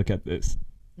way I look at this.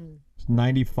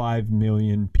 95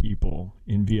 million people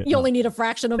in Vietnam. You only need a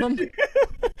fraction of them.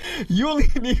 You only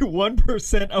need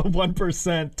 1% of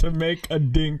 1% to make a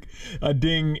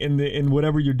ding in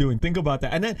whatever you're doing. Think about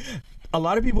that. And then a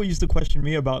lot of people used to question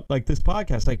me about like this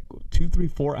podcast, like 2, 3,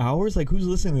 4 hours. Like, who's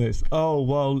listening to this? Oh,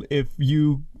 well,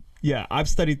 I've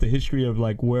studied the history of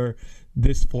like where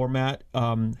this format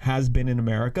has been in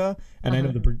America, and I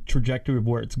know the trajectory of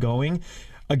where it's going.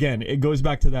 Again, it goes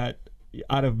back to that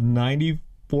out of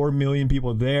 94 million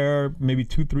people there, maybe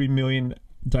 2, 3 million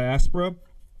diaspora.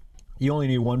 You only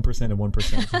need 1% of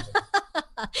 1%.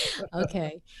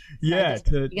 Okay. Yeah.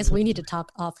 I guess we need to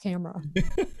talk off camera.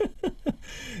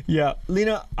 Yeah.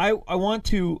 Leyna, I want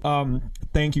to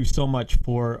thank you so much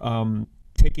for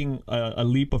taking a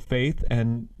leap of faith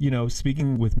and,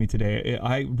 speaking with me today.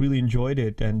 I really enjoyed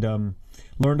it and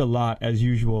learned a lot as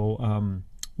usual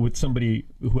with somebody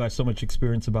who has so much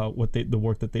experience about the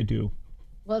work that they do.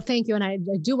 Well, thank you. And I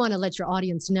do want to let your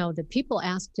audience know that people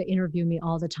ask to interview me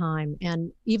all the time.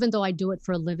 And even though I do it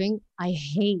for a living, I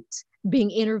hate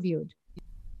being interviewed.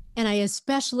 And I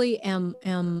especially am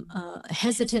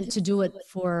hesitant to do it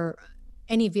for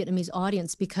any Vietnamese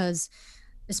audience because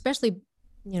especially,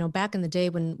 back in the day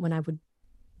when I would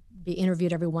be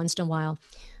interviewed every once in a while,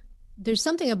 there's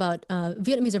something about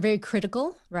Vietnamese are very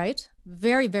critical, right?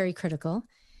 Very, very critical.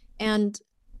 And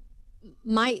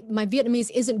my Vietnamese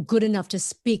isn't good enough to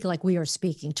speak like we are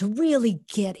speaking, to really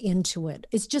get into it.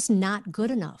 It's just not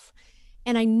good enough.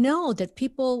 And I know that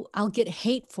I'll get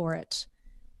hate for it.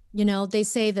 They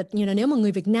say that, nếu mà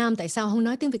người Việt Nam tại sao không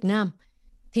nói tiếng Việt Nam?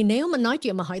 Thì nếu mà nói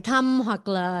chuyện mà hỏi thăm hoặc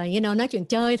là, nói chuyện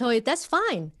chơi thôi, that's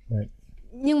fine. Right.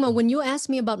 Nhưng mà when you ask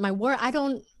me about my work,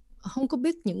 không có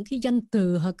biết những cái danh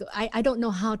từ hoặc I don't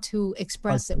know how to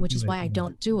express it, which is why I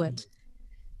don't do it.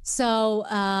 So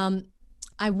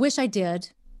I wish I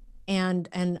did, and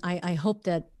I hope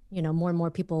that more and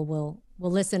more people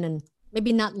will listen and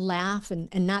maybe not laugh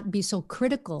and not be so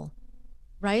critical,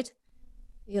 right?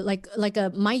 Like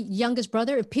my youngest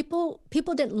brother, if people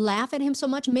didn't laugh at him so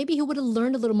much, maybe he would have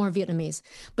learned a little more Vietnamese.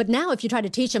 But now, if you try to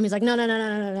teach him, he's like,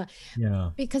 no. Yeah.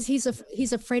 Because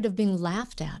he's afraid of being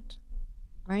laughed at,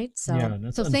 right?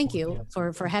 So so thank you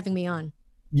for having me on.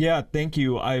 Yeah, thank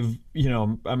you.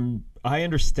 I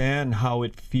understand how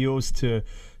it feels to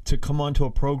come onto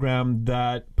a program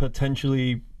that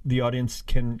potentially the audience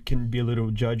can be a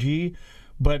little judgy,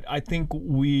 but I think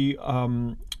we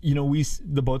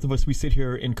the both of us, we sit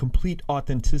here in complete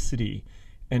authenticity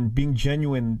and being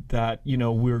genuine that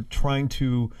we're trying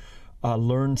to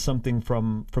learn something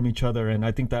from each other, and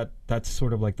I think that's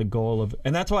sort of like the goal of,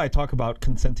 and that's why I talk about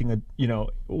consenting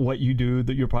what you do,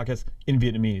 your podcast in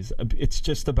Vietnamese. It's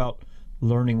just about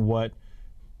learning what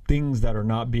things that are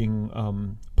not being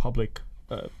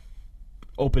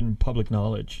open public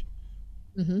knowledge.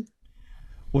 Mm-hmm.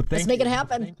 Well, let's make it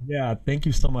happen. Yeah, thank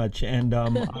you so much, and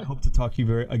I hope to talk to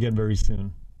you again very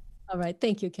soon. All right,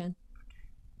 thank you, Ken.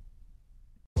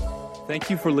 Thank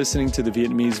you for listening to The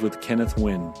Vietnamese with Kenneth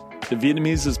Nguyen. The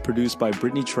Vietnamese is produced by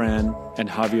Brittany Tran and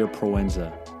Javier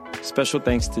Proenza. Special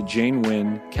thanks to Jane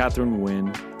Nguyen, Catherine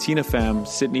Nguyen, Tina Pham,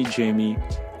 Sydney Jamie,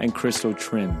 and Crystal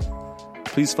Trin.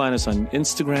 Please find us on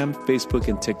Instagram, Facebook,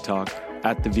 and TikTok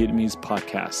at The Vietnamese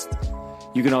Podcast.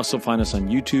 You can also find us on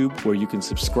YouTube, where you can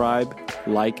subscribe,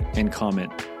 like, and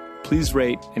comment. Please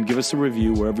rate and give us a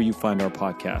review wherever you find our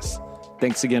podcasts.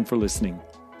 Thanks again for listening.